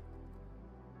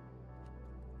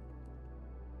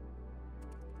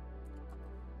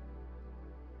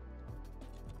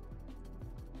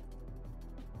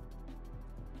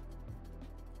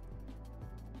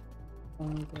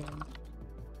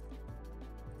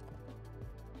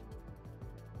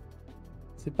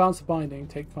 So bounce the binding,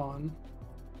 take Khan.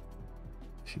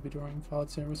 Should be drawing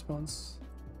cards in response.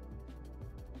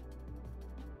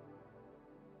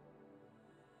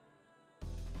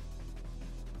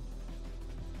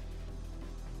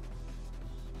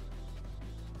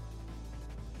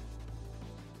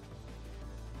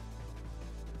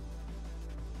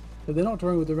 But they're not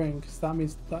drawing with the ring, because that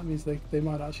means they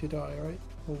might actually die, right?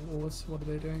 Or what are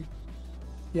they doing?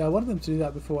 Yeah, I wanted them to do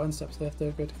that before end steps. They have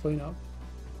to go to clean up.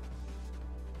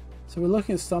 So we're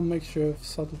looking at some mixture of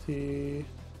subtlety,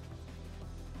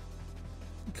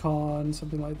 Khan,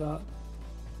 something like that.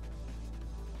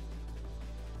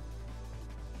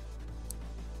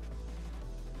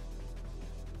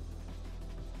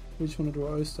 We just want to draw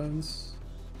O-stones.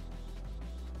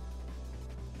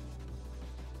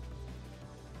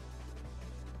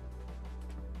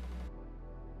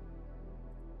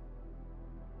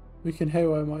 We can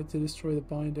Haywire Might to destroy the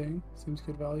binding. Seems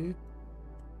good value.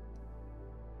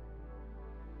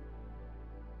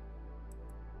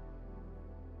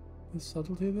 The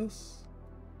subtlety of this?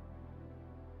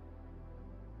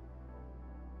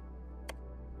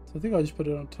 So I think I just put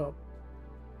it on top.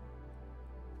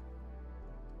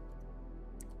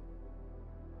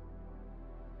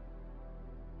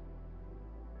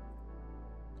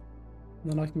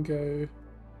 And then I can go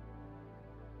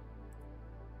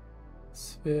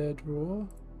Sphere draw.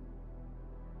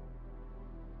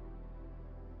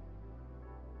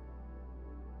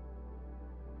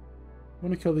 I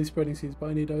want to kill these spreading seeds,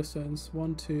 but I need O-stones.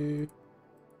 1, 2.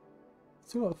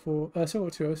 Still got 4. Still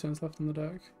got 2 O-stones left in the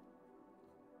deck.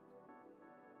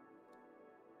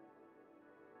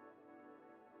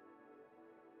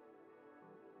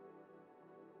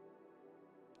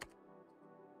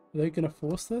 Are they gonna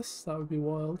force this? That would be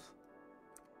wild.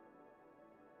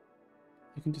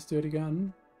 I can just do it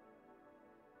again.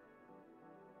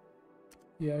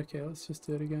 Yeah, okay, let's just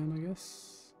do it again, I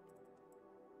guess.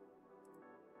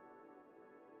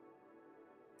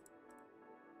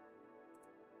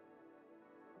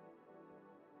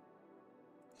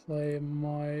 Play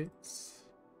might...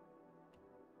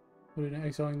 What are you doing?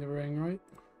 Exiling the ring, right?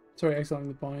 Sorry, exiling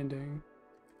the binding.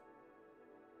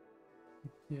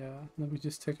 Yeah, and then we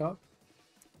just tick up.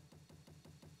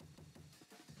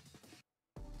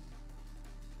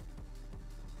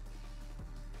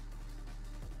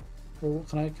 Well,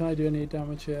 can I do any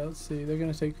damage here? Let's see. They're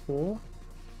gonna take 4.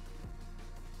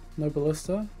 No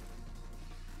ballista.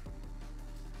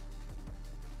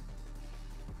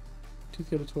 She's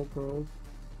got a torpedo.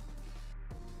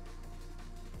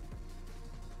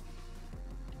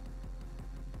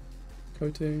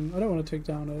 Coating. I don't want to take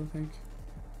down, I don't think.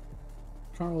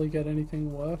 Can't really get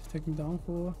anything worth taking down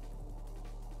for.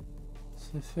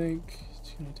 So I think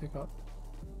it's gonna take up.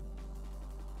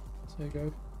 So there you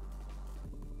go.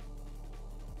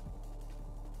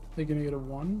 They're gonna get a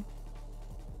 1.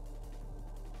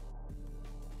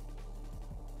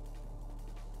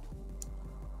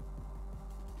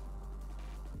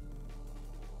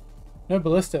 No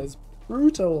ballista is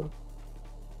brutal.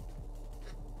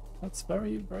 That's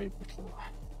very, very brutal.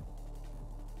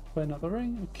 Play another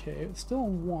ring. Okay, it's still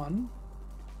on 1.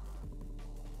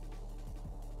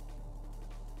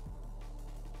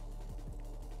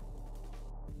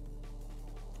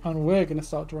 And we're gonna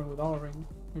start drawing with our ring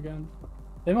again.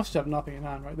 They must have nothing in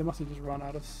hand, right? They must have just run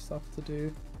out of stuff to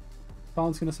do.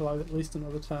 Khan's gonna survive at least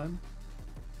another turn.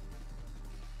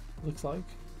 Looks like.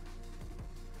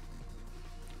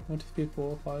 1, 2, 3,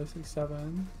 4, 5, 6,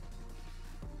 7.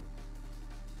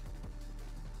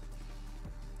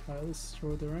 Alright, let's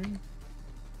draw the ring.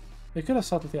 They could have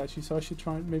subtlety actually, so I should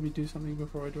try and maybe do something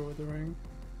before I draw the ring.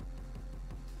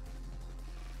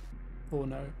 Oh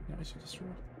no, yeah, I should just draw.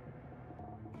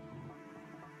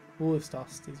 All this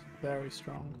dust is very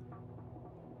strong.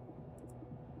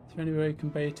 Is there any way I can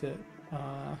bait it?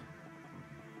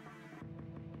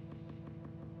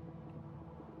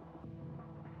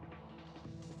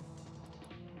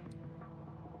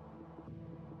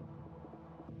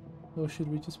 Or should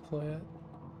we just play it?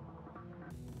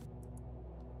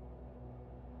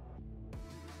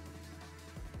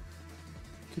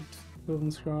 Could build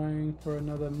and scrying for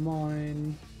another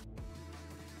mine.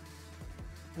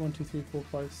 1, 2, 3, 4,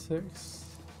 5, 6.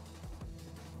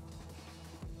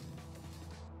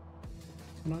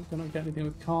 Gonna get anything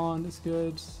with Khan, it's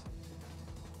good.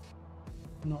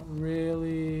 Not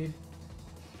really.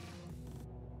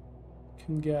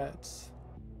 Can get.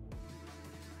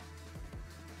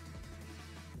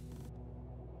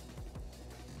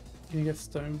 Can get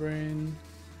Stone Brain.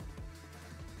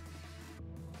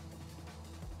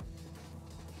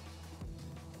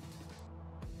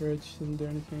 Bridge doesn't do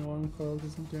anything, one coil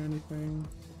doesn't do anything.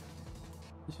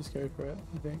 Let's just go for it,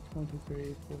 I think. 1, 2,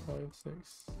 3, 4, 5,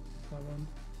 6, 7.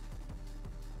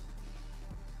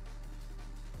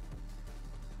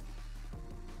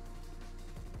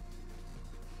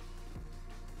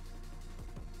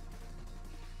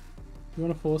 You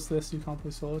want to force this, you can't play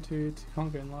Solitude, you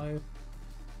can't go in live.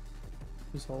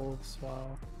 Resolves,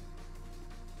 wow.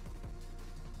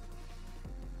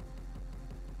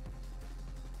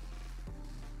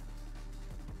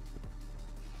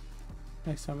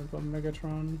 Next time we've got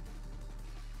Megatron.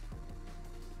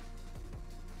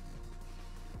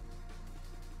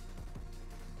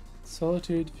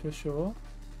 Solitude for sure.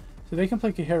 So they can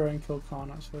play Kahira and kill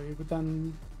Khan actually, but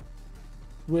then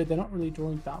they're not really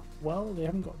drawing that well. They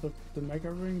haven't got the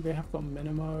Mega Ring, they have got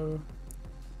Minimo.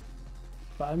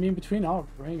 But I mean, between our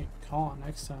ring and Khan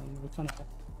next turn, we're kind of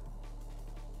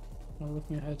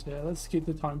looking ahead here. Let's keep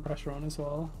the time pressure on as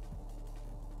well.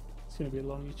 It's going to be a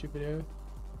long YouTube video.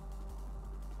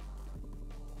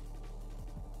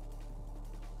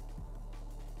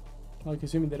 Like,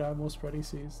 assuming they don't have more spreading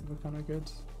seas, they're kind of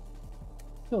good.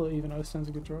 Still, even though stands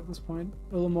a good draw at this point.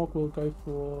 Ulamog will go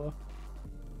for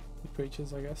the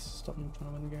creatures, I guess, stop them trying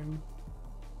to win the game.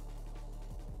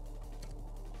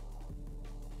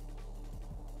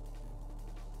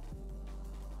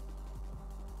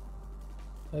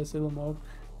 There's Ulamog.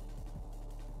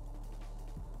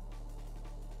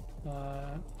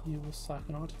 He will sack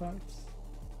an artifact.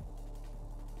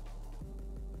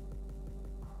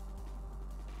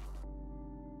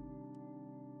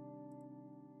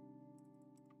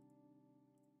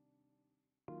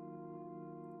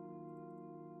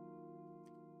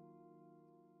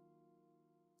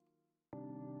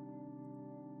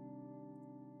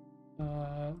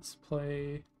 Let's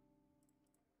play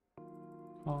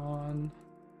on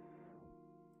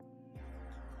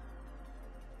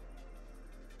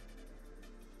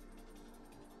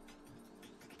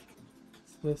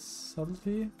this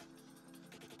subtlety.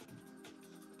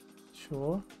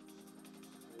 Sure.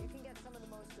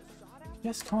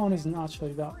 Yes, Khan isn't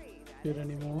actually that good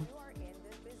anymore.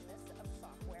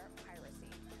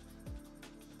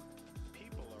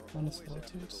 Honestly, The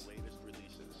latest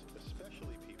releases,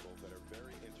 especially people that are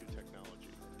very into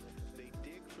technology. They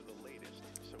dig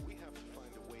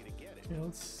Okay,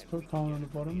 let's put Khan on the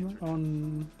bottom.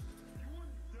 On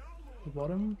the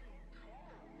bottom.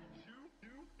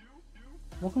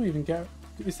 What can we even get?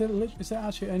 Is there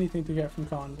actually anything to get from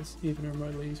Khan that's even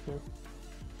remotely useful?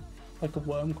 Like a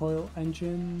worm coil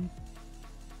engine?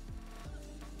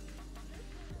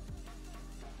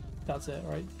 That's it,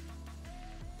 right?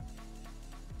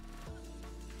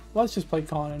 Let's just play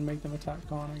Khan and make them attack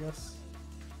Khan, I guess.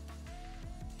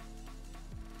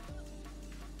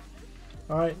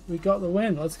 Alright, we got the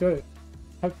win, let's go.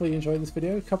 Hopefully you enjoyed this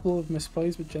video. A couple of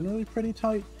misplays, but generally pretty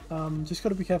tight. Just got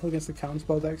to be careful against the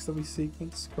counterspell decks that we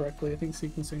sequence correctly. I think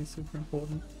sequencing is super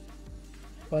important.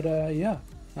 But yeah,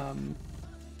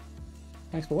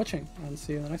 thanks for watching, and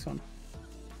see you in the next one.